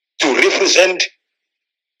to represent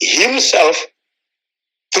himself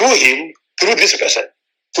through him, through this person,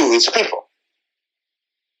 to his people.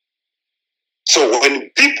 So when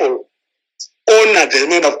people honor the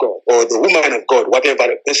man of God or the woman of God, whatever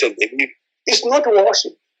person they need, it's not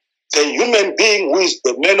worship. The human being who is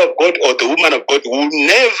the man of God or the woman of God will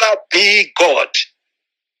never be God.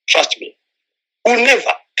 Trust me. Will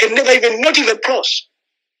never, can never even, not even close.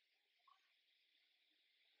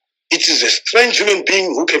 It is a strange human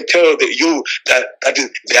being who can tell you that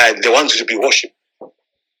they are the ones to be worshipped.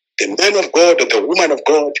 The man of God or the woman of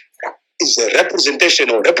God is a representation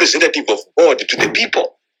or representative of God to the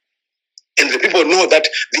people. And the people know that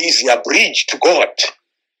this is a bridge to God.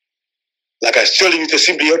 Like I was telling you, it's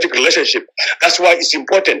a symbiotic relationship. That's why it's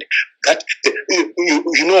important that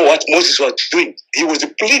you know what Moses was doing. He was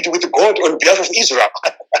pleading with God on behalf of Israel.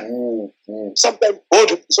 Sometimes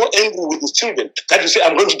God is so angry with his children that he say,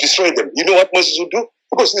 I'm going to destroy them. You know what Moses would do?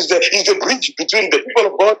 Because he's the bridge between the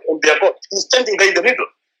people of God and their God. He's standing there in the middle.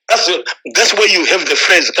 That's where you have the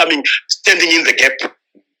phrase coming, standing in the gap.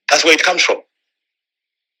 That's where it comes from.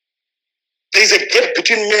 There is a gap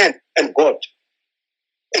between man and God.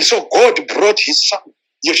 And so God brought his son,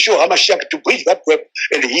 Yeshua HaMashiach, to bridge that gap,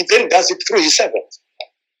 and he then does it through his servants.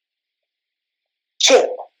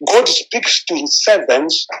 So God speaks to his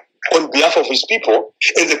servants on behalf of his people,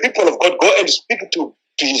 and the people of God go and speak to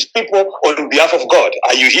his people on behalf of God.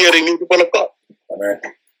 Are you hearing me, people of God? Amen.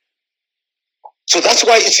 So that's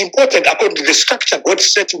why it's important, according to the structure God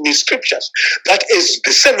set in his scriptures, that as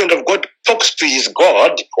the servant of God talks to his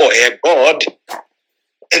God or her God,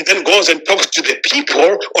 and then goes and talks to the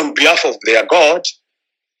people on behalf of their God,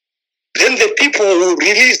 then the people will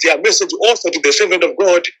release their message also to the servant of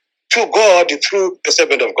God, to God through the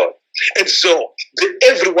servant of God. And so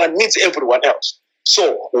everyone needs everyone else.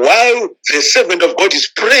 So while the servant of God is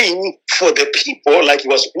praying for the people, like he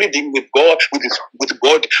was pleading with God, with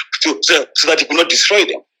God so that he could not destroy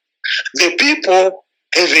them, the people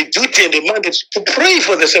have a duty and a mandate to pray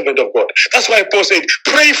for the servant of God. That's why Paul said,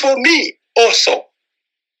 pray for me also.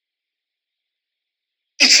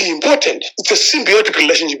 It's important. It's a symbiotic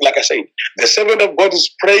relationship, like I said. The servant of God is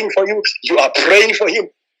praying for you. You are praying for him.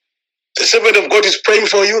 The servant of God is praying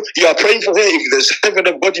for you. You are praying for her. If the servant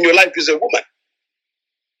of God in your life is a woman,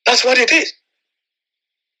 that's what it is.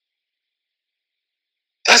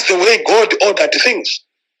 That's the way God ordered things.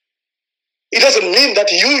 It doesn't mean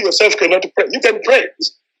that you yourself cannot pray. You can pray.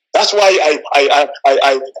 That's why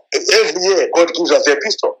I every year God gives us the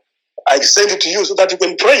epistle. I send it to you so that you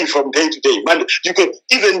can pray from day to day. Man, you can,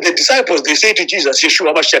 even the disciples, they say to Jesus,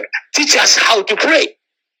 Yeshua HaMashiach, teach us how to pray.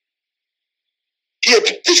 He had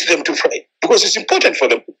to teach them to pray because it's important for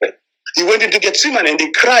them to pray. He went into Gethsemane and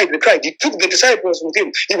he cried. He took the disciples with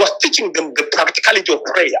him. He was teaching them the practicality of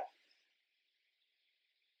prayer.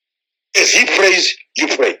 As he prays, you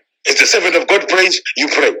pray. As the servant of God prays, you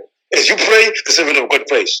pray. As you pray, the servant of God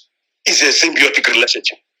prays. It's a symbiotic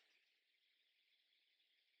relationship.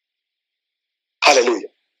 Hallelujah.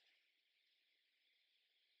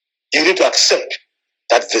 You need to accept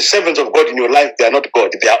that the servants of God in your life, they are not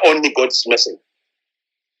God. They are only God's message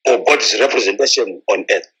or God's representation on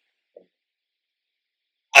earth.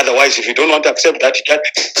 Otherwise, if you don't want to accept that,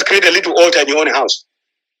 just create a little altar in your own house.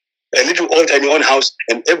 A little altar in your own house,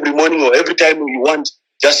 and every morning or every time you want,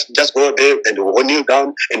 just go there and kneel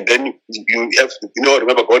down, and then you have,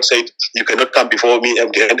 remember God said, you cannot come before me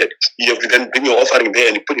empty-handed. You have to then bring your offering there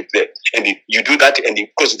and you put it there. And you do that, and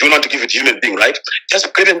because you don't want to give it to human being, right?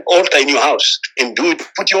 Just create an altar in your house and do it.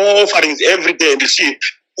 Put your offerings every day, and you see,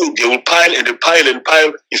 they will pile and pile and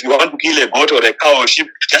pile. If you want to kill a goat or a cow or a sheep,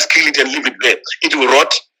 just kill it and leave it there. It will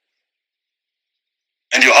rot,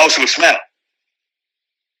 and your house will smell.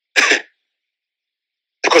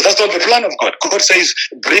 Because that's not the plan of God. God says,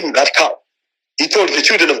 bring that cow. He told the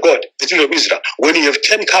children of God, the children of Israel, when you have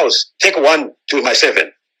 10 cows, take one to my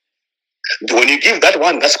servant. When you give that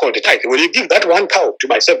one, that's called a tithe. When you give that one cow to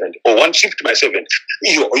my servant or one sheep to my servant,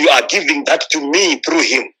 you are giving that to me through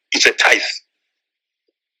him. It's a tithe.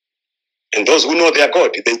 And those who know their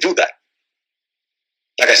God, they do that.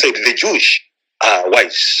 Like I said, the Jewish are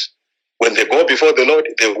wise. When they go before the Lord,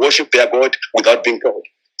 they worship their God without being told.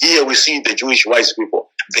 Here we see the Jewish wise people.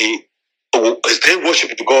 As they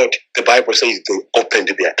worshiped God, the Bible says they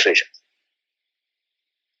opened their treasure.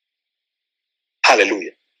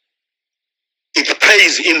 Hallelujah. It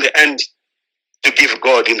pays in the end to give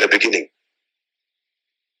God in the beginning.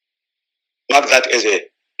 Mark that as a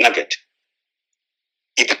nugget.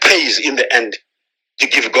 It pays in the end to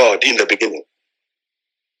give God in the beginning.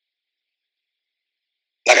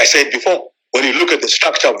 Like I said before, when you look at the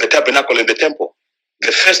structure of the tabernacle and the temple,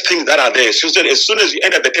 the first things that are there, as soon as you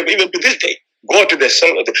enter the temple, even to this day, go to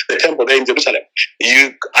the temple there in Jerusalem.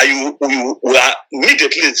 You are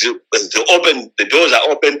immediately the doors are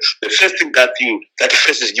open. The first thing that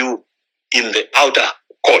faces you in the outer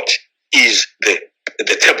court is the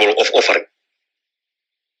table of offering.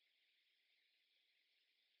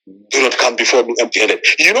 Do not come before me empty-handed.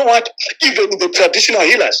 You know what? Even the traditional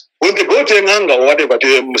healers, when they go to Nganga or whatever,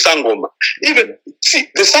 to Sangoma, even see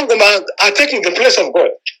the Sangoma are taking the place of God.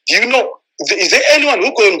 Do you know? Is there anyone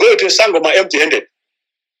who can go to Sangoma empty-handed?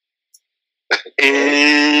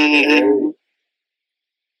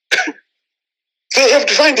 They have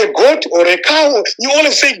to find a goat or a cow. You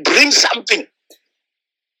always say, bring something.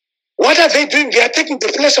 What are they doing? They are taking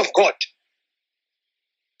the place of God.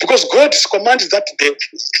 Because God's command is that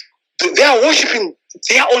they are worshiping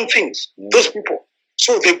their own things, those people.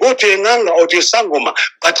 So they go to a Nganga or to a Sangoma.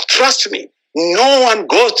 But trust me, no one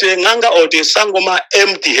goes to a Nganga or to a Sangoma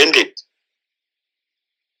empty-handed.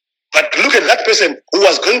 But look at that person who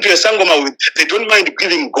was going to a Sangoma with, they don't mind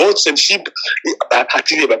giving goats and sheep. I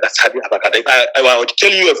would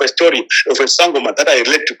tell you of a story of a Sangoma that I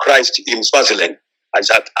led to Christ in Swaziland. I'll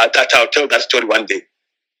tell that story one day.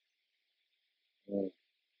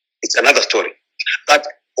 It's another story. But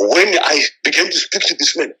when I began to speak to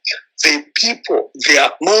this man,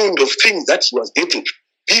 the amount of things that he was getting,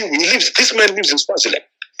 this man lives in Swaziland,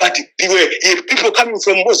 but he had people coming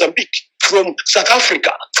from Mozambique, from South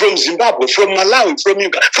Africa, from Zimbabwe, from Malawi, from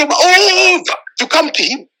Uganda, from all over to come to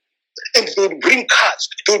him. And they would bring cars,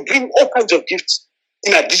 they would bring all kinds of gifts,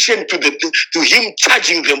 in addition to him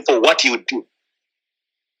charging them for what he would do.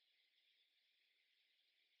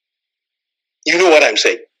 You know what I'm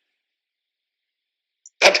saying?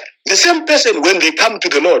 But the same person, when they come to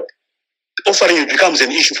the Lord, offering becomes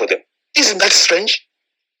an issue for them. Isn't that strange?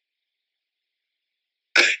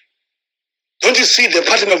 Don't you see the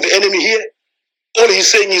pattern of the enemy here? All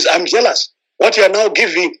he's saying is, I'm jealous. What you are now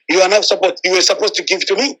giving, you were supposed to give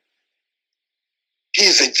to me. He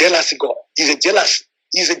is a jealous God. He's a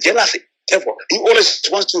jealous devil. He always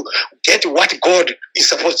wants to get what God is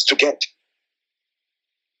supposed to get.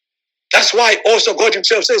 That's why also God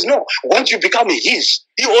himself says, no, once you become his,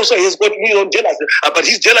 he also has got his own jealousy. But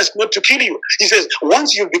he's jealous not to kill you. He says,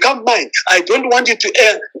 once you become mine, I don't want you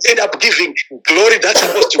to end up giving glory that's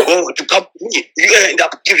supposed to come to me. You end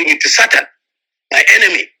up giving it to Satan, my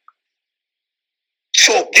enemy.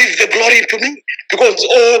 So give the glory to me, because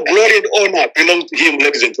all glory and honor belongs to him,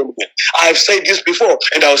 ladies and gentlemen. I've said this before,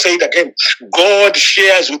 and I'll say it again. God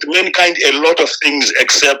shares with mankind a lot of things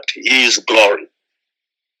except his glory.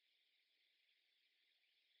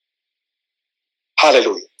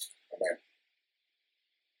 Hallelujah. Amen.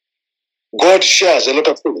 God shares a lot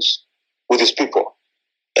of things with his people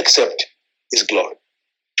except his glory.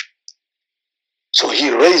 So he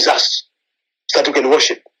raised us so that we can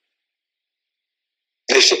worship.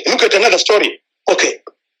 Look at another story. Okay,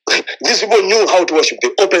 these people knew how to worship. They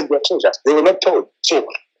opened their treasures. They were not told. So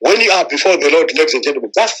when you are before the Lord, ladies and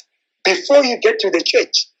gentlemen, just before you get to the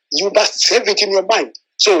church, you must have it in your mind.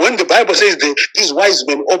 So when the Bible says these wise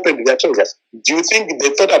men opened their treasures, do you think they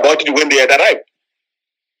thought about it when they had arrived?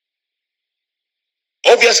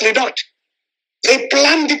 Obviously not. They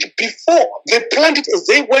planned it before. They planned it as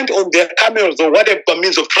they went on their camels or whatever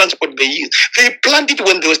means of transport they used. They planned it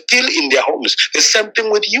when they were still in their homes. The same thing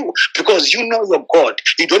with you, because you know your God.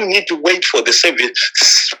 You don't need to wait for the service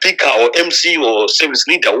speaker or MC or service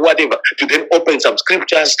leader or whatever to then open some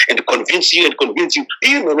scriptures and convince you.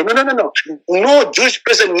 No. No Jewish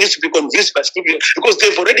person needs to be convinced by scripture because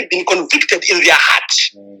they've already been convicted in their heart.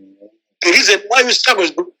 The reason why we struggle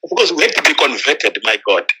is because we have to be converted, my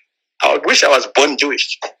God. I wish I was born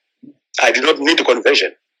Jewish. I did not need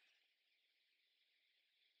conversion.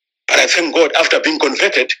 But I thank God after being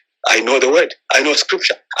converted, I know the word. I know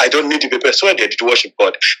scripture. I don't need to be persuaded to worship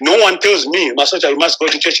God. No one tells me, Master, you must go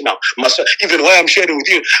to church now. Master, even while I'm sharing with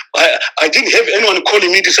you, I didn't have anyone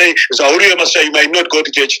calling me to say, Zauriya, Master, you might not go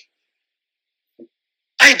to church.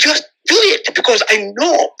 I just do it because I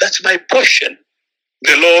know that's my portion.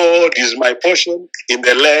 The Lord is my portion in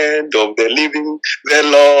the land of the living. The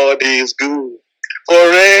Lord is good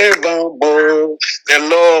forevermore. The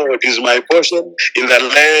Lord is my portion in the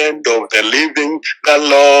land of the living. The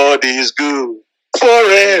Lord is good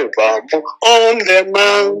forevermore. On the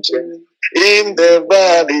mountain, in the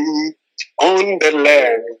valley, on the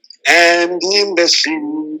land, and in the sea.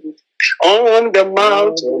 On the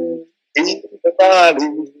mountain, in the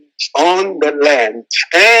valley, on the land,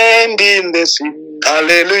 and in the sea.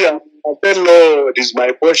 Hallelujah. The Lord is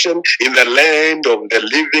my portion in the land of the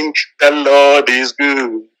living. The Lord is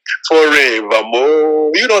good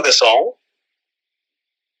forevermore. You know the song?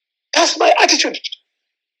 That's my attitude.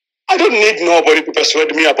 I don't need nobody to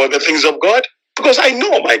persuade me about the things of God because I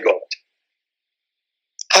know my God.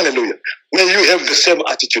 Hallelujah. May you have the same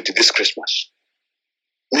attitude this Christmas.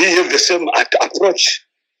 May you have the same approach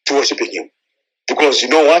to worshiping Him. Because you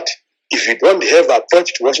know what? If you don't have an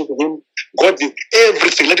approach to worshiping Him, God did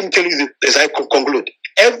everything. Let me tell you this as I conclude.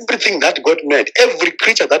 Everything that God made, every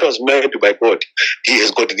creature that was made by God, He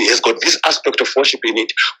has got this aspect of worship in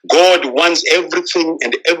it. God wants everything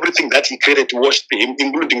and everything that He created to worship Him,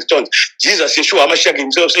 including stones. Jesus, Yeshua HaMashiach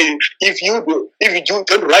Himself, saying, if you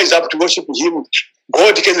don't rise up to worship Him,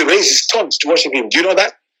 God can raise stones to worship Him. Do you know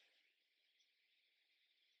that?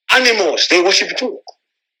 Animals, they worship too.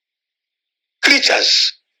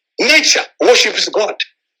 Creatures, nature worships God.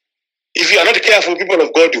 If you are not careful, people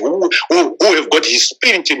of God who have got His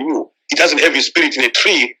Spirit in you, He doesn't have His Spirit in a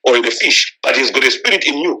tree or in a fish, but He's got a Spirit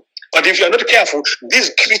in you. But if you are not careful,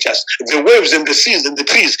 these creatures, the waves and the seas and the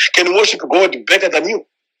trees, can worship God better than you.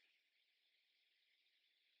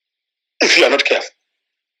 If you are not careful.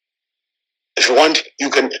 If you want,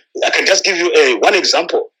 I can just give you one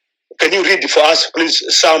example. Can you read for us, please,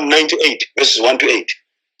 Psalm 98, verses 1 to 8?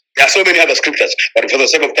 There are so many other scriptures, but for the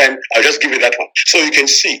sake of time, I'll just give you that one. So you can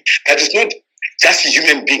see that it's not just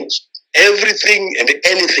human beings. Everything and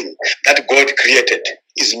anything that God created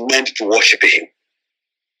is meant to worship Him.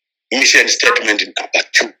 Mission statement number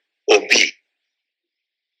 2 or B.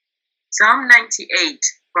 Psalm 98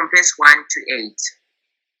 from verse 1 to 8.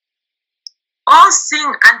 Oh,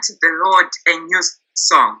 sing unto the Lord a new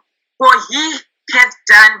song, for He hath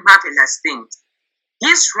done marvelous things.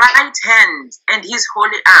 His right hand and His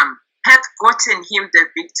holy arm hath gotten Him the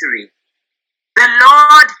victory. The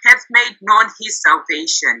Lord hath made known His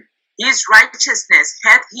salvation. His righteousness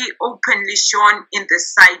hath He openly shown in the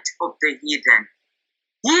sight of the heathen.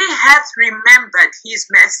 He hath remembered His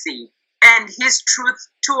mercy and His truth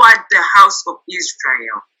toward the house of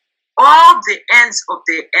Israel. All the ends of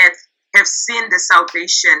the earth have seen the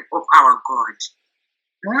salvation of our God.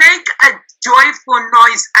 Make a joyful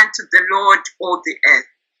noise unto the Lord, all the earth.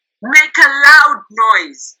 Make a loud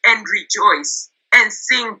noise and rejoice and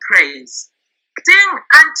sing praise. Sing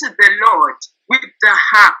unto the Lord with the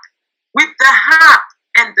harp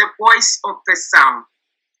and the voice of the sound,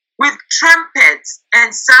 with trumpets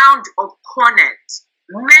and sound of cornet.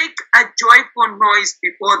 Make a joyful noise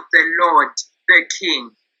before the Lord, the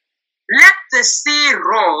King. Let the sea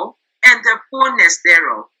roar and the fullness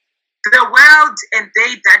thereof, the world and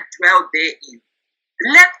they that dwell therein.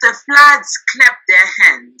 Let the floods clap their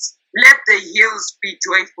hands. Let the hills be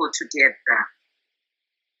joyful together.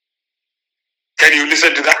 Can you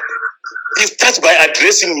listen to that? It starts by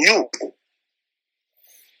addressing you.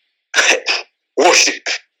 Worship.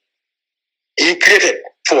 He created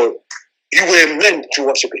for you were meant to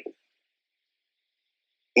worship him.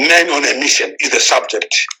 Man on a mission is the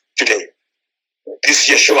subject today. This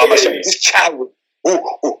Yeshua Mashiach, this child who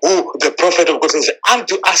the prophet of God says,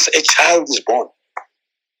 unto us a child is born.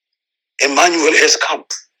 Emmanuel has come.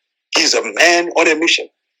 He's a man on a mission.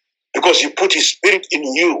 Because you put his spirit in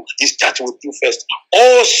you, he starts with you first.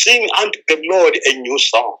 Oh, sing unto the Lord a new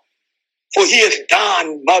song. For he has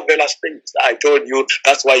done marvelous things. I told you,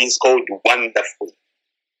 that's why he's called Wonderful.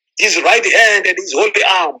 His right hand and his holy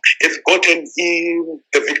arm have gotten him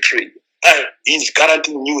the victory. He's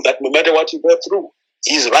guaranteeing you that no matter what you go through,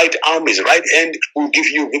 his right arm, his right hand will give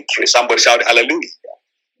you victory. Somebody shout hallelujah.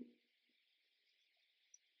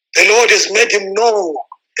 The Lord has made him know.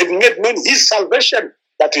 He made known his salvation.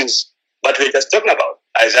 That is what we're just talking about.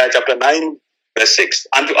 Isaiah chapter 9, verse 6.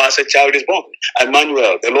 Unto us a child is born.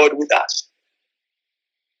 Emmanuel, the Lord with us.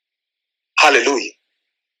 Hallelujah.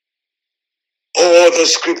 All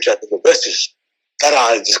those scriptures, the verses that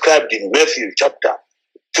are described in Matthew chapter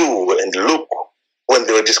 2 and Luke, when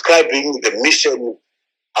they were describing the mission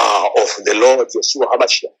of the Lord Yeshua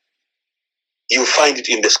HaMashiach, you find it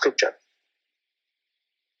in the scripture.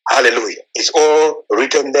 Hallelujah. It's all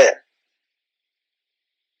written there.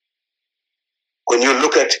 When you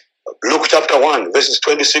look at Luke chapter 1, verses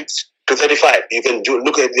 26 to 35, you can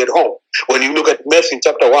look at it at home. When you look at Matthew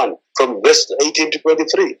chapter 1, from verse 18 to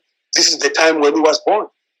 23, this is the time when he was born.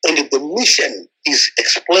 And the mission is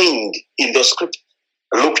explained in the scripture.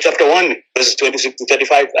 Luke chapter 1, verses 26 to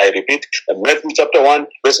 35, I repeat, Matthew chapter 1,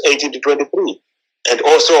 verse 18 to 23. And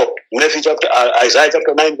also Isaiah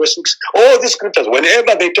chapter 9, verse 6. All these scriptures,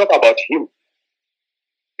 whenever they talk about him,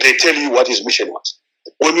 they tell you what his mission was.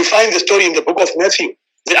 When you find the story in the book of Matthew,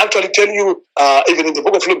 they actually tell you, even in the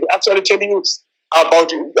book of Luke, they actually tell you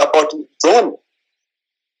about John.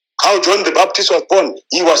 How John the Baptist was born.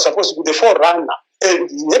 He was supposed to be the forerunner. And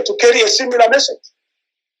he had to carry a similar message.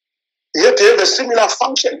 He had to have a similar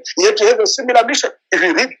function. He had to have a similar mission. If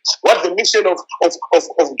you read what the mission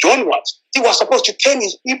of John was, he was supposed to turn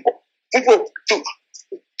his people to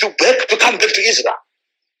come back to Israel.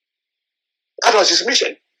 That was his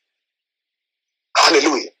mission.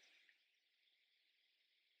 Hallelujah.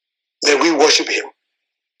 May we worship him.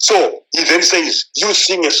 So he then says, you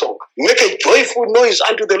sing a song. Make a joyful noise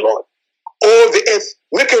unto the Lord. All the earth,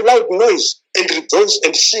 make a loud noise and rejoice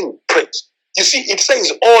and sing praise. You see, it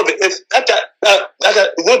says all the earth.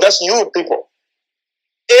 That's you people.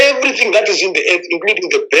 Everything that is in the earth, including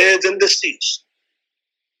the birds and the seas,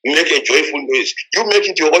 make a joyful noise. You make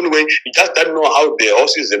it your own way. You just don't know how the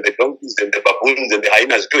horses and the donkeys and the baboons and the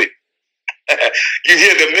hyenas do it. You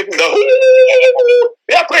hear them making the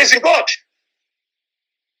they are praising God.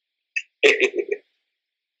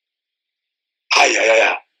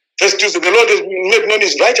 Verse 2, the Lord has made known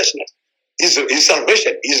his righteousness, his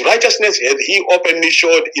salvation, his righteousness hath he openly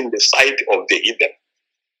showed in the sight of the heathen.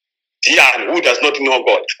 Who does not know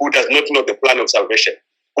God? Who does not know the plan of salvation?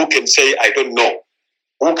 Who can say, I don't know?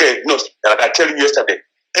 Who can know? Like I tell you yesterday,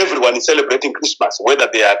 everyone is celebrating Christmas, whether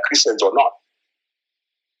they are Christians or not.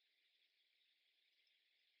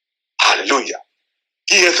 Hallelujah.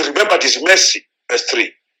 He has remembered his mercy, verse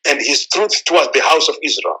 3, and his truth towards the house of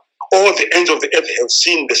Israel. All the ends of the earth have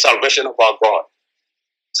seen the salvation of our God.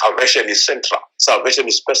 Salvation is central. Salvation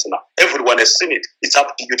is personal. Everyone has seen it. It's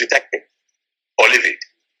up to you to take it or leave it.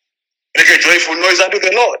 Make a joyful noise unto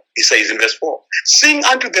the Lord, he says in verse 4. Sing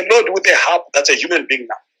unto the Lord with a harp. That's a human being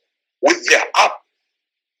now. With the harp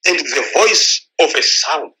and the voice of a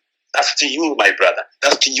sound. That's to you, my brother.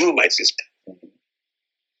 That's to you, my sister.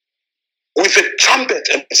 With a trumpet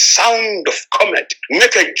and the sound of comet,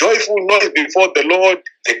 make a joyful noise before the Lord,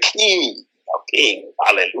 the King. King.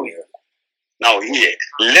 Hallelujah. Now here,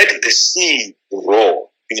 let the sea roar.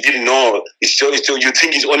 You didn't know. You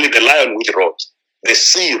think it's only the lion which roars. The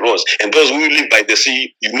sea roars. And those who live by the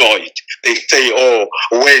sea, you know it. They say, oh,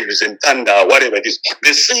 waves and thunder, whatever it is.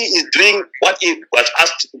 The sea is doing what it was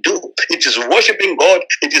asked to do. It is worshiping God.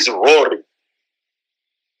 It is roaring.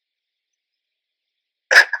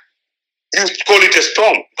 You call it a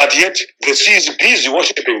storm, but yet the sea is busy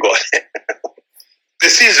worshiping God. The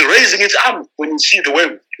sea is raising its arm when you see the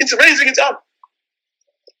wave. It's raising its arm.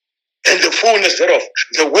 And the fullness thereof,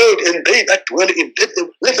 the world and they that dwell in,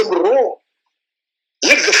 let them roar.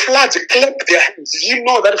 Let the floods clap their hands. You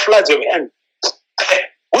know that floods have hands.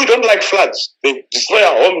 We don't like floods. They destroy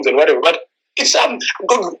our homes and whatever, but it's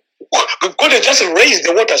God has just raised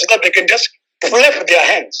the water so that they can just clap their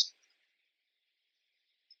hands.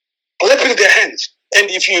 Clapping their hands. And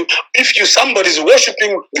if you somebody is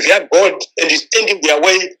worshiping their God and is standing their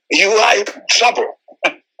way, you are in trouble.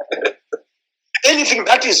 anything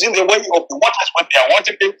that is in the way of the waters when they are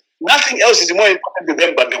worshiping, nothing else is more important to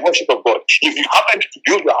them but the worship of God. If you happen to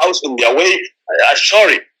build your house in their way,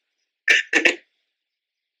 sorry.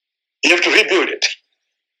 You have to rebuild it.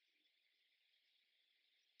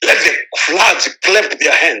 Let the floods clap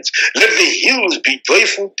their hands. Let the hills be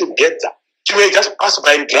joyful together. You may just pass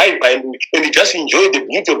by and drive by and you just enjoy the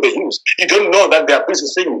beauty of the hills. You don't know that they are busy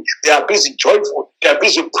singing. They are busy joyful. They are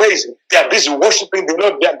busy praising. They are busy worshiping the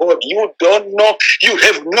Lord their God. You don't know. You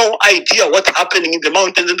have no idea what's happening in the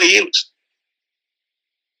mountains and the hills.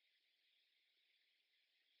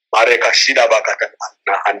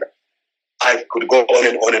 I could go on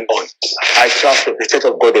and on and on. I trust that the church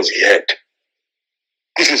of God has heard.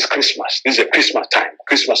 This is Christmas. This is a Christmas time,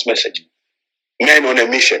 Christmas message. Men on a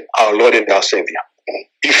mission, our Lord and our Savior.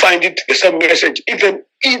 You find it, the same message, even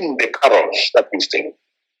in the carols that we sing.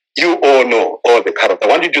 You all know all the carols. I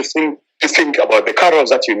want you to think about the carols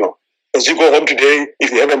that you know. As you go home today,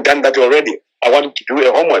 if you haven't done that already, I want you to do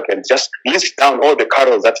a homework and just list down all the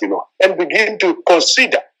carols that you know and begin to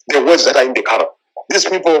consider the words that are in the carol. These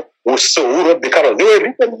people who wrote the carols, they were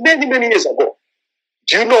written many, many years ago.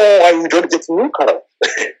 Do you know why we don't get new carols?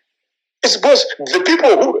 It's because the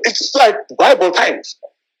people it's like Bible times.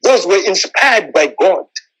 Those were inspired by God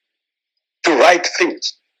to write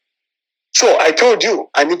things. So I told you,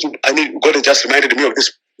 God has just reminded me of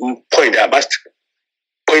this point. I must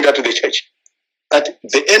point out to the church that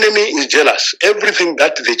the enemy is jealous. Everything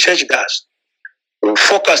that the church does,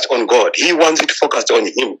 focused on God. He wants it focused on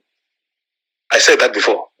Him. I said that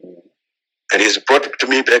before. And He's brought to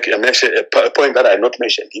me back a point that I had not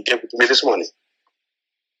mentioned. He gave it to me this morning.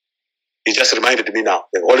 He just reminded me now.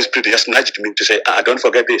 The Holy Spirit just nudged me to say, don't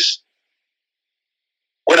forget this.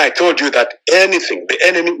 When I told you that anything, the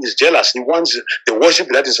enemy is jealous. He wants the worship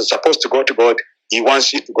that is supposed to go to God. He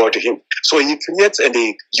wants it to go to Him. So he creates and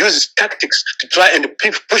he uses tactics to try and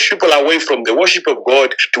push people away from the worship of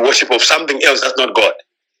God to worship of something else that's not God.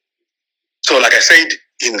 So like I said,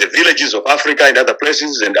 in the villages of Africa and other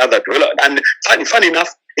places and other and funny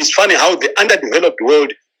enough, it's funny how the underdeveloped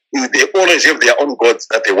world, they always have their own gods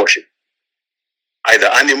that they worship.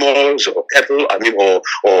 Either animals or cattle, or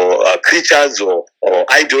creatures or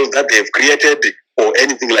idols that they've created or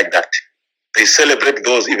anything like that. They celebrate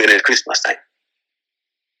those even at Christmas time.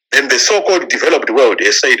 Then the so-called developed world,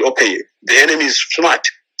 they said, okay, the enemy is smart.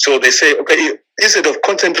 So they say, okay, instead of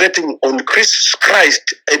concentrating on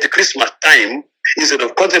Christ at Christmas time, instead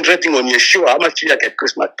of concentrating on Yeshua HaMashiach at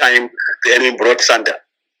Christmas time, the enemy brought Santa.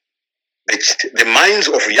 The minds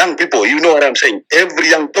of young people, you know what I'm saying? Every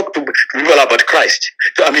young talk to people about Christ,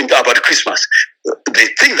 about Christmas. The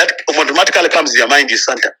thing that automatically comes to their mind is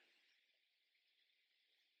Santa.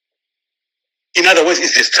 In other words,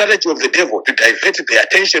 it's the strategy of the devil to divert the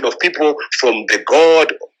attention of people from the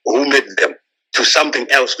God who made them to something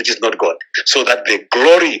else which is not God. So that the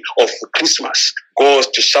glory of Christmas goes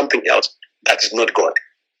to something else that is not God.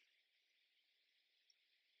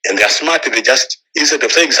 And they are smart, they just, instead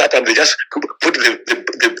of saying Satan, they just put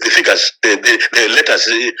the figures, the letters,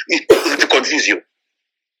 to confuse you.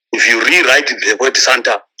 If you rewrite the word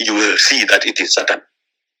Santa, you will see that it is Satan.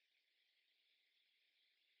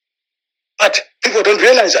 But people don't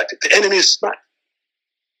realize that. The enemy is smart.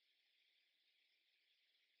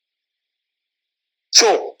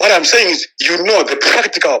 So what I'm saying is, you know the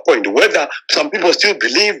practical point, whether some people still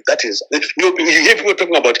believe that is, you hear people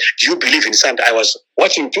talking about, do you believe in Santa? I was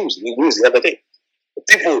watching the news the other day.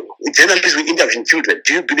 People, journalists were interviewing children,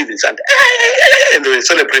 do you believe in Santa? And they were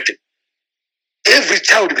celebrating. Every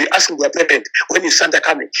child will be asking their parent, when is Santa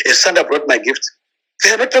coming? Has Santa brought my gift?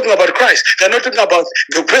 They are not talking about Christ. They are not talking about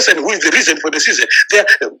the person who is the reason for the season.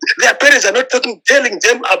 Their parents are not telling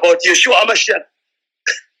them about Yeshua HaMashiach.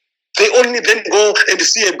 They only then go and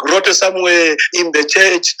see a grotto somewhere in the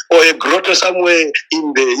church or a grotto somewhere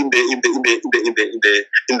in the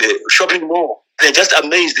shopping mall. They're just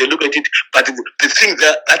amazed. They look at it, but the thing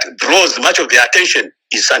that draws much of their attention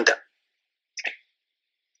is Santa.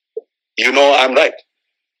 You know I'm right.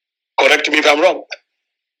 Correct me if I'm wrong.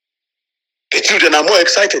 The children are more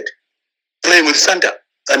excited playing with Santa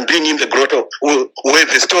than being in the grotto where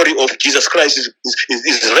the story of Jesus Christ is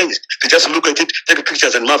raised. They just look at it, take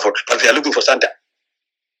pictures and marvel, but they are looking for Santa.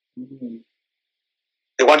 Mm-hmm.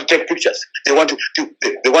 They want to take pictures. They want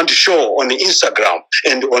to show on Instagram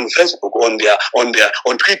and on Facebook,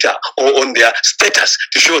 on Twitter or on their status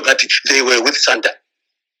to show that they were with Santa.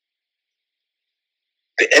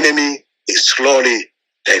 The enemy is slowly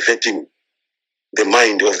diverting the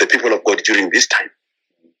mind of the people of God during this time,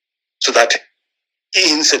 so that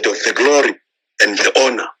instead of the glory and the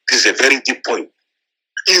honor, this is a very deep point.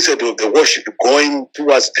 Instead of the worship going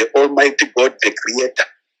towards the Almighty God, the Creator,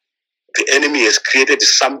 the enemy has created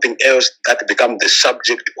something else that becomes the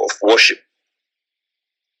subject of worship.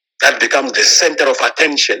 That becomes the center of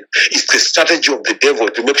attention. It's the strategy of the devil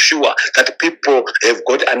to make sure that people have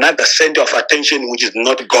got another center of attention which is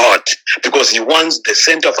not God, because he wants the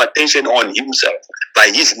center of attention on himself.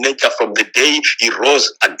 By his nature, from the day he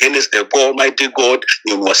rose against the Almighty God,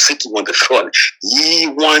 he was sitting on the throne. He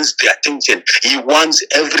wants the attention. He wants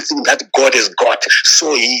everything that God has got.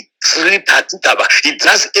 So he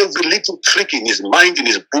does every little trick in his mind, in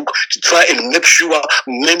his book, to try and make sure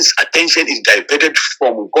men's attention is diverted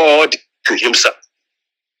from God to himself.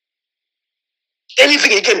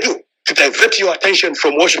 Anything he can do to divert your attention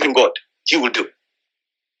from worshiping God, he will do.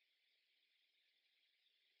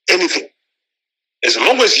 Anything. As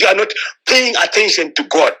long as you are not paying attention to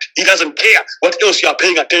God, he doesn't care what else you are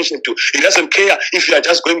paying attention to. He doesn't care if you are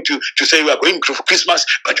just going to say we are going for Christmas,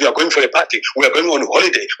 but we are going for a party. We are going on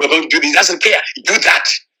holiday. We are going to do this. He doesn't care. Do that.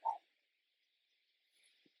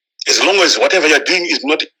 As long as whatever you are doing is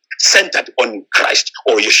not centered on Christ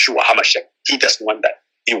or Yeshua HaMashiach, he doesn't want that.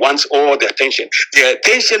 He wants all the attention. The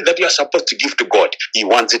attention that you are supposed to give to God, he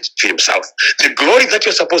wants it to himself. The glory that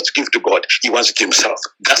you are supposed to give to God, he wants it to himself.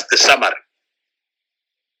 That's the summary.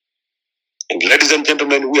 And ladies and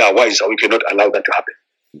gentlemen, we are wise, so we cannot allow that to happen.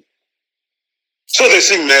 So they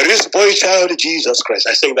sing, Mary's boy child, Jesus Christ.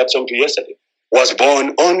 I sang that song to you yesterday. Was born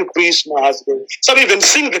on Christmas Day. Some even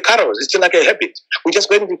sing the carols. It's like a habit. We just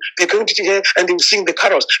they're going to hear and they sing the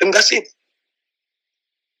carols, and that's it.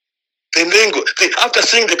 Then after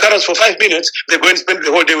singing the carols for 5 minutes, they go and spend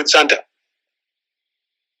the whole day with Santa.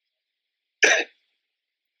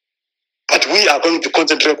 But we are going to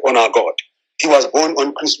concentrate on our God. He was born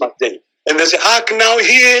on Christmas Day. And they say, hark now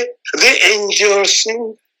hear the angels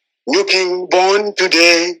sing, new king born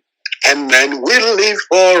today, and man will live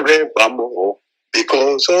forevermore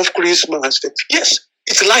because of Christmas Day. Yes,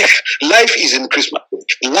 it's life. Life is in Christmas.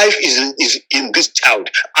 Life is in this child.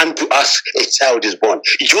 Unto us a child is born.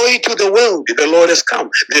 Joy to the world, the Lord has come.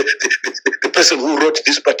 The person who wrote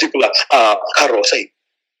this particular carol saying,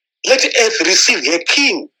 let earth receive a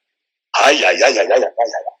king.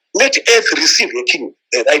 Let earth receive a king,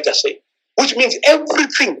 the writer said. Which means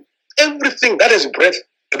everything that has breath,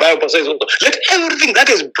 the Bible says also, let everything that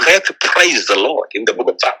has breath praise the Lord in the book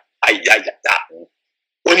of Psalms.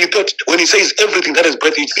 When he says everything that has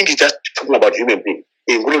breath, you think he's just talking about human beings,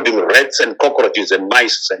 including rats and cockroaches and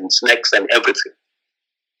mice and snakes and everything.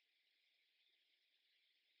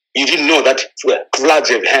 You didn't know that floods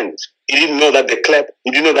have hands. You didn't know that they clap.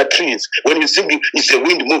 You didn't know that trees, when you sing, it's the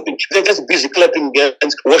wind moving. They're just busy clapping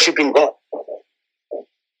hands, worshiping God.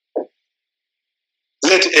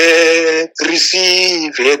 Let earth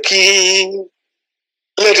receive a king.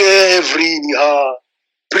 Let every heart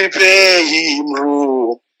prepare him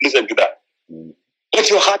room. Listen to that. Let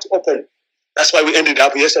your heart open. That's why we ended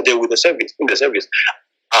up yesterday with the service, in the service.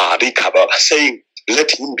 Rikaba saying,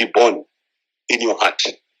 let him be born in your heart.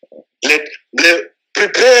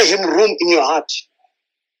 Prepare him room in your heart.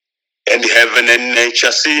 And heaven and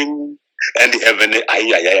nature sing. And heaven and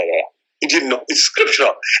You didn't know. It's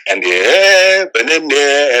scriptural. And heaven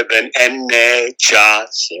and nature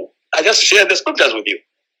sing. I just share the scriptures with you.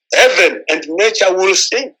 Heaven and nature will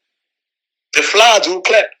sing. The floods will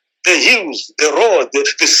clap. The hills, the roar,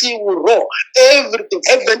 the sea will roar. Everything,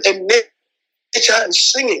 heaven and nature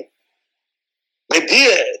is singing. The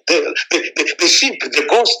deer, the sheep, the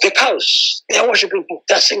goats, the cows, they are worshiping,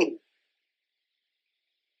 they are singing.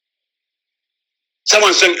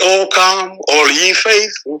 Someone saying, oh come, all ye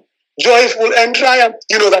faithful, joyful and triumph.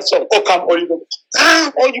 You know that song, oh come, all ye faithful.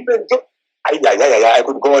 Come, all ye faithful. I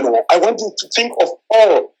could go on and on. I want you to think of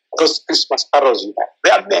all those Christmas carols you have.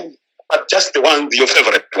 There are many, but just the ones, your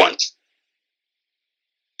favorite ones.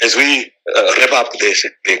 As we wrap up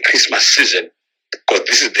the Christmas season, because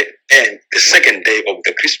this is the end, the second day of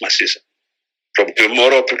the Christmas season. From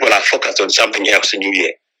tomorrow, people are focused on something else in New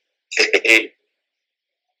Year.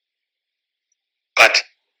 But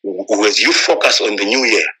as you focus on the New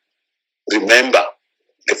Year, remember,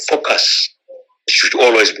 the focus should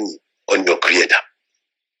always be on your Creator.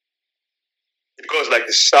 It goes like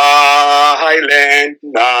the silent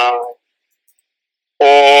night,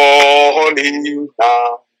 holy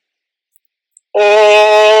night,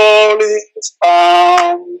 all is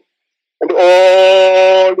calm and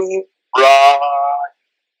all is bright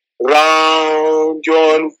round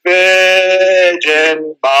your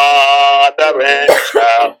virgin mother and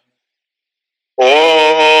child.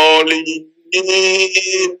 Holy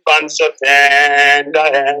infant so tender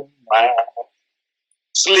and mild,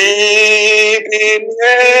 Sleep in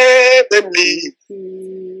heavenly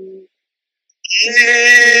peace.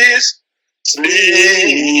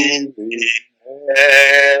 Sleep in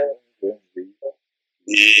heavenly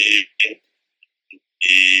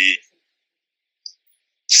peace.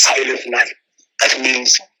 Silent night. That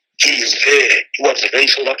means he is there. He was there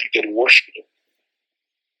so that you can worship him.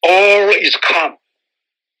 All is calm.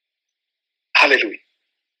 Hallelujah.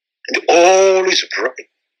 And all is bright.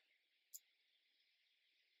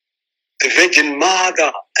 The Virgin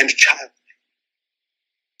Mother and Child.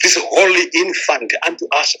 This holy infant, unto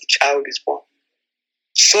us a child is born.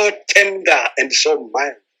 So tender and so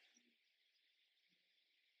mild.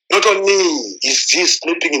 Not only is he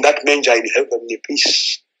sleeping in that manger in heavenly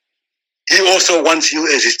peace, he also wants you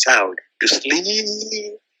as his child to sleep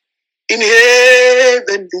in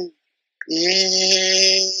heavenly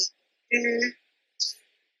peace.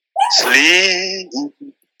 Sleep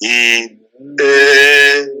in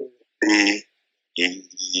heavenly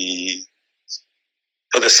peace.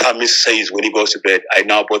 So the psalmist says when he goes to bed, I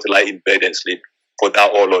now both lie in bed and sleep, for thou,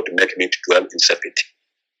 O Lord, make me to dwell in safety.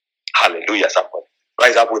 Hallelujah, somebody.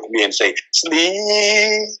 Rise up with me and say, sleep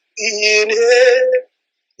in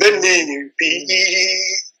heavenly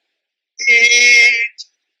peace.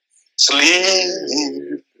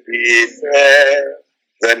 Sleep in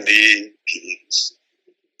heavenly peace.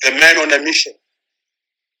 The man on a mission.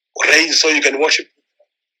 Raise so you can worship.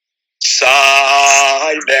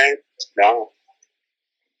 Silent now.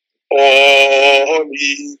 All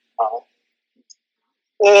is found.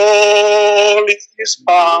 All is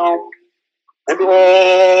found. And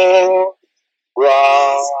all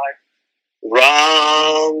right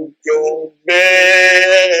round your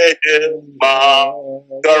bed,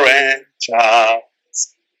 mother and child.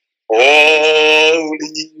 All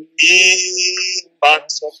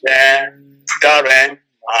infants of tender and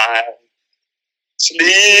mild.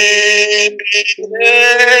 Sleep in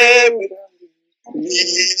heaven.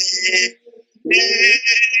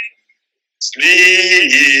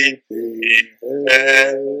 Sleep in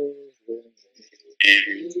heaven.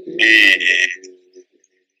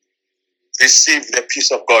 Receive the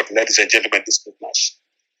peace of God, ladies and gentlemen, this Christmas.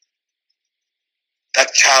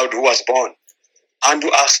 That child who was born, unto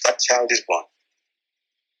us that child is born.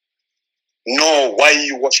 Know why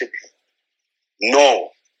you worship him. Know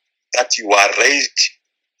that you are raised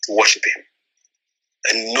to worship him.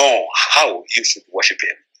 And know how you should worship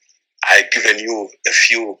him. I've given you a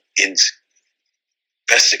few hints,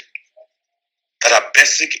 basic, that are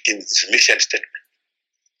basic in his mission statement.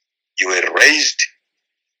 You were raised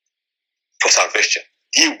for salvation.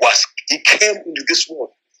 He came into this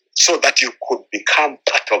world so that you could become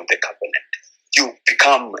part of the covenant. You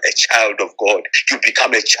become a child of God. You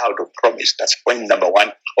become a child of promise. That's point number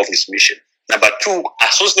one of his mission. Number two,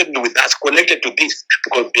 associated with us, connected to this,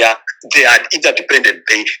 because they are interdependent.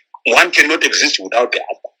 One cannot exist without the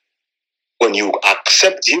other. When you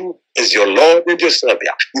accept him as your Lord and your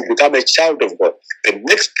Savior, you become a child of God. The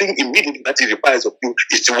next thing immediately that he requires of you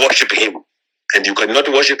is to worship him. And you cannot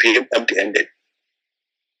worship him empty-handed.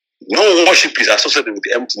 No worship is associated with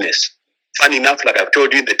emptiness. Funny enough, like I've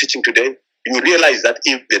told you in the teaching today, you realize that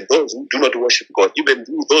even those who do not worship God, even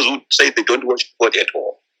those who say they don't worship God at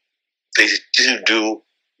all, they still do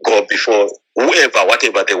go before whoever,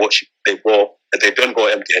 whatever they worship, they don't go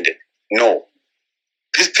empty-handed. No.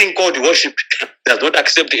 This thing called worship does not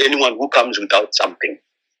accept anyone who comes without something.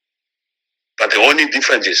 But the only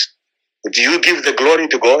difference is, do you give the glory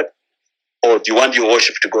to God, or do you want your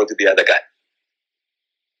worship to go to the other guy?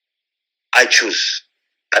 I choose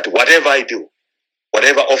that whatever I do,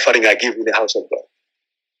 whatever offering I give in the house of God,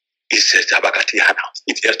 is it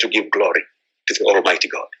has to give glory to the Almighty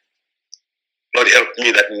God. Lord, help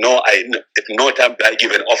me that at no time do I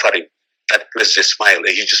give an offering that places a smile,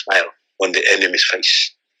 a huge smile on the enemy's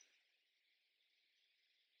face.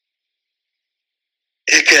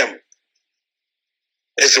 He came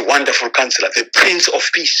as a wonderful counselor, the Prince of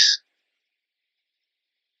Peace.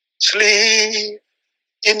 Sleep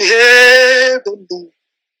in heavenly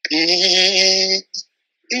peace.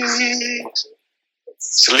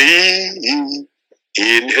 Sleep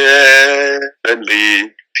in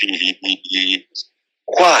heavenly peace.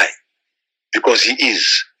 Why? Because he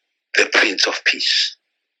is the Prince of Peace.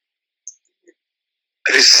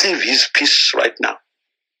 Receive his peace right now.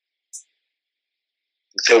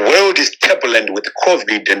 The world is turbulent with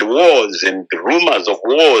COVID and wars and rumors of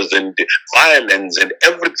wars and violence and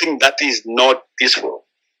everything that is not peaceful.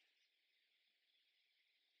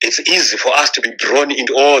 It's easy for us to be drawn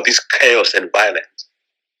into all this chaos and violence.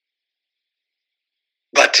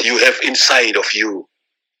 But you have inside of you,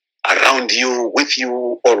 around you, with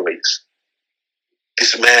you always,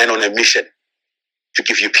 this man on a mission to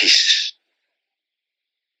give you peace.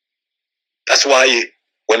 That's why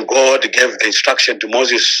when God gave the instruction to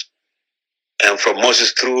Moses, and from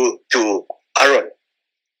Moses through to Aaron,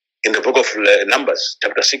 in the book of Numbers,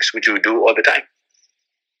 chapter 6, which we do all the time,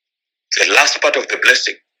 the last part of the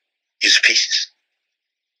blessing is peace.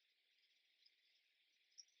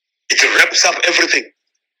 It wraps up everything.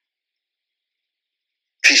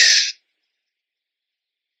 Peace.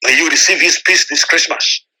 May you receive His peace this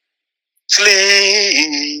Christmas.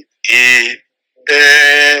 Sleep in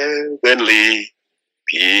heavenly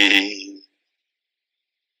peace.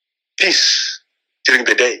 Peace during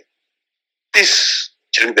the day. Peace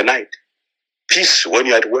during the night. Peace when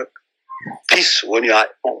you're at work. Peace when you're at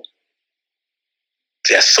home.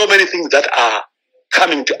 There are so many things that are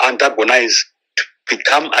coming to antagonize, to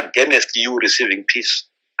become against you receiving peace.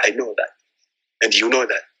 I know that. And you know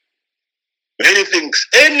that. Many things,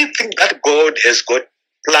 anything that God has got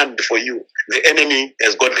planned for you, the enemy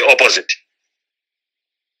has got the opposite.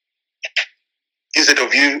 Instead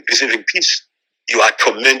of you receiving peace, you are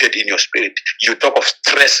tormented in your spirit. You talk of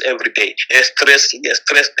stress every day. There's stress here,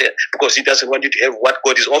 stress there, because he doesn't want you to have what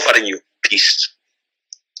God is offering you, peace.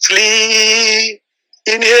 Sleep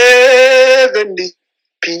in heavenly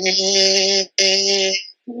peace.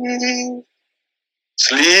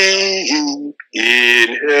 Sleep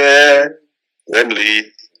in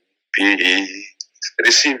heavenly peace.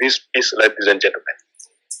 Receive His peace, ladies and gentlemen.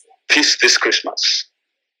 Peace this Christmas.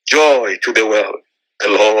 Joy to the world. The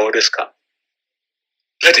Lord has come.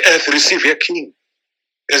 Let earth receive your King.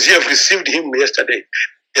 As you have received Him yesterday,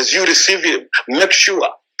 as you receive Him, make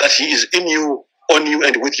sure that He is in you, on you,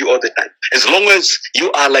 and with you all the time. As long as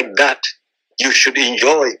you are like that, you should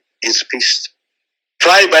enjoy His peace.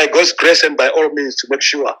 Try by God's grace and by all means to make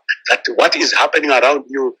sure that what is happening around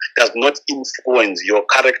you does not influence your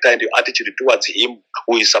character and your attitude towards Him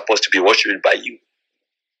who is supposed to be worshipped by you.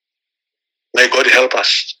 May God help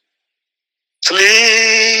us.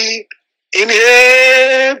 Sleep in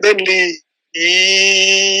heavenly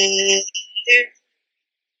peace.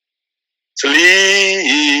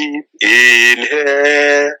 Sleep in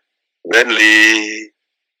heavenly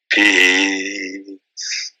peace.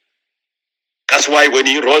 That's why when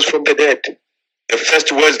He rose from the dead, the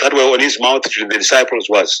first words that were on His mouth to the disciples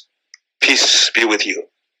was, peace be with you.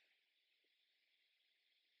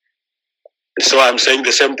 And so I'm saying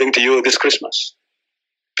the same thing to you this Christmas.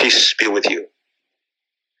 Peace be with you.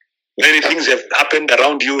 Many things have happened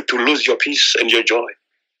around you to lose your peace and your joy.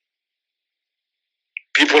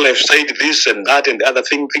 People have said this and that and the other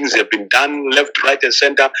thing. Things have been done left, right, and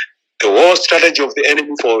center. The whole strategy of the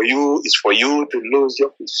enemy for you is for you to lose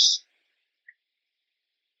your peace.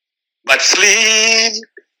 But sleep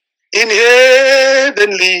in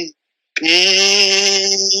heavenly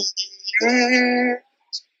peace.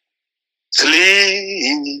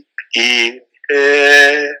 Sleep in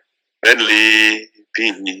heavenly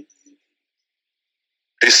peace.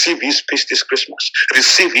 Receive His peace this Christmas.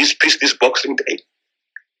 Receive His peace this Boxing Day.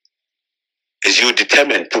 As you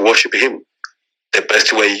determine to worship Him the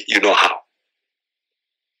best way you know how.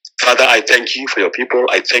 Father, I thank You for Your people.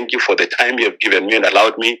 I thank You for the time You have given me and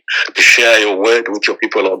allowed me to share Your word with Your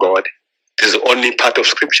people, oh God. It is only part of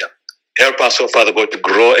Scripture. Help us, oh Father God, to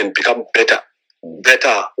grow and become better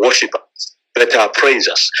worshipers, better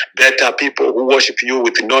praisers, better people who worship You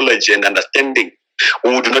with knowledge and understanding,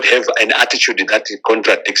 who do not have an attitude that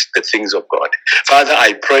contradicts the things of God. Father,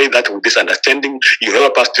 I pray that with this understanding, You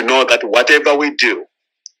help us to know that whatever we do,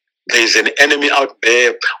 there is an enemy out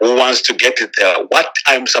there who wants to get it there. What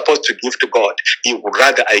I'm supposed to give to God, He would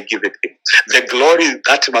rather I give it Him. The glory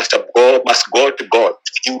that must go to God.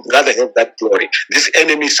 He would rather have that glory. This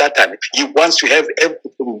enemy, Satan, he wants to have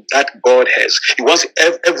everything that God has. He wants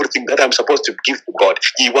everything that I'm supposed to give to God.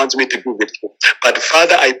 He wants me to give it to Him. But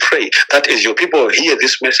Father, I pray that as Your people hear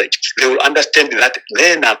this message, they will understand that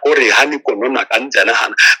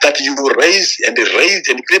You raised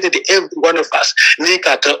and created every one of us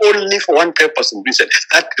only for one purpose and reason,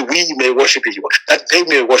 that we may worship You, that they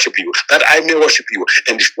may worship You, that I may worship You.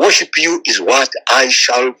 And worship You is what I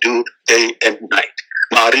shall do day and night.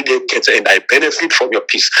 And I benefit from Your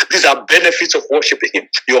peace. These are benefits of worshiping Him.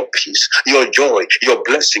 Your peace, Your joy, Your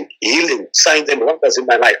blessing, healing, signs and wonders in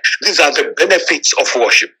my life. These are the benefits of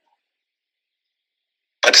worship.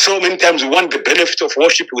 But so many times we want the benefits of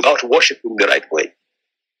worship without worshiping the right way.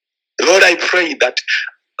 Lord, I pray that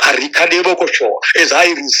as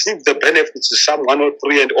I receive the benefits of Psalm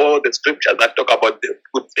 103 and all the scriptures that talk about the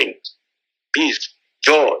good things, peace,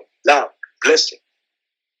 joy, love, blessing,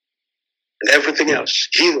 and everything else,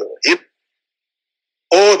 heal.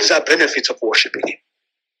 All these are benefits of worshiping Him.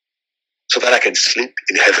 so that I can sleep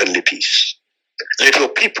in heavenly peace. Let your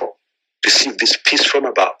people receive this peace from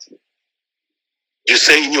above. You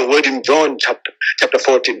say in your word in John chapter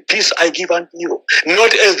 14, peace I give unto you,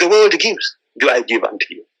 not as the world gives, do I give unto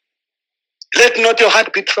you. Let not your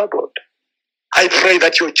heart be troubled. I pray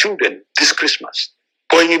that your children this Christmas,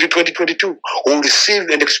 going into 2022, will receive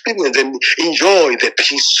and experience and enjoy the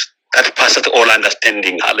peace that passeth all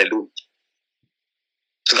understanding. Hallelujah.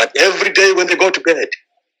 So that every day when they go to bed,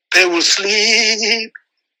 they will sleep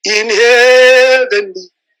in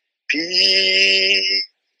heavenly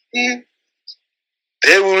peace.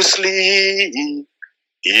 They will sleep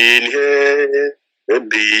in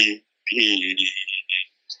heavenly peace.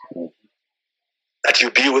 That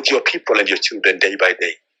you be with your people and your children day by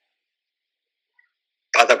day.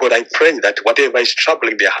 Father God, I pray that whatever is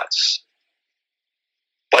troubling their hearts,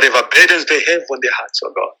 whatever burdens they have on their hearts,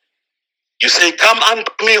 oh God, you say, come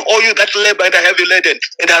unto me, all you that labor and are heavy laden,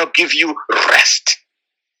 and I'll give you rest.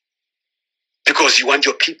 Because you want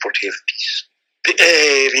your people to have peace.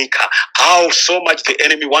 Erika, how so much the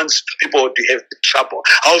enemy wants people to have trouble.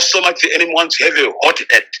 How so much the enemy wants to have a hot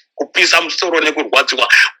head.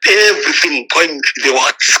 Everything going the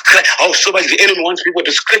what? How so much the enemy wants people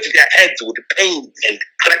to scratch their heads with pain and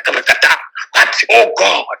crack. But oh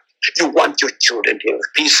God, you want your children to have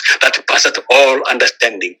peace that passeth all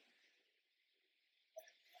understanding.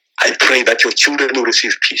 I pray that your children will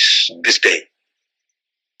receive peace this day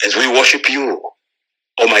as we worship you,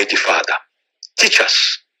 Almighty Father. Teach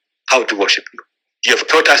us how to worship you. You have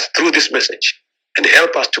taught us through this message, and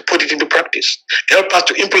help us to put it into practice. Help us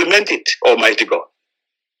to implement it, Almighty God.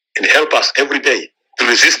 And help us every day to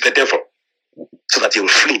resist the devil so that he will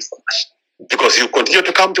flee from us. Because he will continue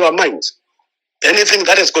to come to our minds. Anything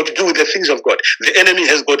that has got to do with the things of God, the enemy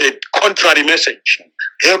has got a contrary message.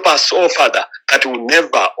 Help us, oh Father, that we will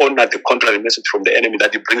never honor the contrary message from the enemy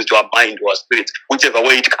that he brings to our mind or our spirit, whichever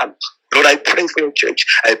way it comes. Lord, I pray for your church.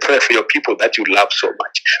 I pray for your people that you love so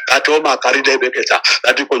much. That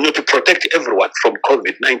you continue to protect everyone from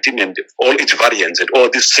COVID-19 and all its variants and all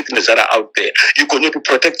these sicknesses that are out there. You continue to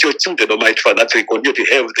protect your children, Almighty Father, that we continue to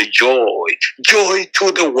have the joy. Joy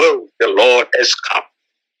to the world. The Lord has come.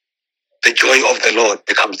 The joy of the Lord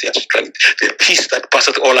becomes their strength. The peace that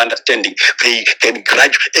passeth all understanding. They can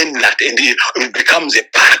gradually end that and it becomes a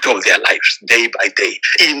part of their lives day by day.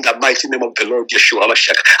 In the mighty name of the Lord Yeshua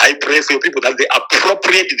HaMashiach, I pray for your people that they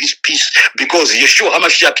appropriate this peace because Yeshua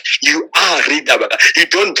HaMashiach, you are Ridabaga. You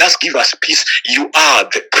don't just give us peace, you are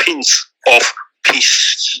the Prince of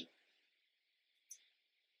Peace.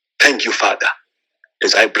 Thank you, Father,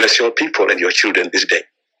 as I bless your people and your children this day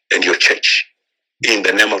and your church. In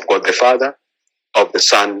the name of God the Father, of the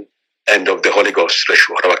Son, and of the Holy Ghost.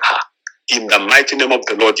 In the mighty name of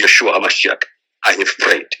the Lord Yeshua HaMashiach, I have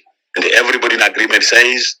prayed. And everybody in agreement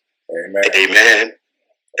says, Amen, Amen,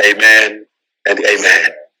 Amen, and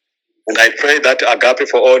Amen. And I pray that Agape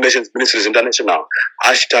for All Nations Ministries International,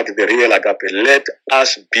 hashtag the real Agape, let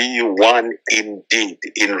us be one indeed,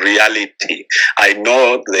 in reality. I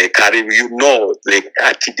know they carry, you know, they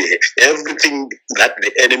everything that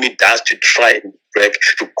the enemy does to try and break,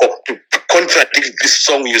 to contradict this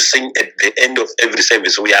song you sing at the end of every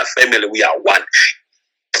service. We are family, we are one.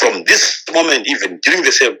 From this moment, even during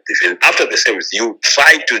the service, even after the service, you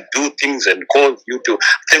try to do things and cause you to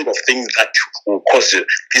think of things that will cause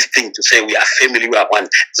this thing to say we are family, we are one,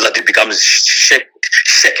 so that it becomes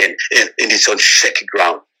shaken and it's on shaky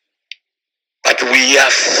ground. But we are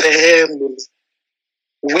family.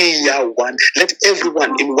 We are one. Let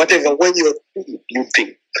everyone, in whatever way you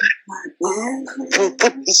think,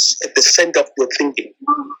 put this at the center of your thinking.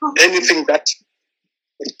 Anything that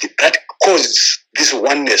causes this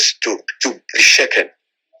oneness to be shaken,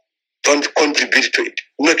 don't contribute to it.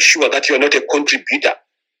 Make sure that you are not a contributor.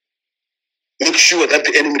 Make sure that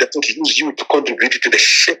the enemy does not use you to contribute to the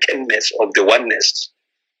shakenness of the oneness.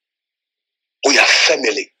 We are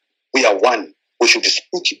family. We are one. We should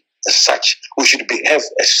speak as such. We should behave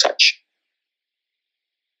as such.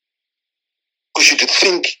 We should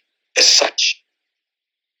think as such.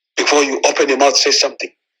 Before you open your mouth, say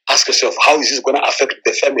something. Ask yourself, how is this going to affect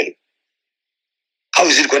the family? How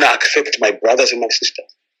is it going to affect my brothers and my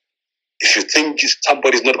sisters? If you think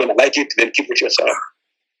somebody's not going to like it, then keep it yourself.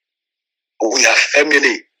 We are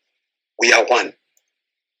family. We are one.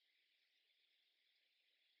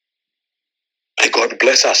 May God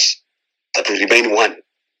bless us that we remain one.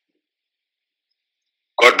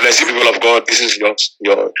 God bless you, people of God. This is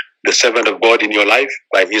the servant of God in your life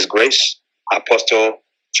by His grace, Apostle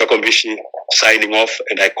Chokombishi, signing off,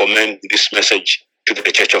 and I commend this message to the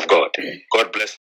Church of God. God bless.